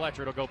Trey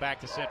Fletcher. It'll go back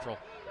to Central.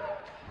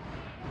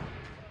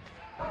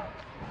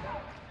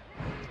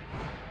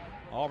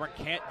 Auburn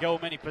can't go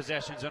many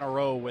possessions in a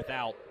row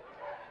without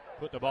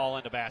putting the ball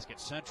in the basket.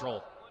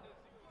 Central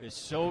is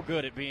so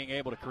good at being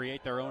able to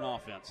create their own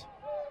offense.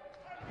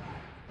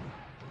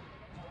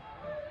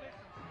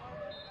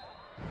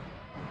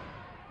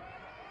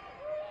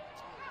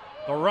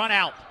 The run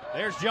out.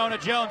 There's Jonah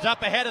Jones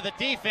up ahead of the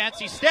defense.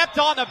 He stepped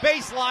on the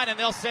baseline, and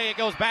they'll say it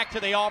goes back to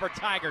the Auburn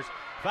Tigers.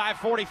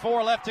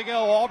 5:44 left to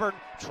go. Auburn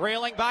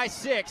trailing by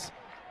 6,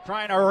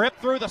 trying to rip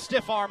through the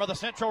stiff arm of the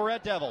Central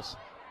Red Devils.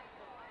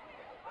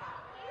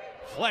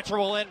 Fletcher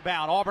will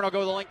inbound. Auburn will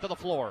go the length of the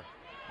floor.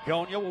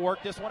 Gonya will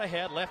work this one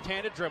ahead.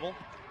 Left-handed dribble.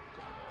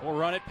 Will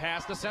run it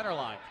past the center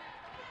line.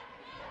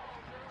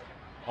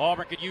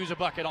 Auburn could use a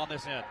bucket on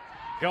this end.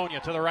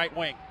 Gonya to the right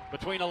wing.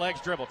 Between the legs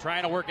dribble.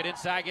 Trying to work it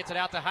inside. Gets it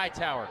out to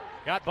Hightower.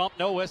 Got bumped.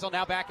 No whistle.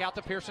 Now back out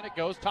to Pearson. It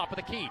goes. Top of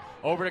the key.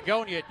 Over to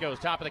Gonya it goes.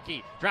 Top of the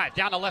key. Drive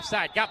down the left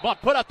side. Got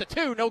bumped. Put up the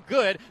 2. No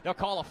good. They'll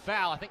call a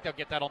foul. I think they'll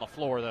get that on the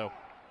floor, though.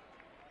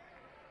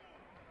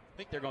 I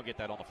think they're going to get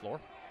that on the floor.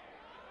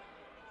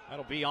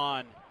 That'll be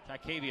on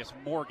Tycavius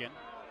Morgan.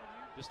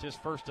 Just his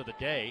first of the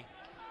day.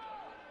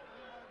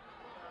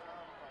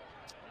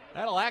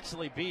 That'll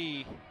actually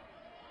be,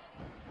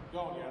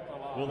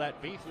 will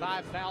that be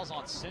 5 fouls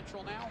on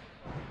Central now?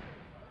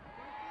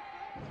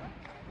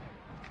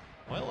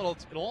 Well,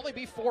 it'll only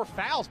be 4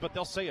 fouls, but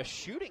they'll say a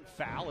shooting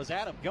foul as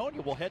Adam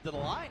Gonya will head to the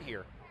line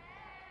here.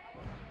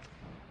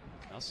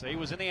 They'll say he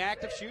was in the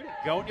act of shooting.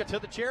 Gonya to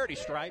the charity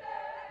stripe.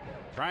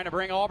 Trying to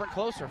bring Auburn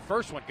closer.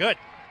 First one, good.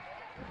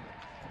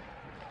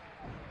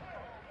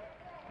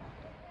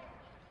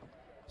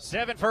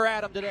 7 for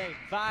Adam today.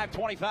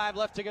 5:25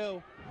 left to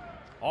go.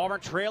 Auburn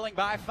trailing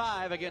by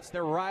 5 against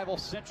their rival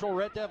Central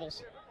Red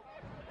Devils.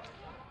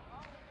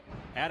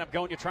 Adam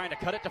Gonya trying to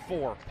cut it to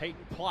 4.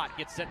 Peyton Plott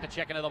gets set to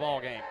check into the ball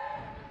game.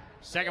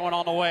 Second one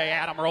on the way.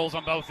 Adam rolls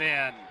them both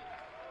in.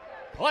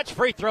 Clutch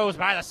free throws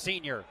by the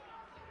senior.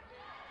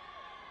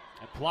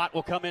 And Plott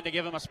will come in to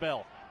give him a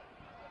spell.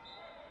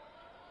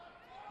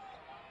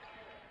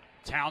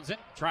 Townsend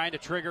trying to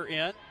trigger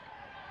in.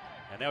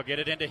 And they'll get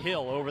it into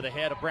Hill over the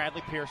head of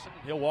Bradley Pearson.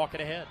 He'll walk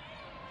it ahead.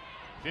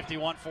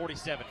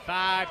 51-47.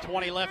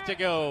 5:20 left to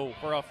go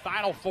for a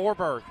Final Four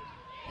berth.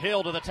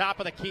 Hill to the top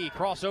of the key.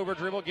 Crossover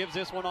dribble gives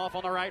this one off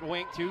on the right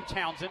wing to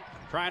Townsend.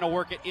 Trying to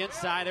work it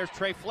inside. There's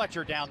Trey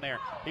Fletcher down there.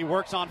 He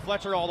works on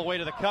Fletcher all the way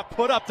to the cup.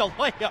 Put up the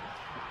layup.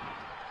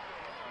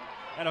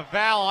 And a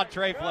foul on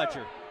Trey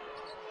Fletcher.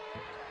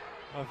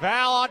 A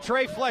foul on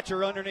Trey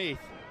Fletcher underneath.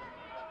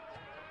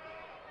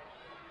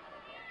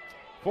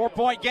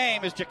 4-point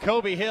game as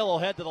Jacoby Hill will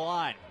head to the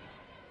line.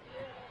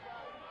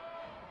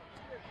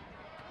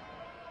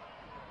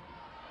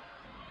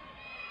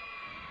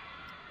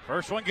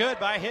 First one good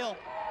by Hill.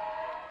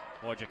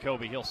 Boy,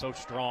 Jacoby Hill so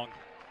strong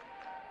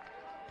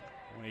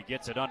when he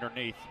gets it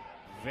underneath.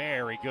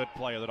 Very good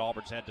player that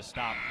Auburn's had to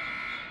stop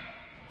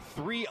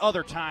 3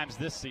 other times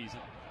this season.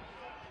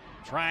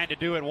 Trying to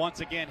do it once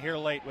again here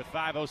late with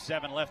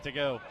 5:07 left to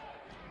go.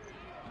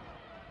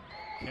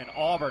 Can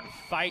Auburn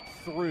fight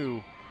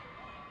through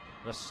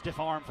the stiff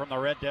arm from the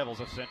Red Devils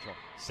of Central?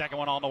 Second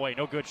one on the way,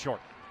 no good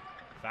short.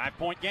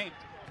 5-point game.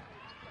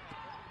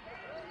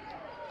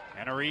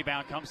 And a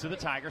rebound comes to the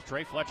Tigers.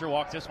 Trey Fletcher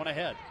walks this one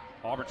ahead.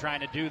 Auburn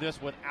trying to do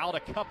this without a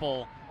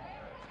couple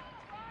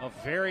of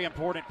very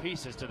important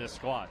pieces to this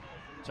squad.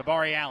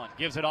 Tabari Allen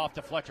gives it off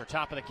to Fletcher,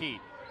 top of the key.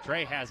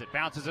 Trey has it,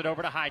 bounces it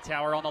over to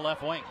Hightower on the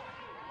left wing.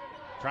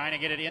 Trying to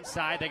get it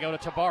inside, they go to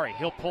Tabari.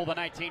 He'll pull the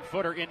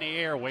 19-footer in the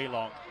air way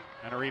long.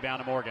 And a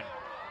rebound to Morgan.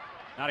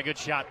 Not a good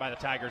shot by the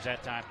Tigers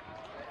that time.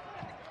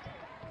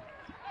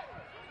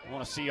 I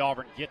want to see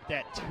Auburn get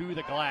that to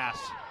the glass.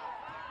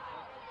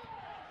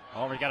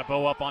 Auburn got to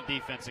bow up on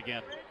defense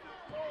again.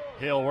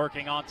 Hill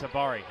working on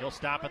Tabari. He'll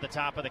stop at the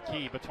top of the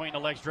key. Between the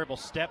legs dribble,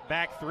 step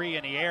back 3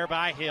 in the air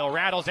by Hill.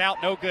 Rattles out,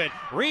 no good.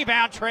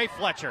 Rebound, Trey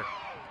Fletcher.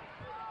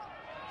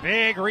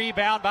 Big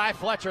rebound by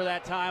Fletcher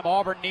that time.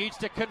 Auburn needs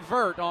to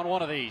convert on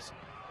one of these.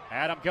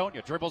 Adam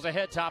Gonya dribbles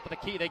ahead, top of the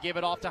key. They give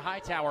it off to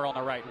Hightower on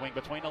the right wing.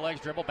 Between the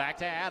legs dribble, back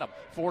to Adam.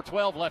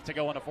 4:12 left to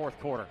go in the fourth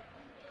quarter.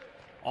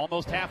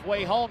 Almost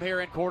halfway home here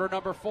in quarter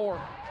number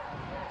 4.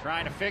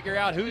 Trying to figure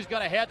out who's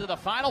going to head to the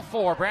Final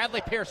Four.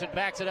 Bradley Pearson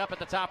backs it up at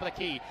the top of the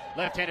key.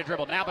 Left-handed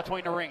dribble, now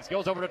between the rings.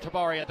 Goes over to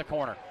Tabari at the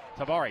corner.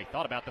 Tabari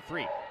thought about the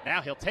 3.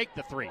 Now he'll take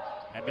the 3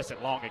 and miss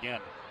it long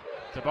again.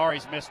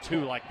 Tabari's missed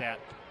 2 like that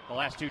the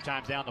last 2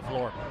 times down the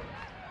floor.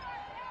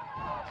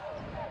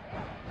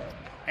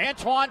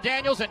 Antoine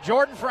Daniels and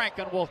Jordan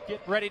Franklin will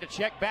get ready to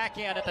check back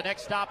in at the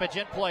next stoppage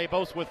in play,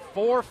 both with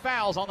 4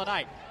 fouls on the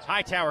night.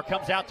 Hightower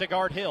comes out to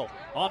guard Hill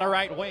on the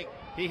right wing.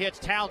 He hits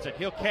Townsend.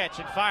 He'll catch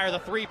and fire the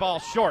 3 ball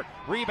short.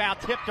 Rebound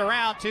tipped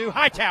around to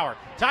Hightower.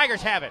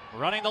 Tigers have it.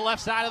 Running the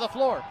left side of the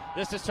floor.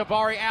 This is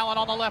Tabari Allen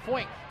on the left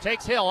wing.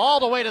 Takes Hill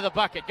all the way to the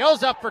bucket.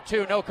 Goes up for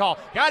 2. No call.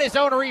 Got his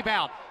own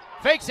rebound.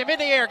 Fakes him in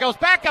the air. Goes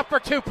back up for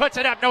 2. Puts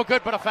it up. No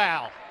good, but a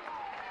foul.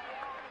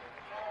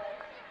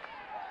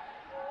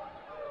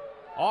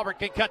 Auburn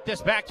can cut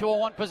this back to a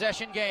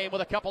 1-possession game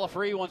with a couple of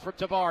free ones for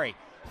Tabari.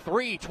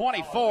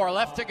 3:24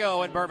 left to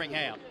go in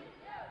Birmingham.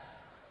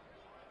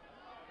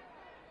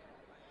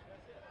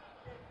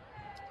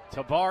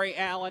 Tabari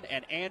Allen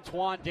and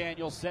Antoine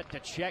Daniels set to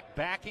check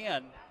back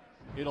in.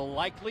 It'll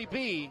likely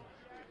be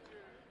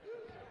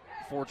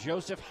for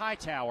Joseph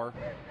Hightower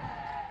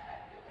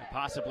and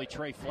possibly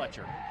Trey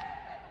Fletcher.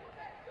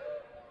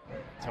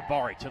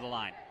 Tabari to the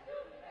line.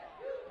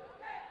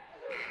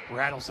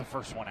 Rattles the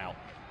first one out.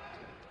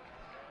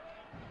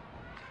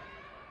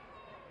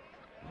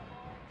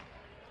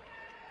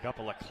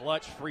 Couple of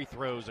clutch free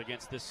throws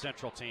against this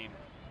Central team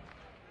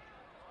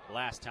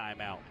last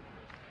time out.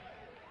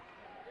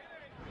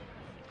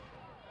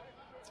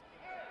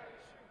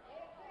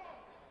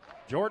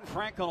 Jordan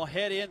Franklin will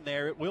head in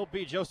there. It will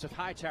be Joseph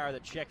Hightower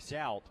that checks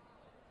out.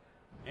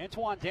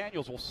 Antoine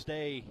Daniels will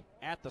stay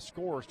at the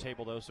scorer's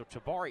table, though, so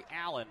Tabari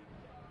Allen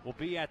will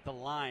be at the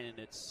line, and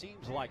it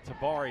seems like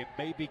Tabari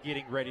may be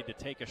getting ready to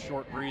take a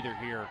short breather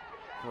here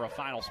for a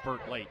final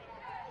spurt late.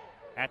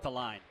 At the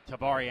line,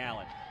 Tabari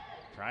Allen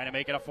trying to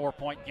make it a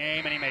 4-point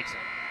game, and he makes it.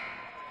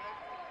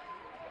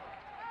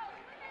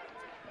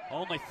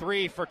 Only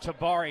 3 for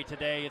Tabari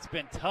today. It's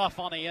been tough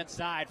on the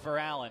inside for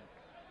Allen,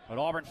 but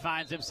Auburn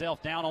finds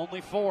himself down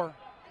only 4.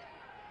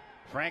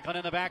 Franklin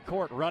in the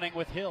backcourt running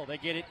with Hill. They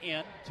get it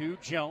in to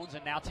Jones,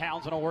 and now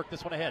Townsend will work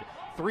this one ahead.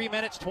 3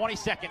 minutes, 20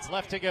 seconds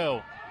left to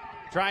go.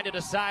 Trying to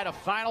decide a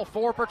Final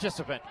Four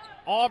participant.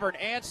 Auburn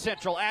and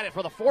Central at it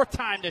for the 4th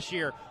time this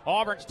year.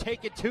 Auburn's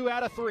taken 2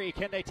 out of 3.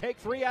 Can they take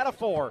 3 out of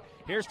 4?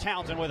 Here's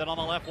Townsend with it on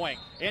the left wing.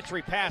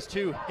 Entry pass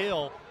to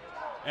Hill,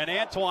 and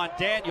Antoine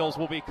Daniels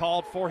will be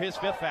called for his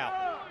 5th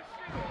foul.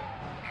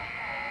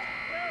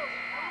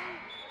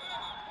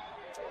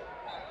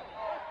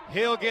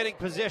 Hill getting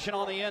position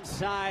on the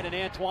inside, and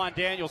Antoine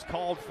Daniels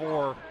called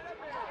for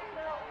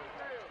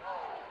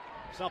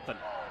something.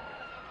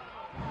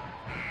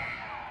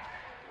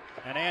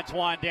 And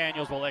Antoine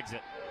Daniels will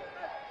exit.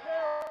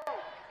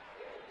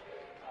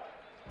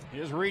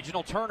 His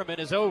regional tournament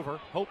is over.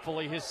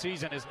 Hopefully his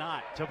season is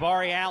not.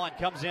 Tabari Allen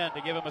comes in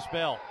to give him a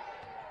spell.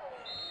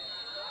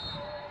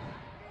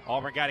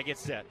 Auburn got to get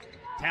set.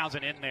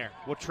 Townsend in there.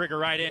 Will trigger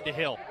right into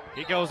Hill.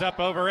 He goes up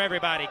over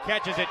everybody.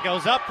 Catches it.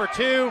 Goes up for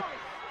 2.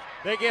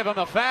 They give him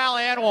a foul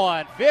and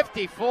 1.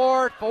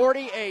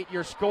 54-48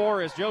 your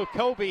score as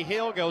Jacoby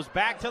Hill goes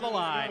back to the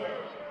line.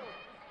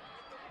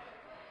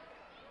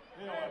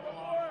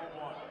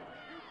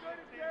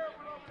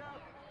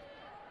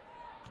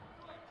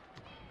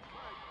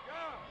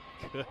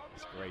 Goodness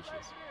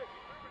gracious.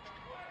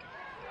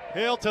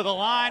 Hill to the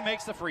line,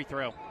 makes the free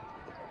throw.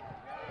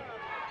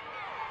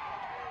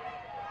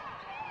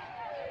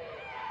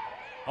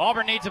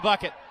 Auburn needs a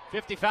bucket.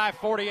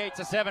 55-48, it's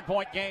a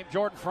 7-point game.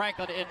 Jordan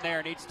Franklin in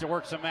there needs to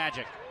work some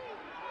magic.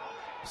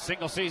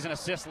 Single season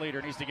assist leader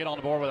needs to get on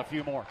the board with a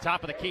few more.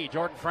 Top of the key,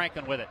 Jordan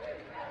Franklin with it.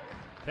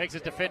 Takes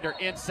his defender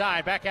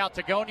inside, back out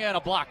to Gonya, and a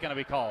block going to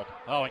be called.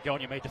 Oh, and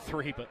Gonya made the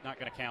 3, but not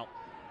going to count.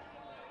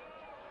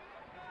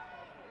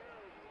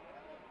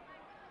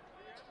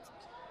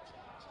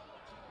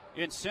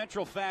 In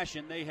Central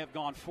fashion, they have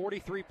gone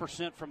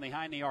 43% from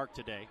behind the arc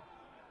today.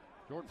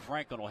 Jordan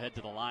Franklin will head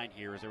to the line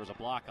here as there was a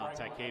block on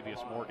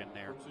Tycavius Morgan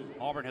there.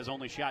 Auburn has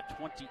only shot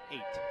 28.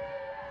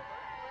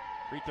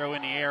 Free throw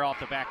in the air off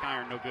the back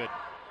iron, no good.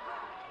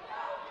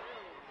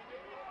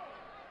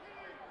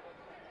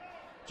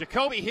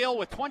 Jacoby Hill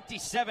with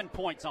 27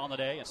 points on the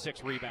day and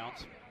 6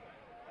 rebounds.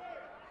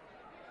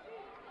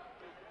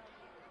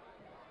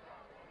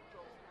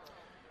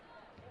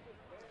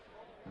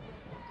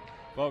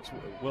 Folks,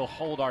 we'll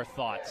hold our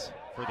thoughts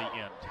for the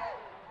end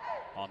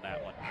on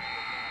that one.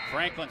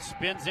 Franklin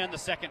spins in the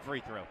second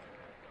free throw.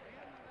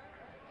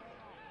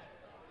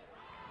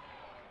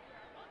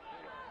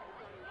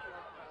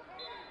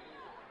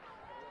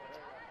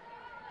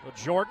 Well,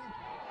 Jordan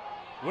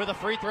with a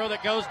free throw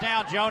that goes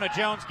down. Jonah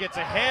Jones gets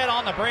ahead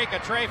on the break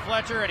of Trey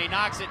Fletcher, and he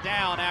knocks it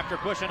down after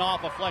pushing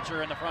off of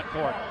Fletcher in the front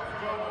court.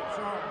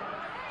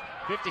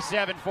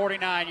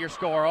 57-49 your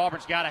score.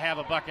 Auburn's got to have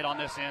a bucket on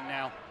this end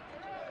now.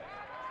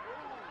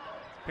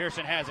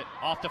 Pearson has it.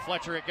 Off to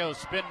Fletcher it goes.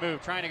 Spin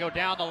move, trying to go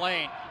down the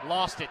lane.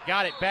 Lost it,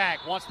 got it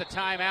back. Wants the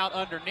timeout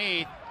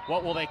underneath.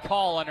 What will they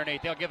call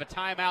underneath? They'll give a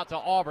timeout to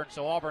Auburn,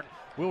 so Auburn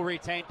will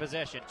retain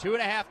possession.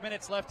 2.5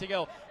 minutes left to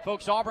go.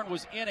 Folks, Auburn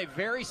was in a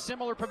very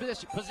similar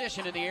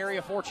position in the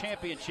Area 4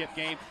 championship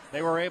game.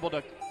 They were able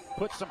to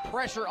put some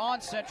pressure on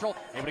Central,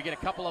 able to get a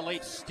couple of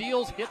late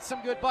steals, hit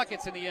some good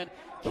buckets in the end.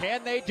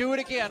 Can they do it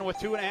again with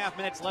 2.5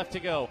 minutes left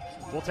to go?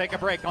 We'll take a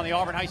break on the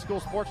Auburn High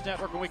School Sports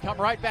Network when we come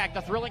right back.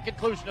 The thrilling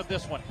conclusion of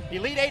this one.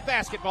 Elite 8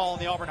 basketball on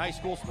the Auburn High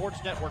School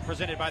Sports Network,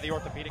 presented by the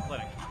Orthopedic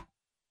Clinic.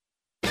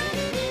 4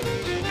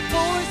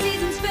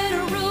 Seasons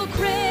Federal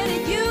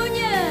Credit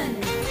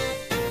Union.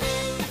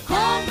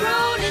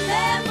 Homegrown and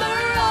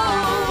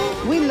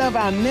member-owned. We love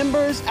our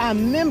members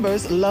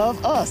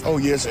love us. Oh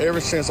yes, ever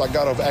since I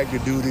got off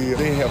active duty,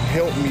 they have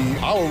helped me.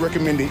 I would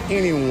recommend to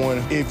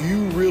anyone, if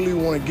you really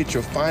want to get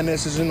your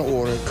finances in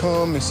order,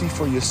 come and see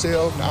for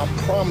yourself. I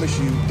promise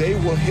you, they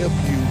will help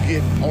you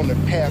get on the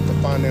path to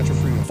financial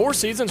freedom. 4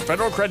 Seasons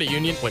Federal Credit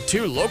Union with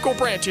 2 local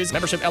branches.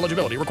 Membership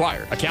eligibility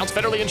required. Accounts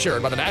federally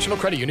insured by the National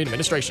Credit Union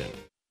Administration.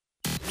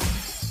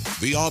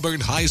 The Auburn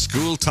High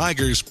School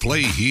Tigers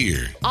play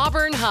here.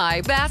 Auburn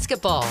High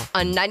basketball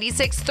on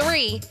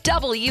 96.3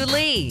 W.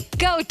 Lee.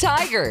 Go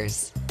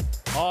Tigers!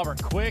 Auburn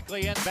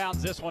quickly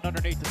inbounds this one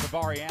underneath the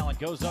Tabari Allen.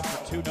 Goes up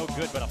for 2, no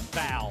good, but a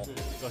foul.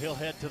 So he'll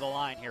head to the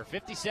line here.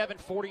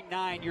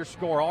 57-49 your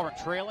score. Auburn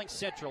trailing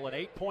Central, an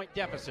 8-point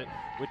deficit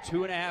with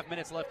 2.5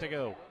 minutes left to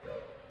go.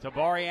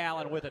 Tabari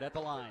Allen with it at the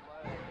line.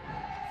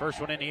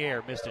 First one in the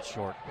air, missed it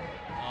short.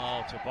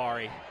 Oh,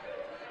 Tabari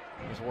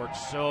has worked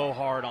so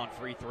hard on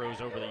free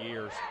throws over the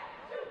years.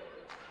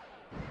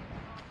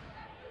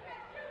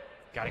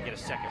 Got to get a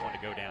second one to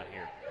go down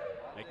here.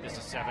 Make this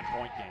a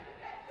 7-point game.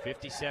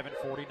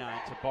 57-49.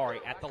 Tabari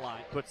at the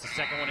line, puts the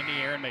second one in the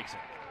air and makes it.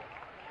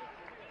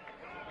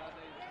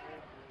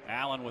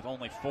 Allen with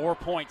only 4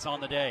 points on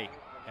the day.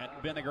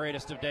 Hadn't been the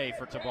greatest of day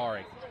for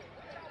Tabari.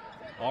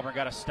 Auburn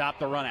got to stop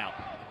the run out.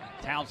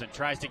 Townsend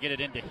tries to get it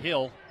into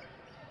Hill,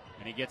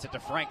 and he gets it to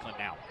Franklin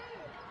now.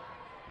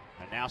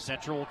 And now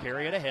Central will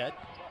carry it ahead.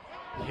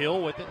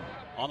 Hill with it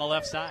on the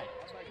left side.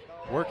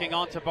 Working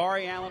on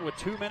Tabari Allen with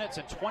 2 minutes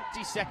and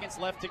 20 seconds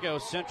left to go.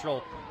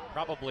 Central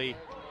probably,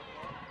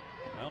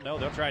 well, no,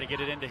 they'll try to get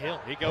it into Hill.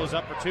 He goes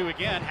up for two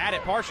again, had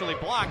it partially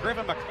blocked.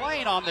 Griffin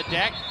McLean on the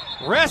deck,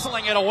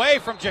 wrestling it away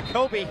from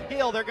Jacoby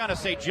Hill. They're going to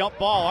say jump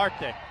ball, aren't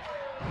they?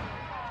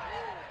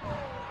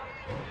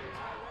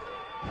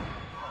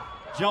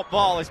 Jump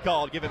ball is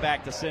called. Give it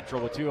back to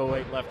Central with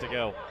 2:08 left to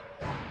go.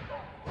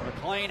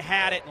 McLean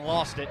had it and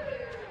lost it.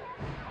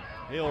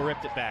 Hill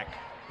ripped it back.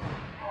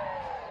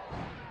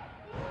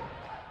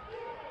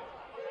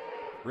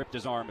 Ripped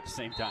his arm at the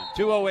same time.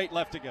 2:08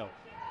 left to go.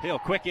 Hill,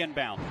 quick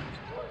inbound.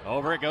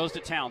 Over it goes to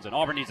Townsend.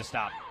 Auburn needs to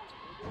stop.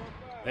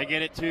 They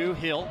get it to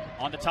Hill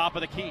on the top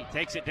of the key.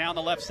 Takes it down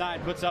the left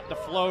side, puts up the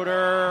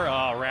floater.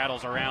 Oh,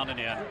 rattles around and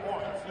in.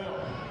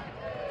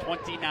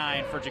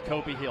 29 for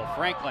Jacoby Hill.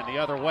 Franklin the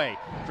other way.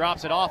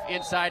 Drops it off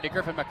inside to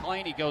Griffin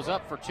McLean. He goes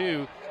up for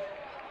two.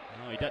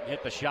 Oh, he doesn't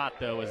hit the shot,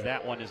 though, as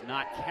that one is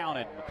not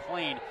counted.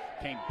 McLean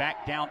came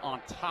back down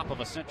on top of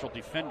a Central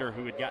defender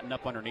who had gotten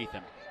up underneath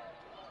him.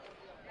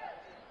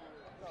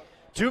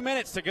 2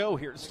 minutes to go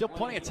here. Still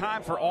plenty of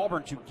time for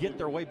Auburn to get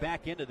their way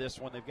back into this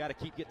one. They've got to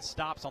keep getting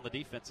stops on the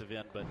defensive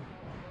end, but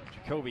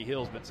Jacoby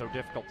Hill's been so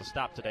difficult to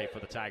stop today for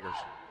the Tigers.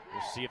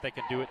 We'll see if they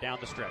can do it down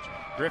the stretch.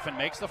 Griffin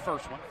makes the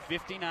first one,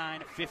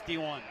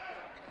 59-51.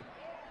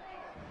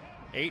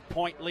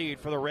 8-point lead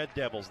for the Red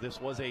Devils.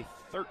 This was a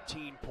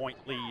 13-point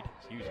lead.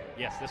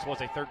 Yes, this was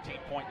a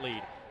 13-point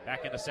lead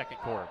back in the second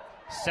quarter.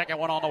 Second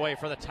one on the way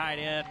for the tight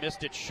end.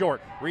 Missed it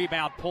short.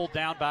 Rebound pulled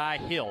down by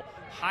Hill.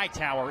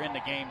 Hightower in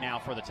the game now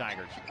for the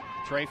Tigers.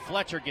 Trey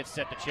Fletcher gets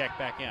set to check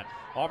back in.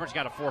 Auburn's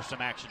got to force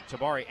some action.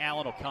 Tabari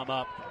Allen will come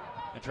up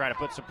and try to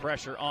put some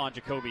pressure on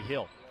Jacoby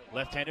Hill.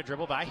 Left-handed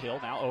dribble by Hill.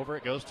 Now over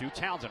it goes to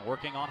Townsend,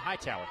 working on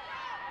Hightower.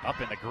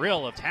 Up in the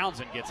grill of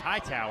Townsend gets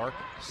Hightower.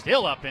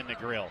 Still up in the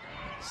grill.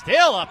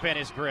 Still up in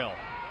his grill.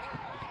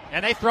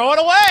 And they throw it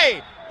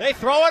away. They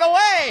throw it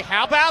away.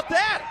 How about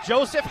that?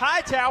 Joseph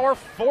Hightower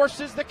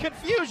forces the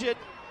confusion.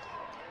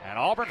 And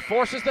Auburn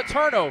forces the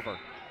turnover.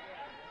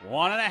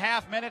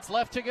 1.5 minutes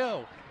left to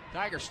go.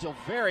 Tigers still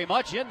very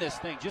much in this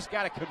thing. Just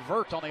got to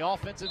convert on the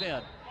offensive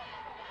end.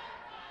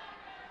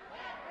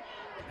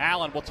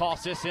 Allen will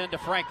toss this in to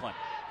Franklin.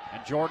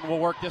 And Jordan will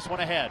work this one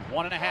ahead.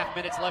 1.5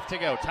 minutes left to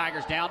go.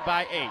 Tigers down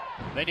by 8.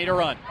 They need a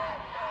run.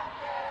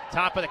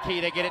 Top of the key,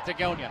 they get it to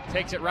Gonya.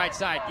 Takes it right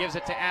side, gives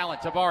it to Allen.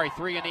 Tabari,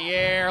 three in the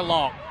air,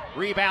 long.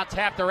 Rebound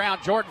tapped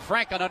around. Jordan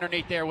Franklin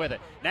underneath there with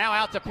it. Now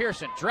out to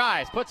Pearson.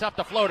 Drives, puts up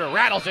the floater,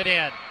 rattles it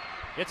in.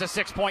 It's a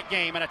 6-point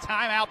game and a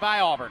timeout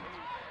by Auburn.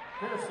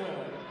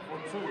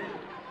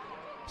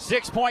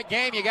 6-point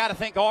game. You got to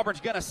think Auburn's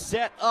going to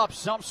set up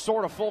some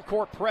sort of full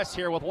court press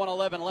here with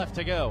 1:11 left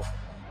to go.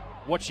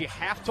 What you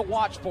have to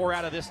watch for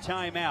out of this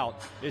timeout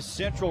is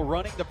Central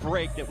running the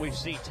break that we've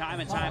seen time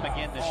and time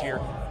again this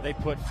year. They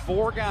put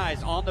 4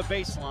 guys on the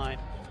baseline.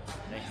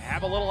 They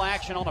have a little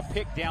action on a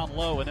pick down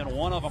low, and then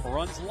one of them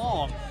runs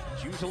long.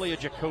 It's usually a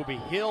Jacoby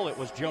Hill. It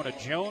was Jonah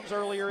Jones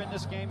earlier in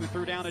this game who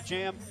threw down a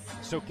jam.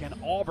 So can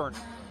Auburn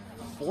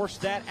force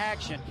that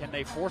action? Can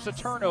they force a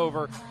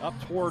turnover up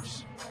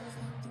towards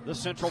the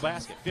Central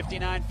basket?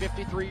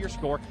 59-53 your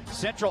score.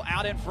 Central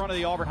out in front of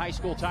the Auburn High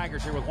School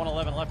Tigers here with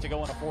 1:11 left to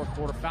go in the fourth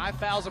quarter. 5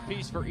 fouls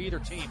apiece for either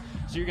team.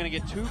 So you're going to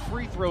get 2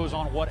 free throws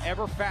on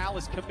whatever foul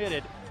is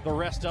committed the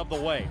rest of the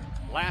way.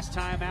 Last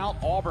time out,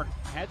 Auburn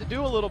had to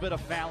do a little bit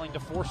of fouling to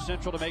force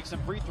Central to make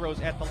some free throws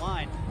at the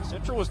line.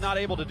 Central was not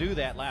able to do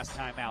that last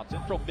time out.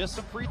 Central missed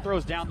some free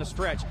throws down the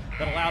stretch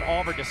that allowed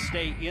Auburn to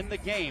stay in the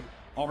game.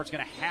 Auburn's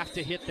going to have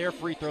to hit their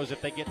free throws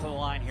if they get to the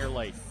line here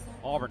late.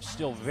 Auburn's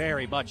still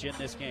very much in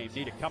this game.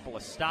 Need a couple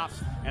of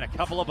stops and a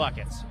couple of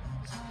buckets.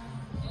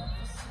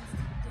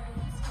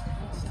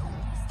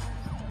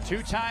 2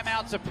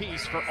 timeouts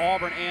apiece for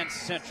Auburn and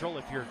Central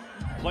if you're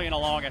playing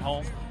along at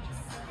home.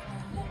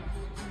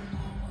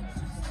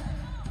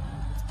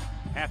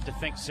 Have to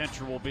think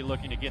Central will be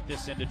looking to get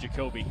this into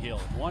Jacoby Hill.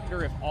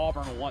 Wonder if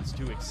Auburn wants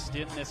to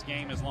extend this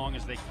game as long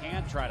as they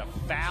can, try to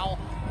foul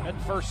at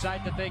the first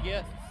sight that they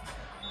get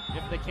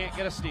if they can't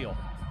get a steal.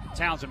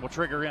 Townsend will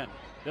trigger in.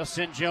 They'll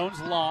send Jones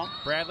long.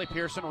 Bradley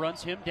Pearson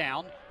runs him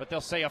down, but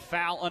they'll say a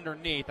foul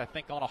underneath, I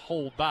think on a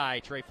hold by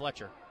Trey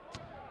Fletcher.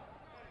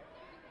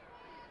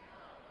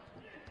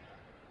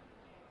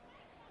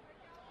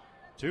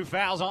 Two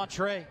fouls on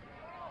Trey.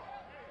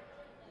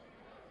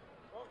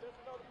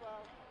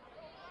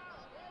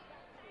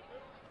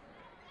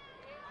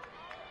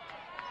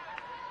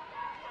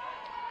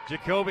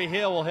 Jacoby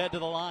Hill will head to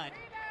the line.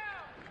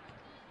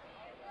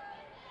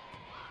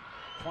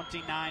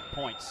 29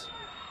 points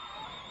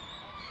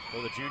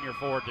for the junior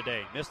forward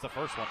today. Missed the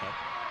first one,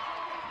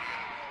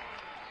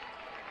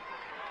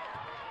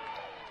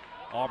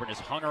 though. Auburn has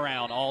hung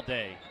around all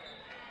day.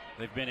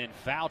 They've been in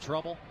foul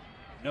trouble.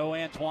 No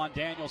Antoine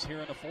Daniels here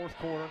in the fourth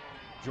quarter.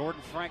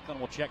 Jordan Franklin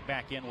will check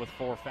back in with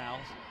 4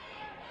 fouls.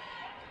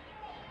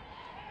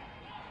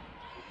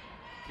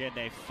 Can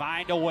they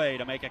find a way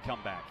to make a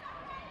comeback?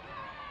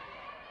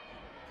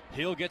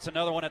 Hill gets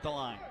another one at the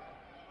line.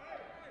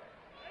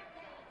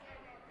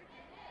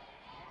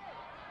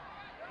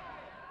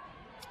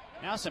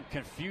 Now some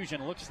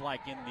confusion, looks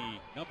like, in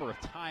the number of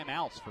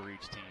timeouts for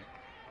each team.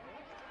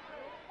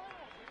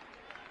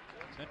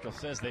 Central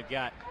says they've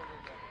got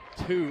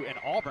 2, and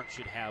Auburn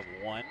should have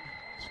 1.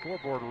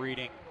 Scoreboard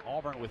reading,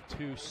 Auburn with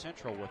 2,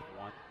 Central with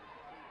 1.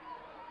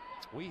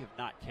 We have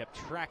not kept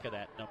track of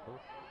that number,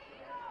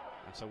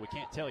 and so we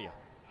can't tell you.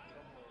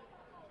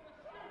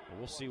 But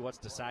we'll see what's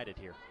decided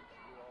here.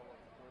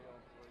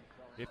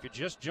 If you're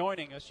just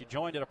joining us, you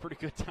joined at a pretty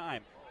good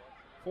time.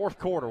 Fourth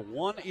quarter,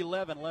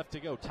 1:11 left to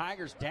go.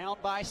 Tigers down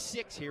by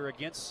 6 here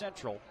against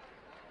Central.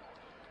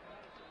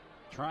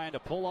 Trying to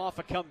pull off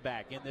a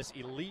comeback in this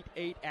Elite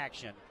 8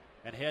 action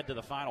and head to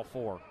the Final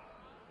Four.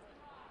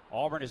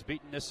 Auburn has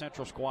beaten this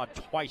Central squad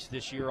twice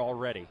this year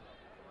already.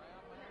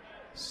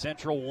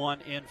 Central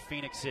won in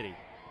Phenix City.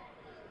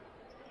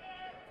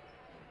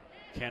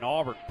 Can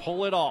Auburn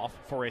pull it off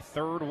for a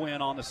 3rd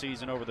win on the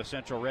season over the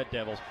Central Red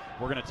Devils?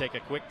 We're going to take a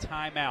quick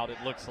timeout, it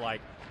looks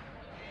like,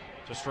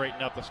 to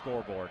straighten up the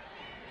scoreboard.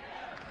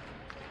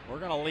 We're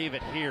going to leave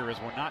it here as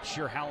we're not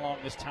sure how long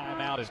this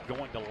timeout is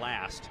going to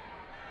last.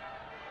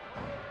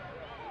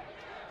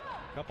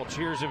 A couple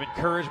cheers of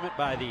encouragement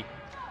by the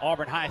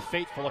Auburn High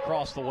faithful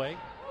across the way.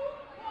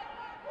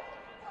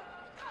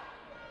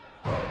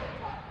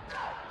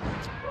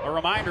 A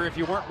reminder, if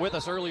you weren't with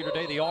us earlier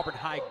today, the Auburn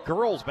High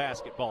girls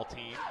basketball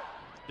team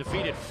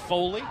defeated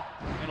Foley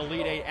in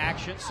Elite 8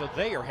 action, so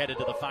they are headed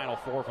to the Final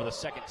Four for the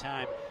 2nd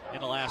time in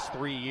the last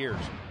 3 years.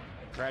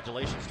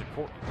 Congratulations to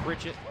Courtney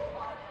Pritchett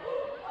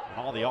and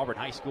all the Auburn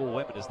High School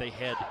women as they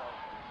head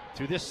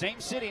to this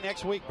same city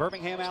next week,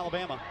 Birmingham,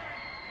 Alabama,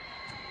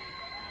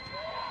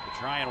 to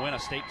try and win a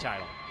state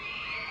title.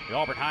 The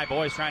Auburn High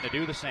boys trying to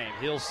do the same.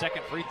 Hill's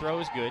 2nd free throw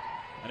is good,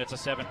 and it's a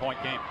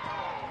 7-point game.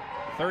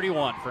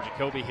 31 for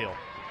Jacoby Hill.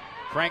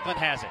 Franklin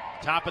has it,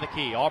 top of the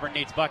key. Auburn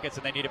needs buckets,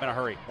 and they need them in a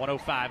hurry.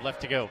 1:05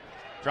 left to go.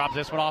 Drops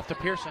this one off to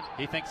Pearson.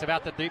 He thinks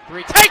about the deep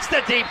 3, takes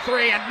the deep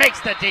 3, and makes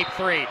the deep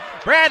 3.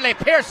 Bradley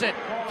Pearson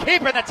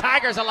keeping the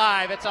Tigers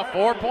alive. It's a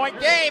 4-point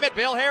game at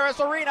Bill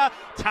Harris Arena.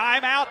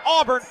 Timeout,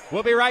 Auburn.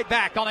 We'll be right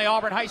back on the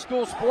Auburn High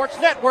School Sports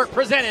Network,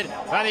 presented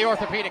by the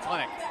Orthopedic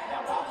Clinic.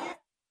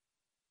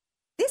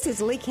 This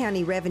is Lee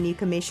County Revenue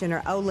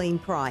Commissioner Oline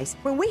Price.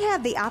 When we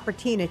have the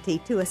opportunity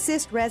to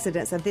assist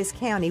residents of this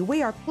county,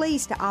 we are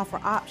pleased to offer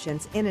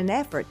options in an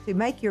effort to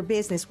make your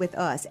business with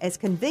us as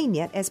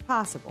convenient as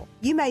possible.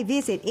 You may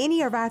visit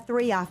any of our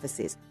 3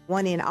 offices,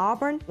 one in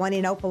Auburn, one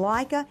in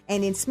Opelika,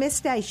 and in Smith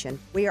Station.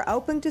 We are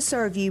open to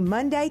serve you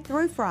Monday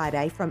through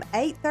Friday from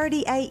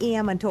 8:30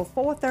 a.m. until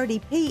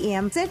 4:30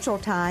 p.m. Central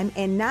Time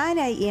and 9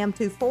 a.m.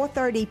 to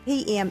 4:30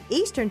 p.m.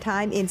 Eastern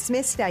Time in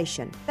Smith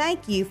Station.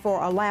 Thank you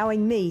for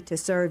allowing me to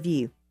serve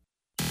you.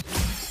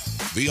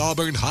 The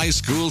Auburn High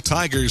School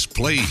Tigers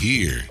play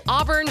here.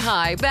 Auburn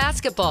High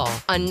basketball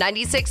on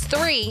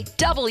 96.3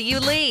 W.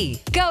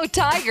 Lee. Go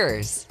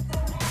Tigers!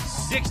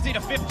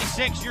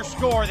 60-56 your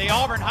score. The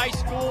Auburn High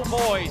School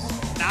boys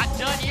not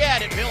done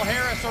yet at Bill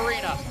Harris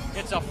Arena.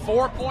 It's a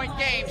 4-point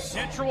game.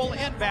 Central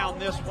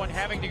inbound this one,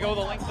 having to go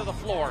the length of the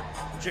floor.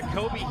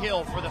 Jacoby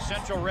Hill for the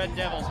Central Red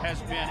Devils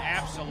has been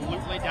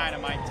absolutely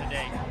dynamite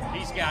today.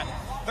 He's got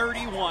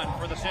 31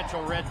 for the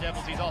Central Red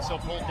Devils. He's also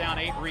pulled down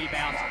 8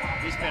 rebounds.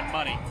 He's been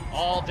money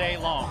all day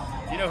long.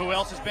 You know who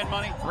else has been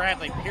money?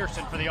 Bradley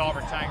Pearson for the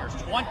Auburn Tigers.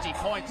 20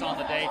 points on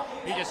the day.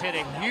 He just hit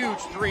a huge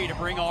 3 to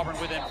bring Auburn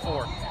within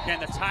 4. Can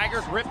the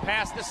Tigers rip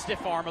past the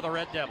stiff arm of the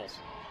Red Devils?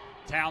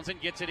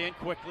 Townsend gets it in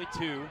quickly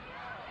to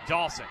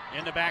Dawson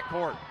in the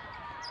backcourt.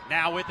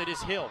 Now with it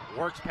is Hill.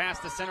 Works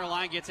past the center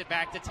line, gets it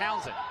back to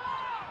Townsend.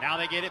 Now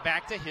they get it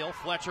back to Hill.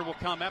 Fletcher will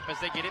come up as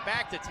they get it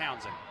back to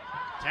Townsend.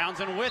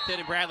 Townsend with it,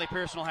 and Bradley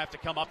Pearson will have to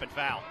come up and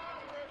foul.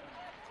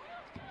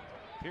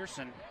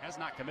 Pearson has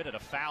not committed a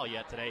foul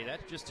yet today.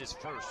 That's just his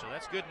first, so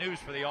that's good news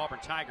for the Auburn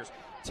Tigers.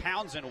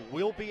 Townsend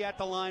will be at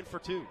the line for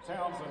 2.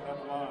 Townsend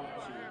at the line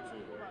for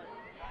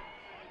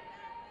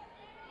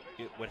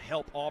 2. It would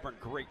help Auburn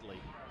greatly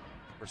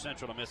for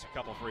Central to miss a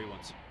couple free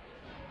ones.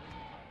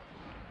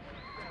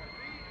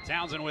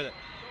 Townsend with it.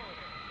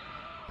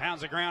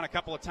 Pounds the ground a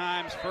couple of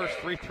times. First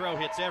free throw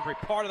hits every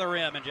part of the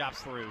rim and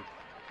drops through.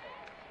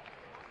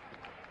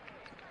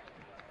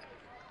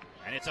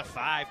 And it's a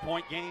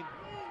 5-point game.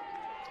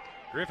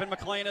 Griffin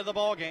McLean of the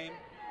ball game.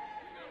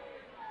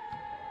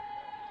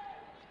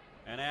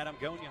 And Adam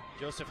Gonia,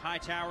 Joseph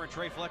Hightower, and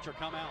Trey Fletcher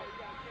come out.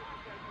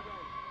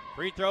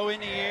 Free throw in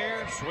the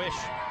air, swish.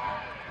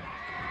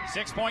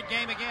 6-point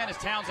game again as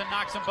Townsend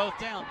knocks them both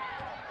down.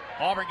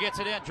 Auburn gets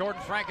it in.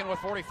 Jordan Franklin with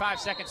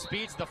 45-second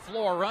speeds the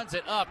floor, runs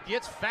it up,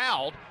 gets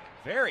fouled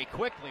very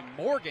quickly.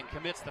 Morgan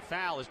commits the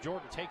foul as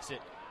Jordan takes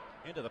it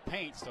into the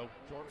paint. So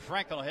Jordan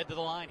Franklin will head to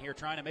the line here,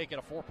 trying to make it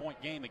a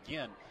 4-point game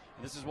again.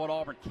 And this is what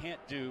Auburn can't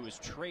do, is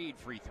trade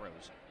free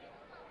throws.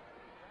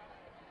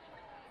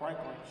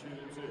 Franklin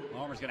shooting 2.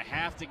 Auburn's going to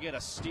have to get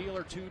a steal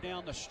or two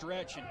down the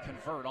stretch and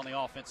convert on the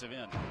offensive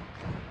end.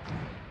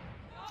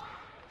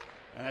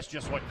 And that's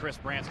just what Chris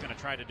Brandt's going to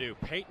try to do.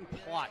 Peyton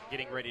Plott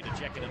getting ready to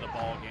check into the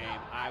ball game,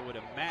 I would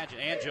imagine,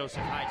 and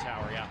Joseph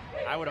Hightower, yeah.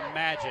 I would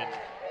imagine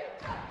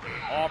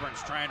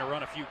Auburn's trying to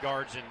run a few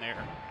guards in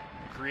there,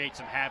 create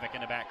some havoc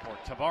in the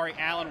backcourt. Tabari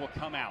Allen will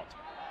come out.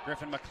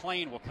 Griffin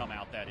McLean will come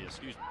out, that is,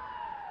 excuse me.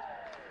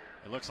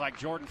 It looks like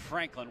Jordan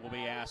Franklin will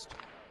be asked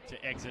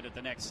to exit at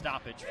the next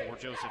stoppage for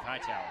Joseph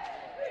Hightower.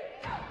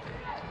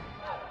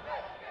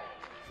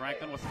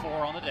 Franklin with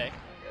 4 on the day.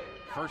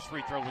 First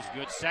free throw was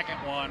good. Second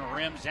one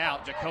rims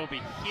out. Jacoby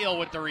Hill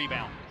with the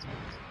rebound.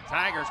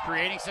 Tigers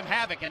creating some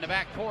havoc in the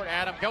backcourt.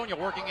 Adam Gonia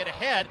working it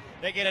ahead.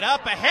 They get it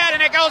up ahead,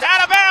 and it goes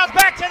out of bounds.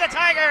 Back to the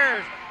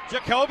Tigers.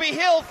 Jacoby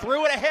Hill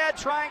threw it ahead,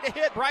 trying to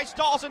hit Bryce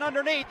Dawson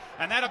underneath,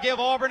 and that'll give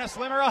Auburn a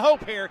slimmer of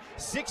hope here.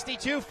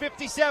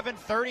 62-57,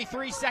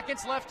 33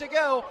 seconds left to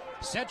go.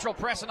 Central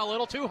pressing a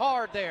little too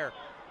hard there.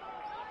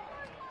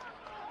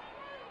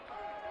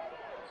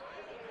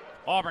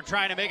 Auburn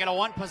trying to make it a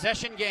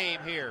one-possession game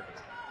here.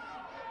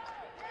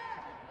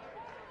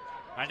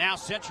 And now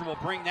Central will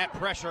bring that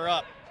pressure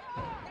up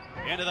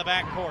into the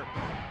backcourt.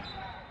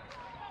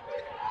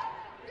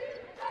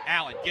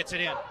 Allen gets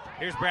it in.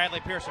 Here's Bradley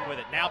Pearson with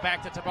it. Now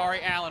back to Tabari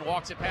Allen.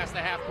 Walks it past the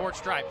half-court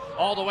stripe.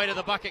 All the way to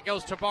the bucket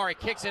goes Tabari.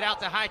 Kicks it out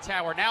to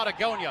Hightower. Now to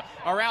Gonia.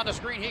 Around the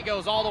screen he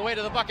goes all the way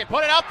to the bucket.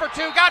 Put it up for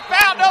 2. Got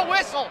fouled. No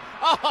whistle.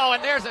 Oh,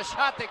 and there's a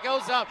shot that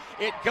goes up.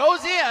 It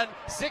goes in.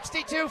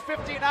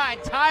 62-59.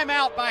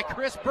 Timeout by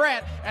Chris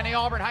Brandt and the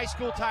Auburn High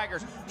School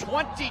Tigers.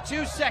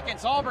 22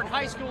 seconds. Auburn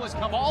High School has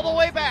come all the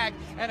way back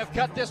and have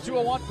cut this to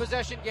a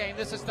one-possession game.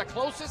 This is the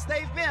closest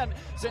they've been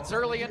since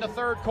early in the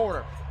third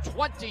quarter.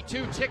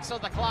 22 ticks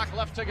on the clock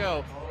left to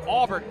go.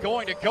 Auburn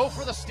going to go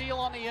for the steal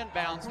on the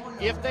inbounds.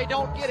 If they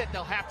don't get it,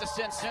 they'll have to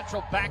send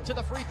Central back to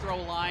the free throw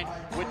line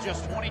with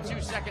just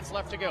 22 seconds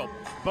left to go.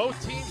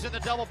 Both teams in the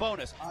double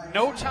bonus.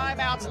 No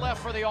timeouts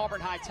left for the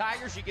Auburn High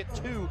Tigers. You get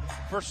 2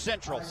 for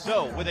Central.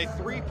 So with a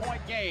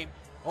 3-point game,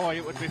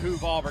 it would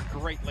behoove Auburn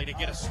greatly to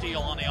get a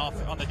steal on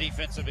the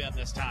defensive end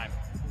this time.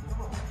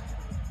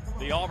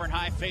 The Auburn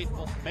High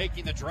faithful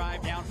making the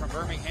drive down from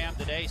Birmingham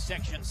today.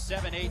 Sections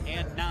 7, 8,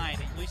 and 9,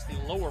 at least the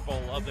lower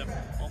bowl of them,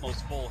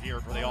 almost full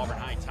here for the Auburn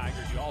High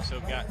Tigers. You also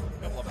got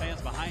a couple of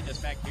fans behind us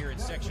back here in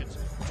sections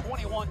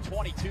 21,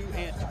 22,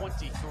 and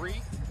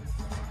 23.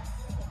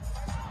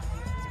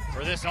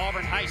 For this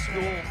Auburn High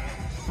School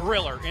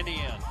thriller in the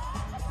end.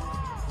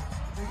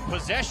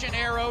 Possession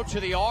arrow to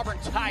the Auburn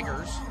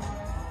Tigers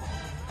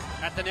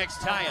at the next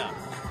tie-up.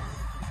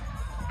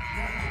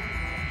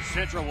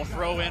 Central will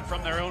throw in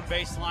from their own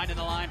baseline in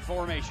the line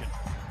formation.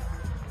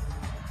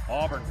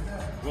 Auburn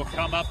will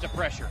come up to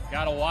pressure.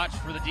 Got to watch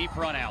for the deep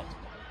run out.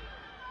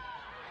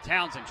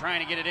 Townsend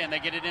trying to get it in. They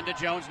get it into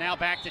Jones. Now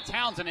back to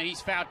Townsend, and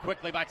he's fouled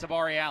quickly by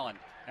Tabari Allen.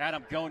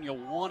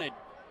 Tabari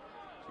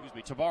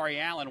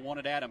Allen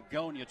wanted Adam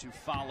Gonia to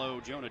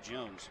follow Jonah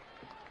Jones.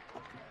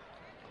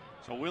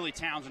 So Willie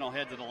Townsend will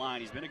head to the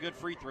line. He's been a good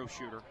free throw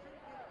shooter.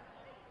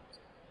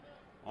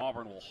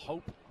 Auburn will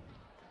hope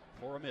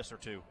for a miss or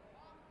two.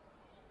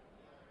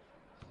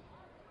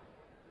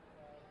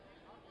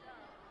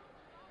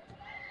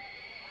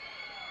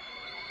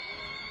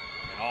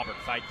 Auburn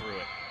fight through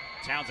it.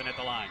 Townsend at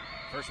the line.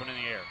 First one in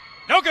the air.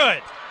 No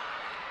good.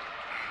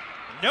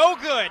 No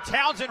good.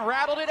 Townsend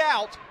rattled it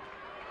out.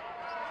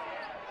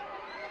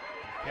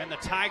 Can the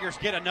Tigers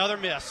get another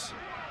miss?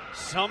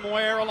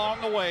 Somewhere along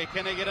the way,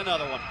 can they get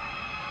another one?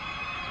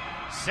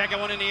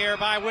 Second one in the air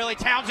by Willie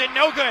Townsend.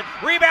 No good.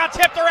 Rebound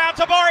tipped around.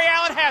 Tabari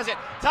Allen has it.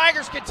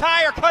 Tigers can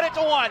tie or cut it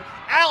to 1.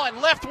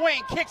 Allen, left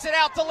wing, kicks it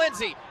out to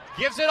Lindsey.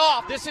 Gives it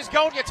off. This is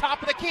Gonia,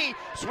 top of the key.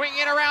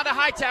 Swinging around to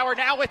Hightower,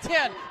 now with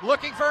 10.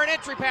 Looking for an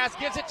entry pass.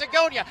 Gives it to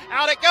Gonia.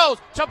 Out it goes.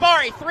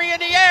 Tabari, 3 in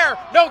the air.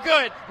 No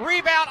good.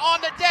 Rebound on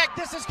the deck.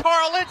 This is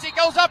Carl Lindsey.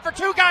 Goes up for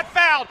 2. Got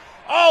fouled.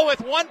 With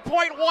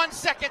 1.1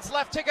 seconds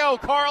left to go,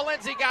 Carl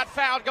Lindsey got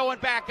fouled going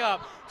back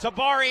up.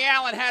 Tabari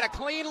Allen had a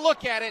clean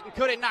look at it and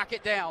couldn't knock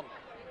it down.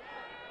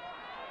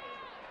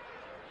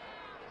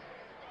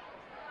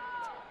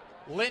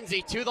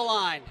 Lindsey to the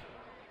line.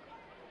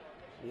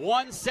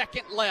 1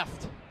 second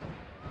left.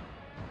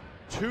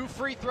 2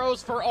 free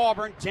throws for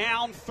Auburn,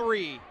 down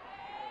 3.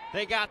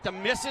 They got the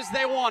misses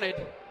they wanted.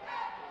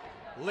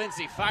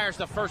 Lindsey fires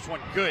the first one,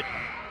 good.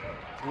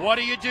 What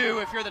do you do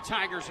if you're the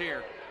Tigers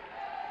here?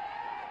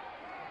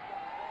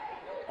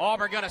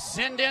 Auburn going to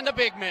send in the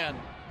big men.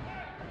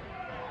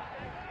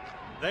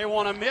 They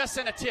want a miss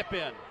and a tip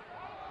in.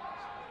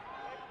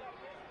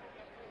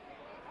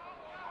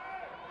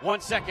 1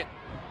 second.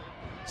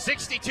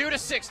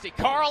 62-60.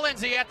 Carl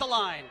Lindsey at the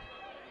line.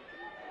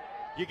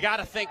 You got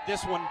to think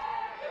this one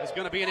is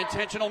going to be an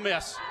intentional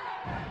miss.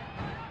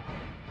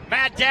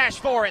 Mad dash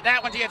for it.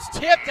 That one gets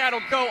tipped. That'll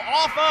go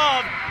off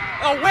of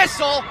a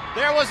whistle.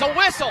 There was a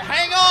whistle.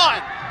 Hang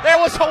on. There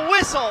was a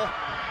whistle.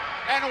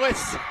 And with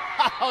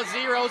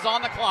Zeros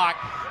on the clock.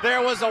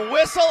 There was a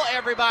whistle.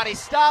 Everybody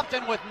stopped,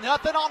 and with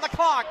nothing on the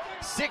clock,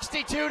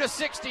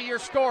 62-60 your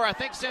score. I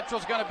think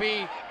Central's going to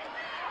be.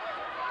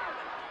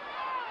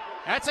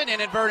 That's an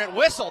inadvertent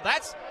whistle.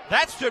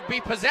 That should be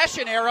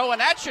possession arrow,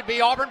 and that should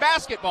be Auburn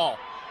basketball.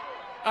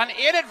 An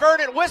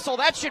inadvertent whistle.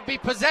 That should be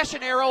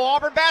possession arrow,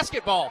 Auburn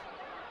basketball.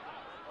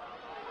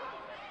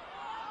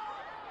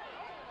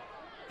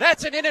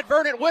 That's an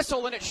inadvertent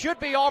whistle, and it should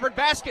be Auburn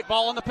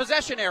basketball on the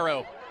possession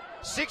arrow.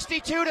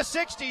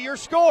 62-60 your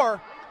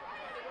score.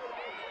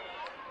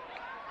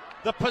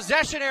 The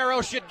possession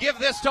arrow should give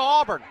this to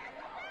Auburn.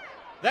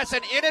 That's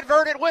an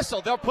inadvertent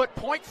whistle. They'll put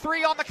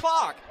 .3 on the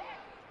clock.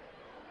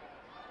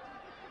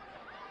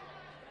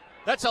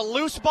 That's a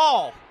loose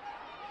ball.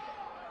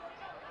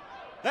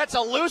 That's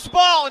a loose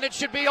ball, and it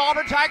should be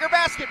Auburn Tiger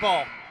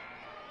basketball.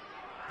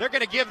 They're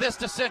going to give this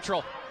to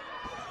Central.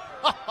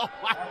 Oh,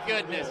 my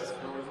goodness.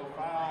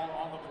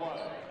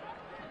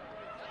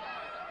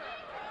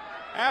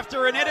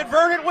 After an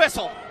inadvertent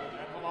whistle,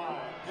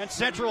 and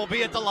Central will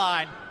be at the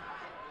line.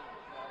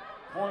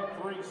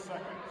 0.3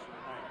 seconds.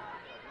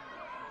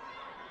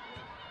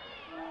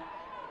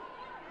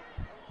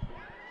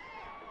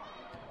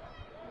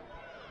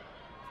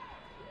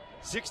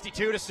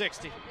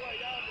 62-60.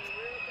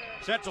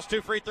 Central's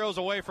 2 free throws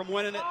away from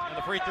winning it, and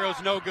the free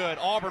throw's no good.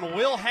 Auburn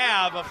will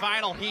have a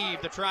final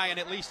heave to try and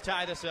at least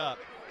tie this up.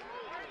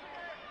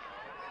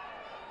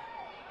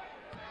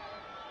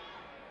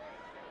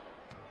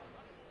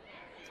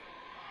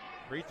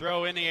 Free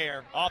throw in the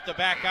air, off the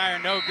back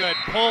iron, no good.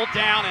 Pulled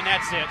down, and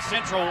that's it.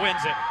 Central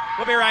wins it.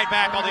 We'll be right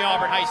back on the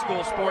Auburn High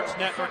School Sports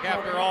Network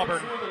after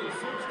Auburn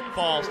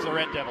falls to the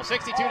Red Devils.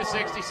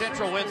 62-60,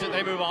 Central wins it.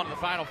 They move on to the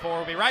Final Four.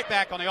 We'll be right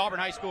back on the Auburn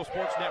High School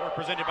Sports Network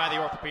presented by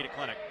the Orthopedic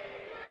Clinic.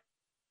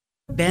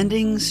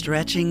 Bending,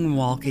 stretching,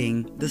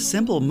 walking. The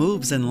simple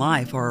moves in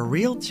life are a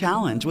real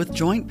challenge with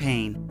joint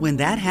pain. When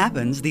that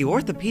happens, the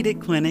Orthopedic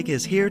Clinic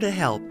is here to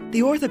help.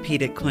 The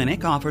Orthopedic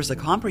Clinic offers a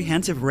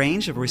comprehensive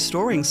range of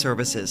restoring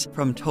services,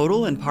 from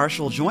total and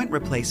partial joint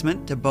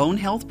replacement to bone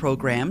health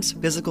programs,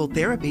 physical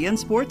therapy, and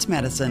sports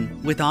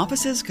medicine. With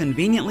offices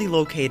conveniently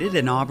located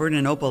in Auburn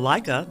and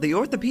Opelika, the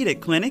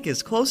Orthopedic Clinic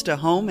is close to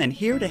home and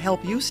here to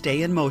help you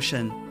stay in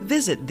motion.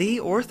 Visit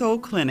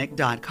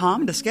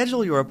theorthoclinic.com to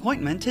schedule your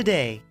appointment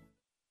today.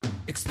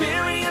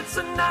 Experience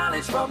and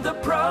knowledge from the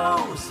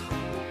pros.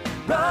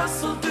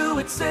 Russell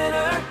Do-It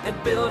Center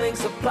and Building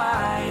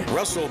Supply.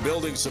 Russell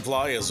Building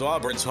Supply is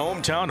Auburn's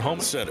hometown home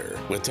center.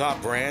 With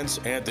top brands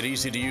and an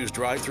easy-to-use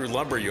drive-through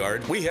lumber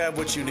yard, we have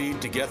what you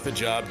need to get the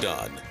job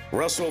done.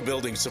 Russell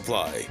Building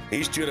Supply,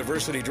 East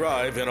University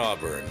Drive in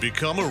Auburn.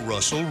 Become a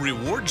Russell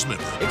Rewards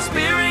member.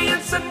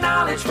 Experience and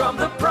knowledge from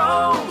the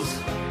pros.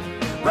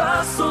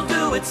 Russell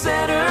Do-It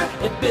Center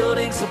and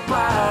Building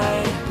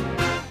Supply.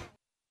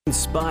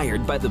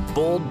 Inspired by the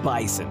bold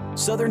bison,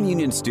 Southern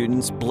Union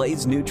students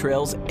blaze new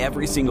trails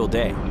every single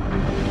day.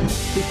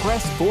 They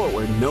press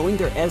forward knowing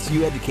their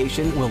SU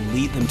education will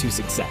lead them to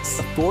success.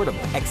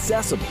 Affordable,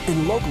 accessible,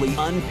 and locally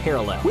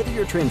unparalleled. Whether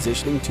you're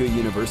transitioning to a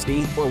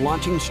university or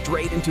launching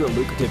straight into a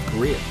lucrative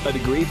career, a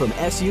degree from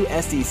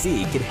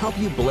SUSDC can help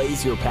you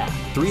blaze your path.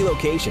 3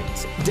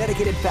 locations,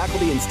 dedicated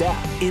faculty and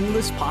staff,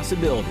 endless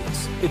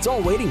possibilities. It's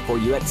all waiting for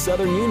you at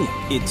Southern Union.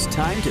 It's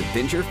time to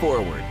venture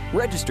forward.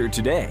 Register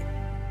today.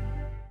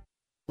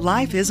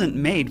 Life isn't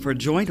made for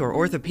joint or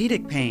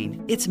orthopedic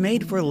pain. It's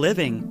made for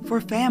living, for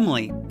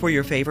family, for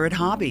your favorite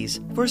hobbies,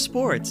 for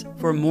sports,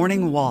 for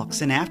morning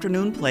walks and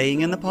afternoon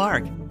playing in the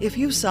park. If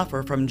you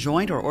suffer from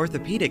joint or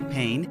orthopedic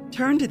pain,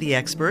 turn to the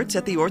experts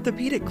at the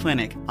Orthopedic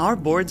Clinic. Our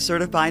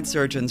board-certified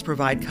surgeons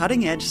provide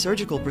cutting-edge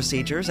surgical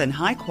procedures and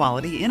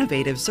high-quality,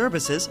 innovative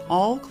services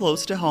all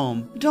close to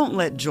home. Don't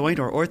let joint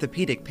or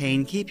orthopedic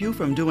pain keep you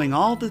from doing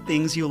all the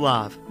things you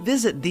love.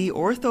 Visit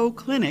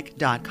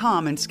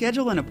theorthoclinic.com and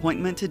schedule an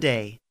appointment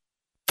today.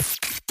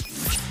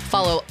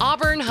 Follow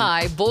Auburn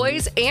High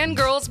boys and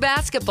girls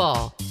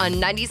basketball on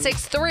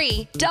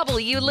 96.3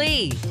 W.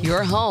 Lee,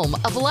 your home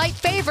of light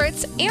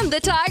favorites and the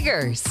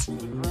Tigers.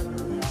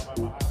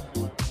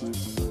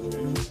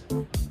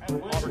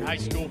 Auburn High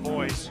School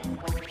boys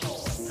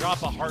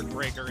drop a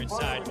heartbreaker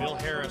inside Bill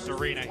Harris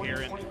Arena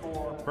here in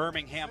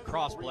Birmingham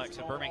Crossplex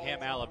in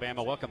Birmingham,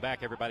 Alabama. Welcome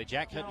back, everybody.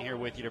 Jack Hutton here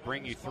with you to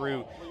bring you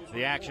through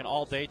the action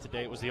all day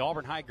today. It was the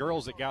Auburn High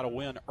girls that got a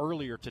win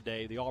earlier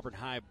today. The Auburn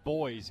High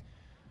boys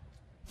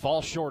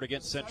fall short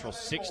against Central,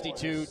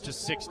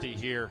 62-60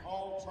 here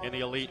in the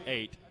Elite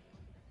Eight.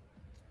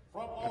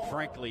 And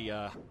frankly,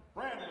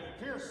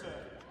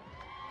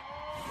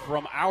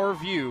 from our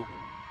view,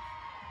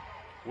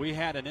 we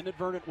had an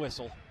inadvertent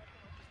whistle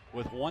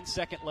with 1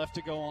 second left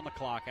to go on the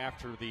clock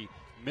after the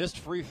missed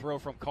free throw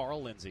from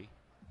Carl Lindsay.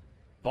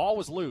 Ball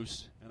was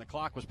loose, and the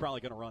clock was probably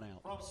going to run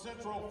out.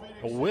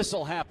 A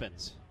whistle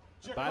happens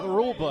by the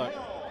rule book.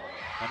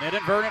 An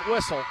inadvertent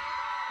whistle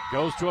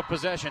goes to a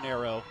possession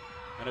arrow.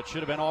 And it should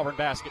have been Auburn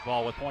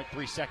basketball with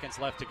 0.3 seconds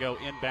left to go,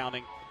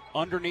 inbounding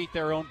underneath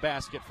their own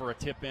basket for a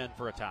tip in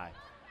for a tie.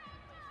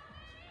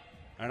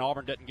 And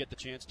Auburn didn't get the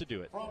chance to do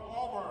it.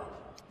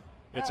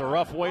 It's a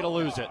rough way to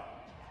lose it.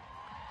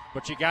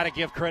 But you got to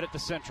give credit to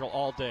Central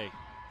all day.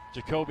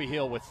 Jacoby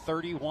Hill with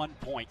 31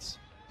 points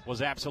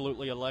was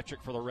absolutely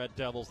electric for the Red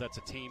Devils. That's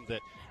a team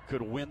that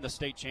could win the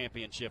state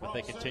championship if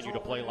they continue to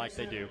play like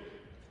they do.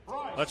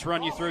 Let's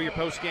run you through your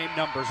post-game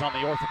numbers on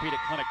the Orthopedic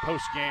Clinic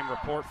post-game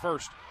report.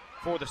 First,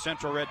 for the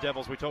Central Red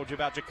Devils, we told you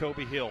about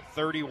Jacoby Hill,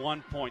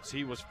 31 points.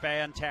 He was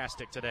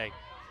fantastic today.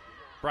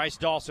 Bryce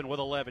Dawson with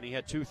 11. He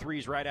had 2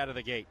 threes right out of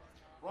the gate.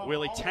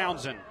 Willie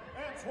Townsend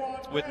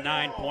with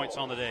 9 points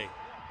on the day.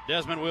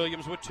 Desmond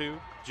Williams with 2.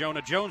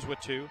 Jonah Jones with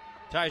 2.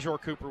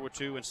 Tyjor Cooper with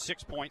 2. And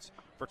 6 points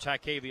for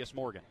Tycavius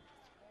Morgan.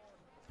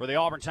 For the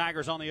Auburn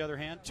Tigers, on the other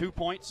hand, 2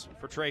 points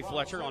for Trey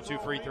Fletcher on 2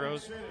 free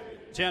throws.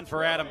 10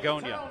 for Adam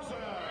Gonia.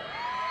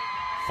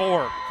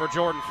 4 for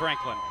Jordan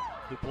Franklin,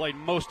 who played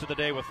most of the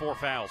day with 4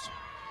 fouls.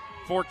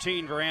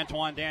 14 for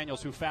Antoine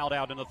Daniels, who fouled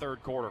out in the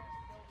third quarter.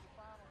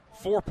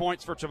 4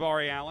 points for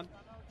Tavari Allen.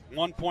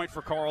 1 point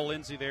for Carl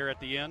Lindsay there at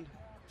the end.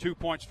 2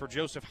 points for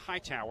Joseph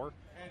Hightower.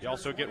 You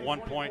also get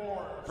 1 point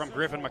from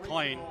Griffin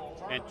McLean.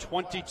 And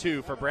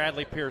 22 for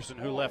Bradley Pearson,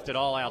 who left it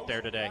all out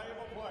there today.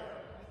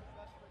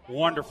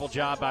 Wonderful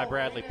job by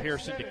Bradley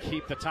Pearson to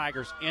keep the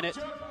Tigers in it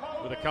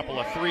with a couple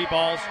of 3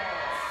 balls.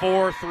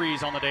 4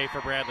 threes on the day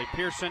for Bradley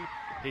Pearson.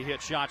 He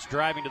hit shots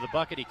driving to the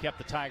bucket. He kept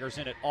the Tigers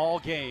in it all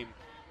game.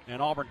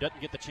 And Auburn doesn't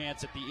get the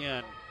chance at the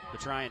end to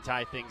try and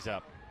tie things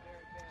up.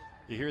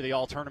 You hear the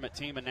all-tournament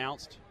team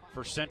announced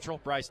for Central: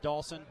 Bryce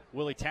Dawson,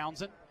 Willie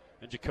Townsend,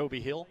 and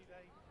Jacoby Hill.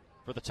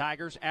 For the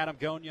Tigers, Adam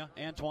Gonia,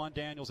 Antoine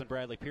Daniels, and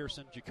Bradley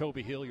Pearson.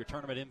 Jacoby Hill, your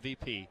tournament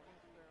MVP.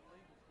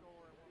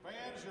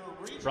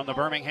 From the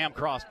Birmingham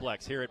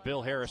Crossplex here at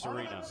Bill Harris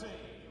Arena.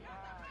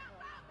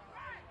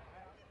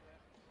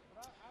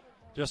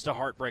 Just a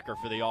heartbreaker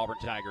for the Auburn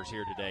Tigers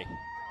here today.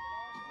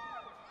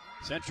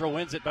 Central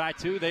wins it by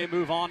 2. They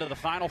move on to the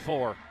Final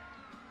Four.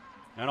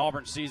 And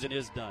Auburn's season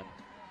is done.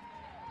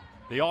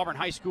 The Auburn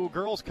High School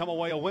girls come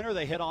away a winner.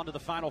 They head on to the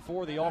Final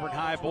Four. The Auburn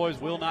High boys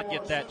will not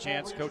get that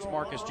chance. Coach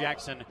Marcus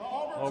Jackson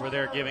over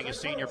there giving his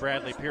senior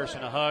Bradley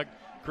Pearson a hug.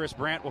 Chris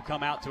Brandt will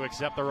come out to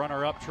accept the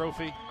runner-up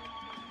trophy.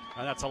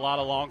 And that's a lot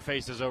of long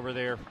faces over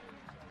there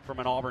from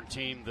an Auburn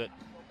team that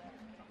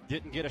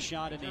didn't get a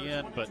shot in the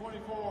end, but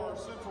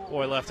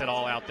boy, left it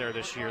all out there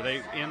this year.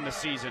 They end the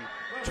season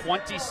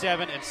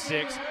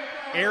 27-6,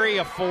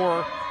 Area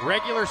 4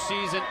 regular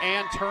season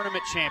and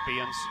tournament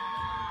champions.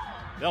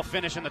 They'll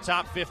finish in the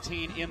top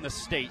 15 in the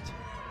state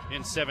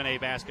in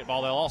 7A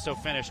basketball. They'll also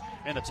finish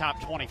in the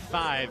top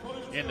 25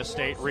 in the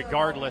state,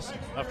 regardless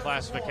of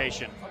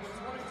classification.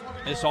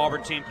 This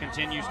Auburn team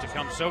continues to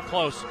come so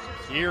close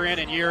year in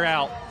and year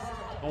out.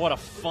 What a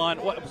fun,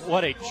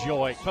 what a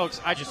joy. Folks,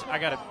 I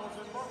got to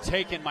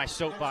take in my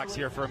soapbox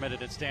here for a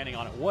minute and standing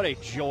on it. What a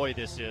joy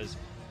this is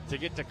to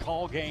get to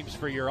call games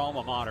for your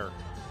alma mater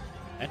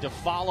and to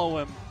follow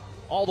them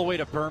all the way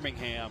to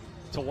Birmingham,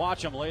 to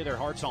watch them lay their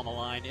hearts on the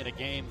line in a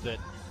game that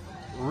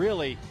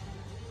really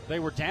they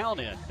were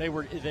down in. They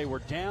were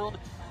down,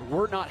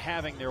 were not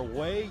having their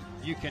way.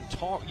 You can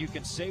talk, you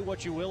can say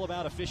what you will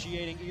about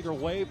officiating either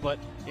way, but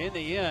in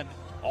the end,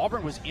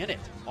 Auburn was in it.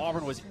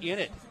 Auburn was in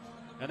it.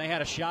 And they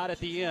had a shot at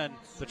the end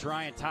to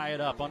try and tie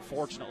it up.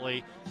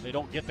 Unfortunately, they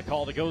don't get the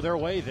call to go their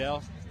way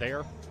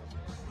there.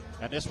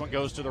 And this one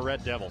goes to the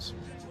Red Devils.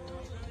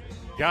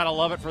 Gotta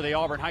love it for the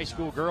Auburn High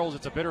School girls.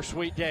 It's a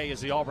bittersweet day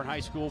as the Auburn High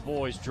School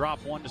boys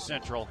drop 1 to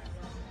Central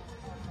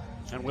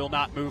and will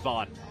not move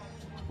on.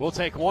 We'll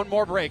take one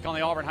more break on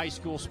the Auburn High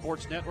School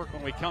Sports Network.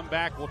 When we come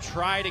back, we'll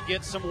try to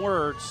get some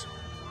words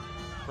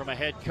from a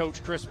head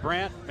coach, Chris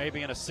Brandt.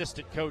 Maybe an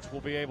assistant coach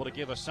will be able to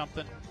give us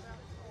something.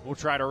 We'll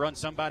try to run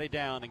somebody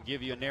down and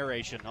give you a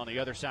narration on the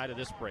other side of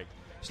this break.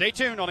 Stay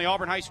tuned on the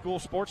Auburn High School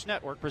Sports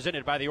Network,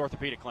 presented by the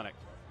Orthopedic Clinic.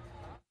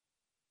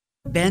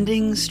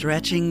 Bending,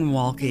 stretching,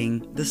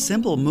 walking. The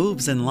simple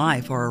moves in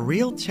life are a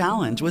real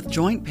challenge with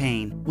joint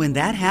pain. When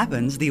that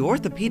happens, the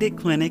Orthopedic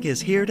Clinic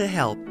is here to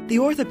help. The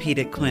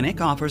Orthopedic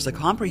Clinic offers a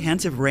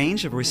comprehensive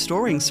range of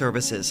restoring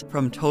services,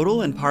 from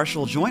total and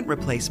partial joint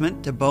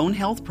replacement to bone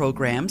health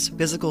programs,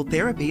 physical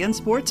therapy, and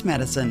sports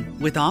medicine.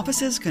 With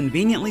offices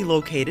conveniently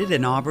located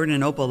in Auburn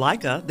and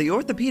Opelika, the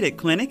Orthopedic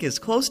Clinic is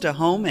close to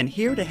home and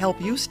here to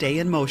help you stay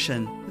in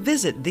motion.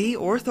 Visit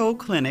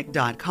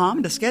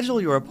theorthoclinic.com to schedule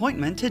your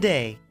appointment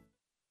today.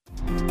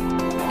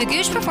 The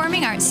Gooch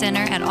Performing Arts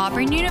Center at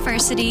Auburn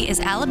University is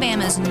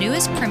Alabama's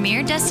newest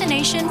premier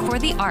destination for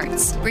the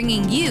arts,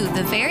 bringing you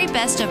the very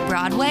best of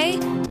Broadway,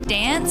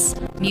 dance,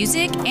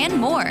 music, and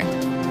more.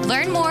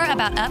 Learn more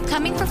about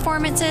upcoming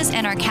performances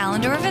and our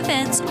calendar of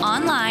events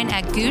online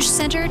at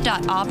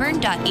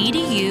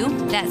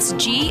goochcenter.auburn.edu. That's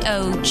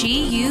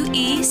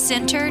GOGUE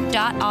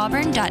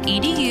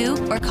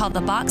center.auburn.edu, or call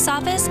the box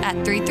office at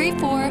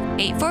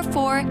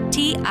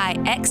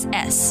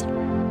 334-844-TIXS.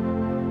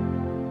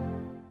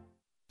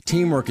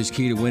 Teamwork is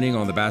key to winning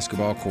on the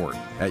basketball court.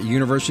 At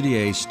University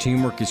Ace,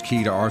 teamwork is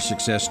key to our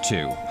success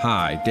too.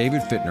 Hi,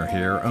 David Fittner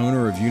here,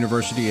 owner of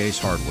University Ace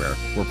Hardware.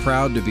 We're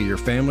proud to be your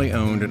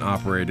family-owned and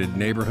operated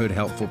neighborhood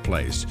helpful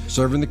place,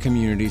 serving the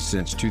community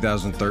since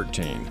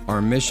 2013.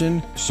 Our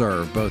mission,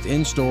 serve both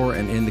in-store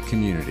and in the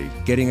community.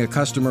 Getting a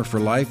customer for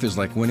life is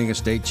like winning a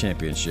state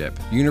championship.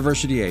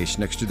 University Ace,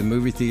 next to the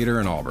movie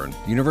theater in Auburn.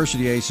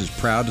 University Ace is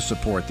proud to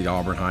support the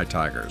Auburn High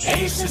Tigers.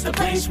 Ace is the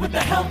place with the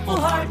helpful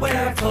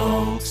hardware,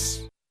 folks.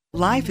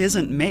 Life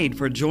isn't made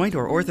for joint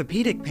or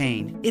orthopedic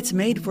pain. It's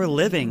made for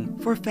living,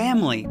 for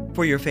family,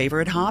 for your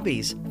favorite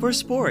hobbies, for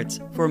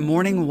sports, for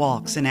morning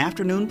walks and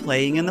afternoon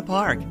playing in the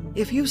park.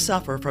 If you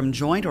suffer from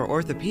joint or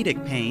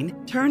orthopedic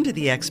pain, turn to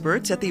the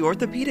experts at the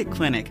Orthopedic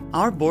Clinic.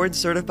 Our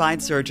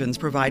board-certified surgeons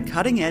provide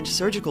cutting-edge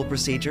surgical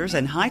procedures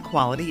and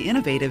high-quality,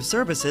 innovative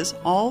services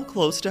all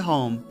close to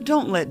home.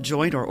 Don't let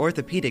joint or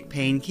orthopedic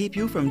pain keep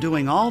you from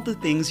doing all the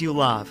things you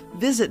love.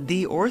 Visit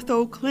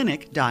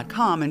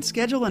theorthoclinic.com and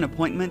schedule an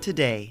appointment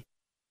today.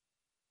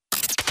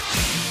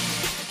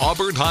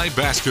 Auburn High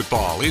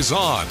basketball is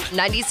on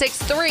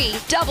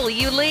 96.3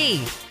 W.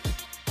 Lee.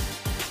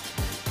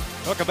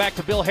 Welcome back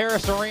to Bill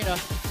Harris Arena,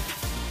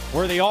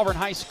 where the Auburn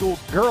High School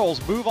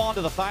girls move on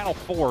to the Final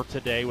Four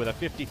today with a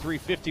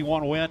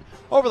 53-51 win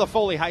over the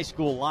Foley High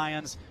School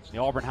Lions. The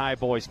Auburn High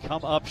boys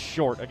come up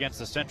short against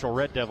the Central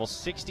Red Devils,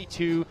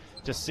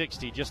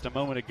 62-60. Just a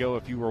moment ago,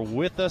 if you were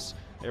with us,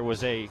 there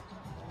was a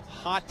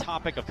hot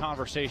topic of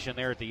conversation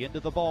there at the end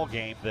of the ball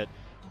game that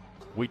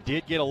we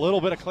did get a little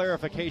bit of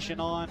clarification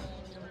on.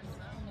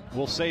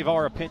 We'll save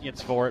our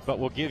opinions for it, but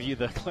we'll give you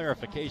the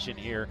clarification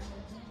here.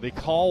 The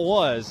call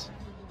was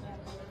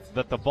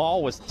that the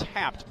ball was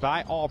tapped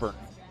by Auburn,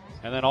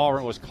 and then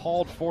Auburn was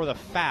called for the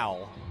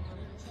foul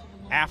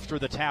after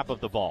the tap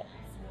of the ball.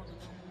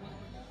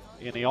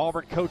 In the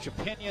Auburn coach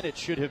opinion, it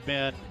should have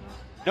been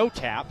no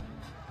tap,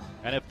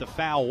 and if the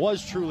foul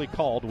was truly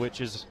called,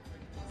 which is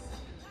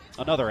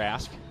another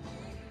ask,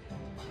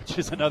 which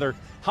is another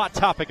hot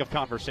topic of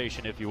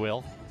conversation, if you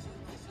will,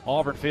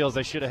 Auburn feels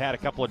they should have had a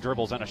couple of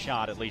dribbles and a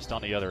shot at least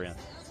on the other end.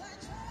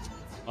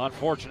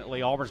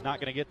 Unfortunately, Auburn's not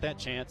going to get that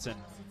chance, and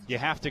you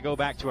have to go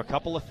back to a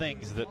couple of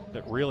things that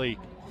really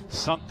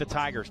sunk the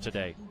Tigers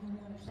today.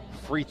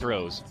 Free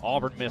throws.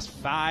 Auburn missed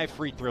 5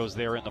 free throws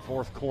there in the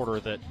fourth quarter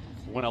that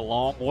went a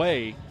long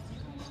way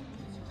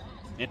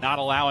in not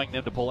allowing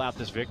them to pull out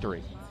this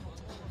victory.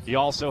 You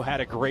also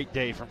had a great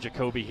day from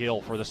Jacoby Hill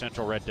for the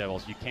Central Red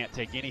Devils. You can't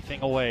take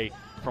anything away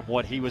from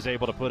what he was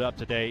able to put up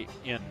today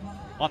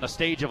on the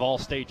stage of all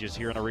stages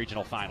here in the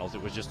regional finals.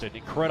 It was just an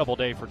incredible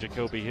day for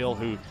Jacoby Hill,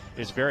 who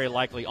is very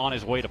likely on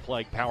his way to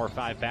playing Power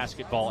 5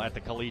 basketball at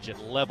the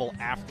collegiate level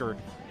after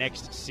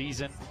next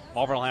season.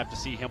 Auburn will have to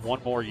see him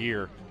one more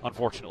year,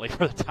 unfortunately,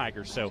 for the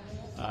Tigers. So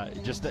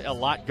just a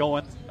lot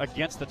going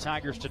against the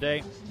Tigers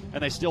today,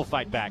 and they still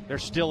fight back. They're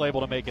still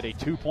able to make it a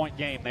 2-point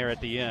game there at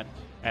the end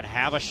and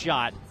have a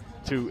shot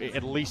to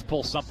at least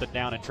pull something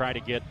down and try to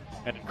get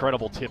an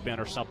incredible tip in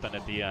or something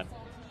at the end.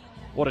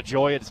 What a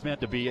joy it's been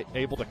to be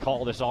able to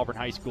call this Auburn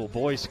High School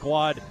boys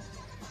squad.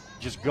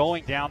 Just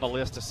going down the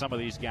list of some of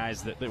these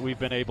guys that we've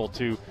been able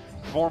to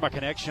form a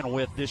connection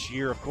with this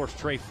year. Of course,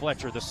 Trey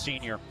Fletcher, the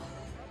senior,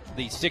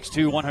 the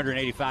 6'2",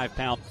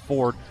 185-pound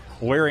forward,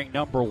 wearing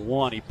number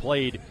 1. He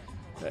played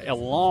a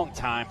long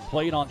time,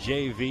 played on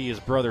JV. His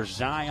brother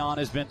Zion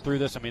has been through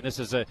this. I mean, this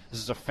is a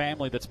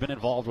family that's been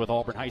involved with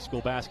Auburn High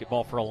School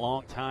basketball for a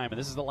long time, and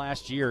this is the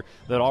last year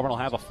that Auburn will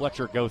have a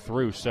Fletcher go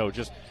through. So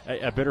just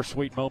a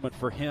bittersweet moment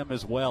for him,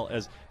 as well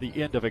as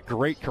the end of a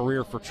great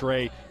career for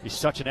Trey. He's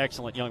such an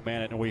excellent young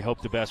man, and we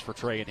hope the best for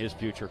Trey in his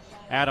future.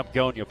 Adam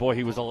Gonia, boy,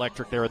 he was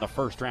electric there in the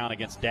first round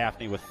against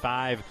Daphne with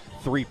 5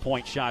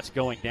 3-point shots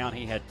going down.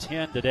 He had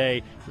 10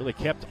 today, really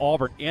kept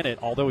Auburn in it.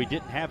 Although he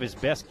didn't have his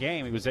best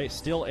game, he was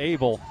still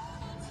able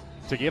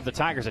to give the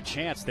Tigers a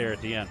chance there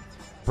at the end.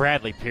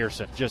 Bradley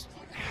Pearson, just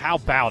how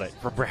about it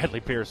for Bradley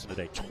Pearson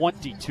today?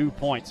 22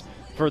 points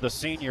for the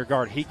senior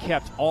guard. He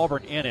kept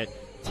Auburn in it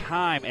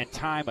time and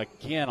time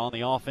again on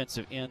the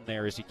offensive end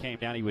there. As he came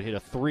down, he would hit a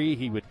 3,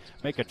 he would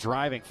make a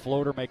driving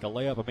floater, make a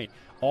layup. I mean,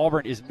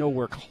 Auburn is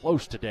nowhere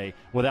close today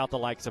without the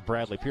likes of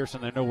Bradley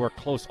Pearson. They're nowhere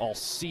close all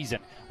season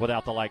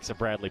without the likes of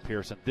Bradley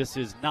Pearson. This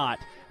is not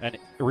a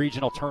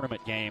regional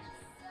tournament game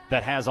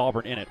that has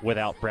Auburn in it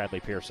without Bradley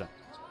Pearson.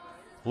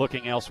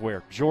 Looking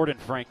elsewhere, Jordan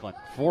Franklin,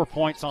 4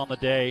 points on the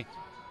day,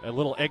 a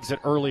little exit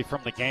early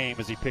from the game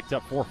as he picked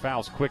up 4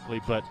 fouls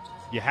quickly, but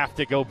you have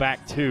to go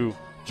back to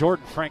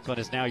Jordan Franklin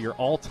is now your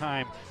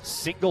all-time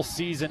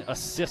single-season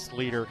assist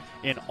leader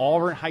in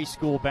Auburn High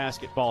School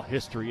basketball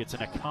history. It's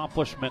an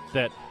accomplishment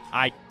that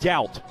I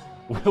doubt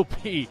will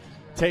be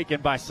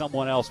taken by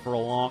someone else for a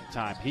long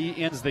time. He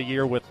ends the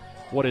year with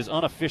what is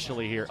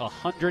unofficially here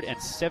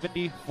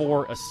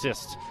 174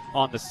 assists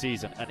on the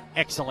season. An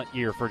excellent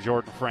year for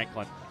Jordan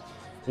Franklin.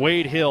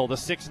 Wade Hill, the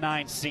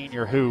 6'9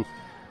 senior who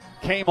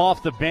came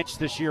off the bench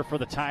this year for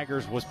the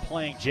Tigers, was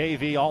playing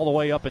JV all the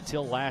way up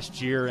until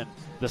last year, and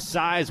the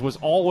size was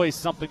always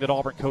something that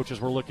Auburn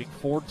coaches were looking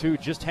forward to,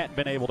 just hadn't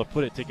been able to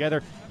put it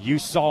together. You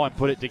saw him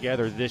put it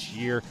together this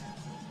year.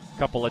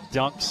 couple of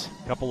dunks,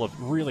 a couple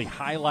of really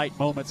highlight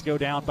moments go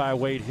down by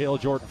Wade Hill.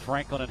 Jordan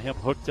Franklin and him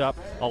hooked up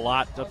a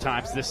lot of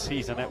times this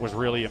season. That was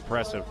really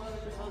impressive.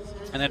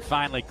 And then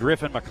finally,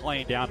 Griffin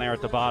McLean down there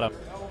at the bottom.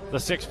 The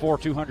 6'4",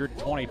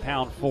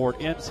 220-pound forward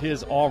ends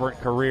his Auburn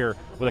career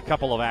with a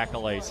couple of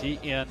accolades.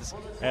 He ends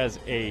as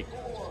a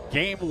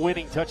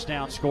game-winning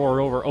touchdown scorer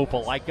over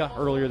Opelika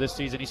earlier this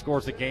season. He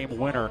scores the game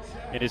winner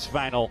in his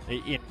final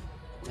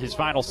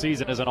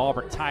season as an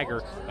Auburn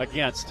Tiger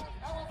against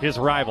his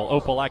rival,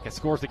 Opelika.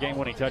 Scores the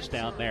game-winning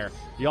touchdown there.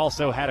 He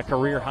also had a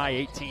career-high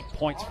 18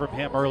 points from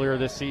him earlier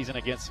this season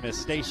against Smith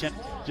Station.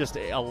 Just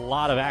a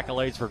lot of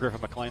accolades for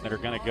Griffin McLean that are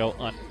going to go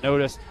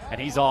unnoticed.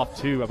 And he's off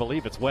to, I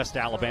believe it's West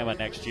Alabama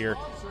next year,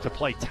 to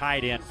play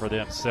tight end for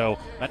them. So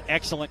an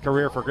excellent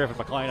career for Griffin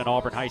McLean, an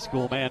Auburn high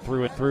school man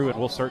through and through, and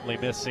we'll certainly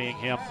miss seeing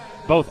him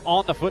both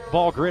on the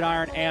football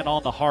gridiron and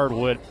on the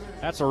hardwood.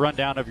 That's a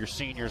rundown of your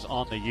seniors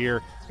on the year.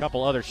 A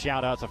couple other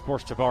shout-outs, of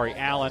course, Jabari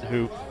Allen,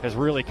 who has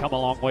really come a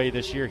long way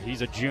this year.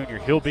 He's a junior.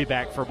 He'll be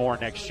back for more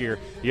next year.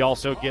 He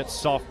also gets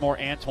sophomore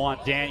Antoine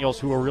Daniels,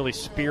 who will really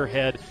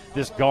spearhead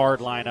this guard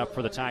lineup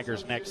for the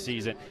Tigers next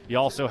season. You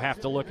also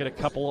have to look at a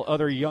couple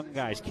other young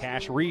guys.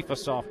 Cash Reef, a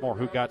sophomore,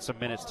 who got some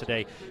minutes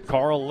today.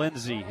 Carl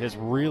Lindsay has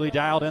really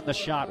dialed in the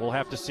shot. We'll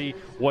have to see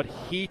what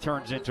he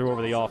turns into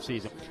over the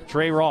offseason.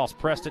 Trey Ross,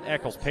 Preston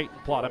Eccles, Peyton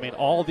Plott. I mean,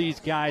 all these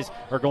guys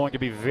are going to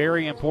be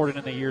very important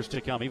in the years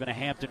to come. Even a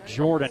Hampton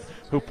Jordan,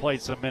 who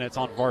played some minutes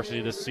on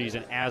varsity this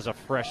season as a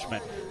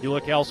freshman. You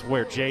look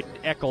elsewhere, Jaden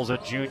Eccles, a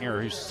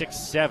junior who's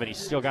 6'7". He's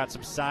still got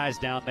some size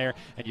down there,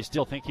 and you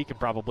still think he could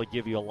probably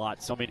give you a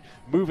lot. So, I mean,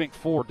 moving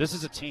forward, this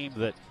is a team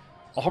that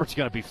Auburn's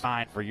going to be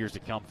fine for years to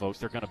come, folks.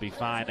 They're going to be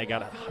fine. They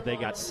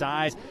got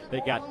size.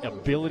 They got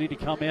ability to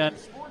come in.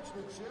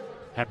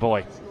 And,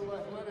 boy,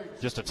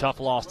 just a tough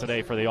loss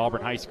today for the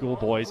Auburn high school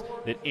boys.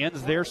 It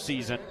ends their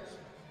season.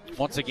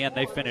 Once again,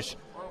 they finish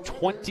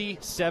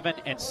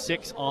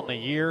 27-6 on the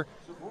year.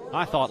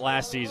 I thought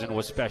last season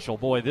was special.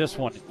 Boy, this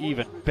one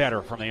even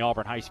better from the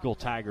Auburn High School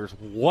Tigers.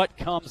 What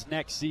comes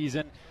next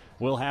season,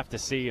 we'll have to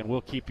see, and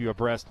we'll keep you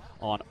abreast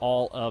on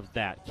all of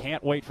that.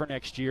 Can't wait for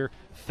next year.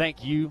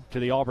 Thank you to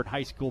the Auburn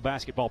High School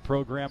basketball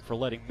program for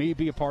letting me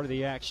be a part of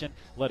the action,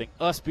 letting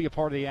us be a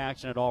part of the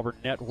action at Auburn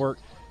Network.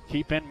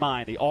 Keep in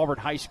mind, the Auburn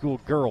High School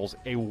girls,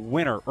 a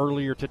winner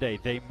earlier today.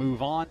 They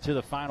move on to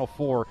the Final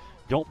Four.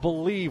 Don't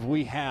believe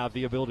we have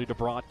the ability to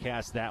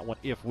broadcast that one.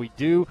 If we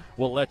do,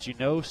 we'll let you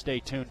know. Stay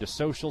tuned to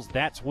socials.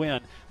 That's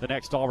when the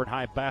next Auburn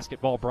High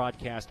basketball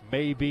broadcast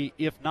may be.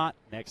 If not,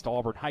 next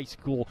Auburn High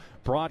School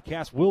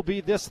broadcast will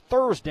be this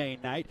Thursday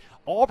night.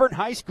 Auburn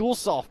High School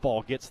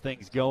softball gets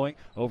things going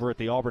over at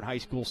the Auburn High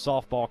School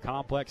softball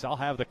complex. I'll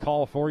have the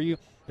call for you.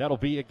 That'll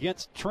be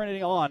against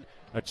Trinity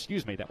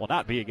that will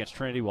not be against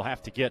Trinity. We'll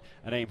have to get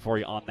a name for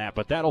you on that.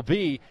 But that'll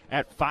be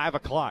at 5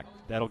 o'clock.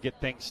 That'll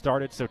get things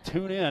started. So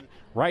tune in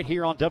right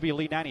here on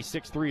WLE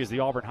 96.3 as the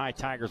Auburn High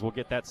Tigers will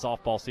get that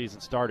softball season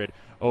started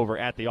over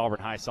at the Auburn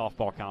High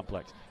softball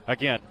complex.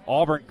 Again,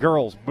 Auburn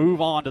girls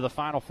move on to the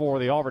Final Four.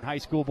 The Auburn High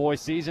School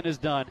boys season is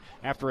done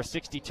after a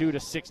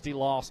 62-60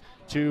 loss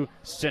to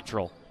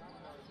Central.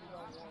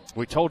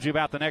 We told you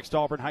about the next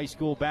Auburn High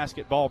School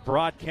basketball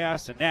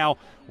broadcast, and now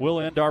we'll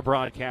end our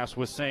broadcast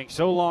with saying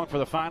so long for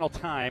the final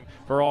time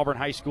for Auburn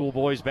High School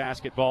boys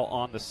basketball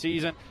on the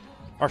season.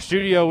 Our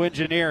studio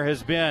engineer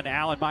has been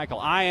Alan Michael.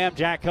 I am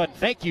Jack Hutton.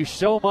 Thank you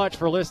so much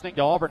for listening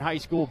to Auburn High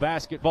School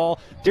basketball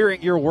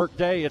during your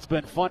workday. It's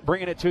been fun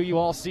bringing it to you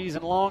all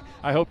season long.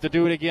 I hope to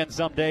do it again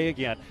someday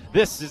again.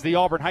 This is the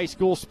Auburn High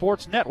School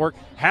Sports Network.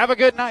 Have a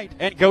good night,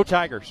 and go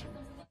Tigers.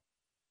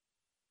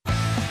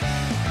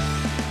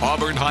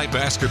 Auburn High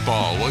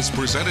basketball was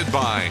presented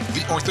by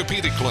the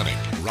Orthopedic Clinic,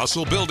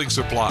 Russell Building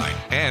Supply,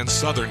 and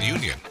Southern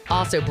Union.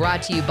 Also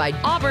brought to you by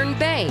Auburn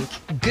Bank,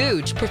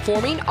 Gooch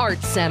Performing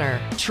Arts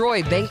Center,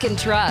 Troy Bank and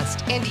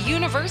Trust, and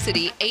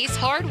University Ace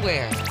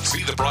Hardware.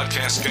 See the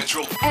broadcast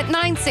schedule at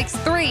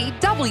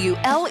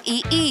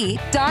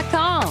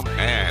 963WLEE.com.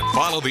 And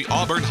follow the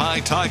Auburn High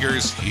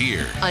Tigers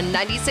here on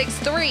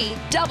 96.3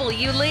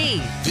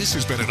 WLEE. This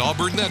has been an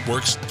Auburn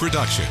Networks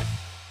production.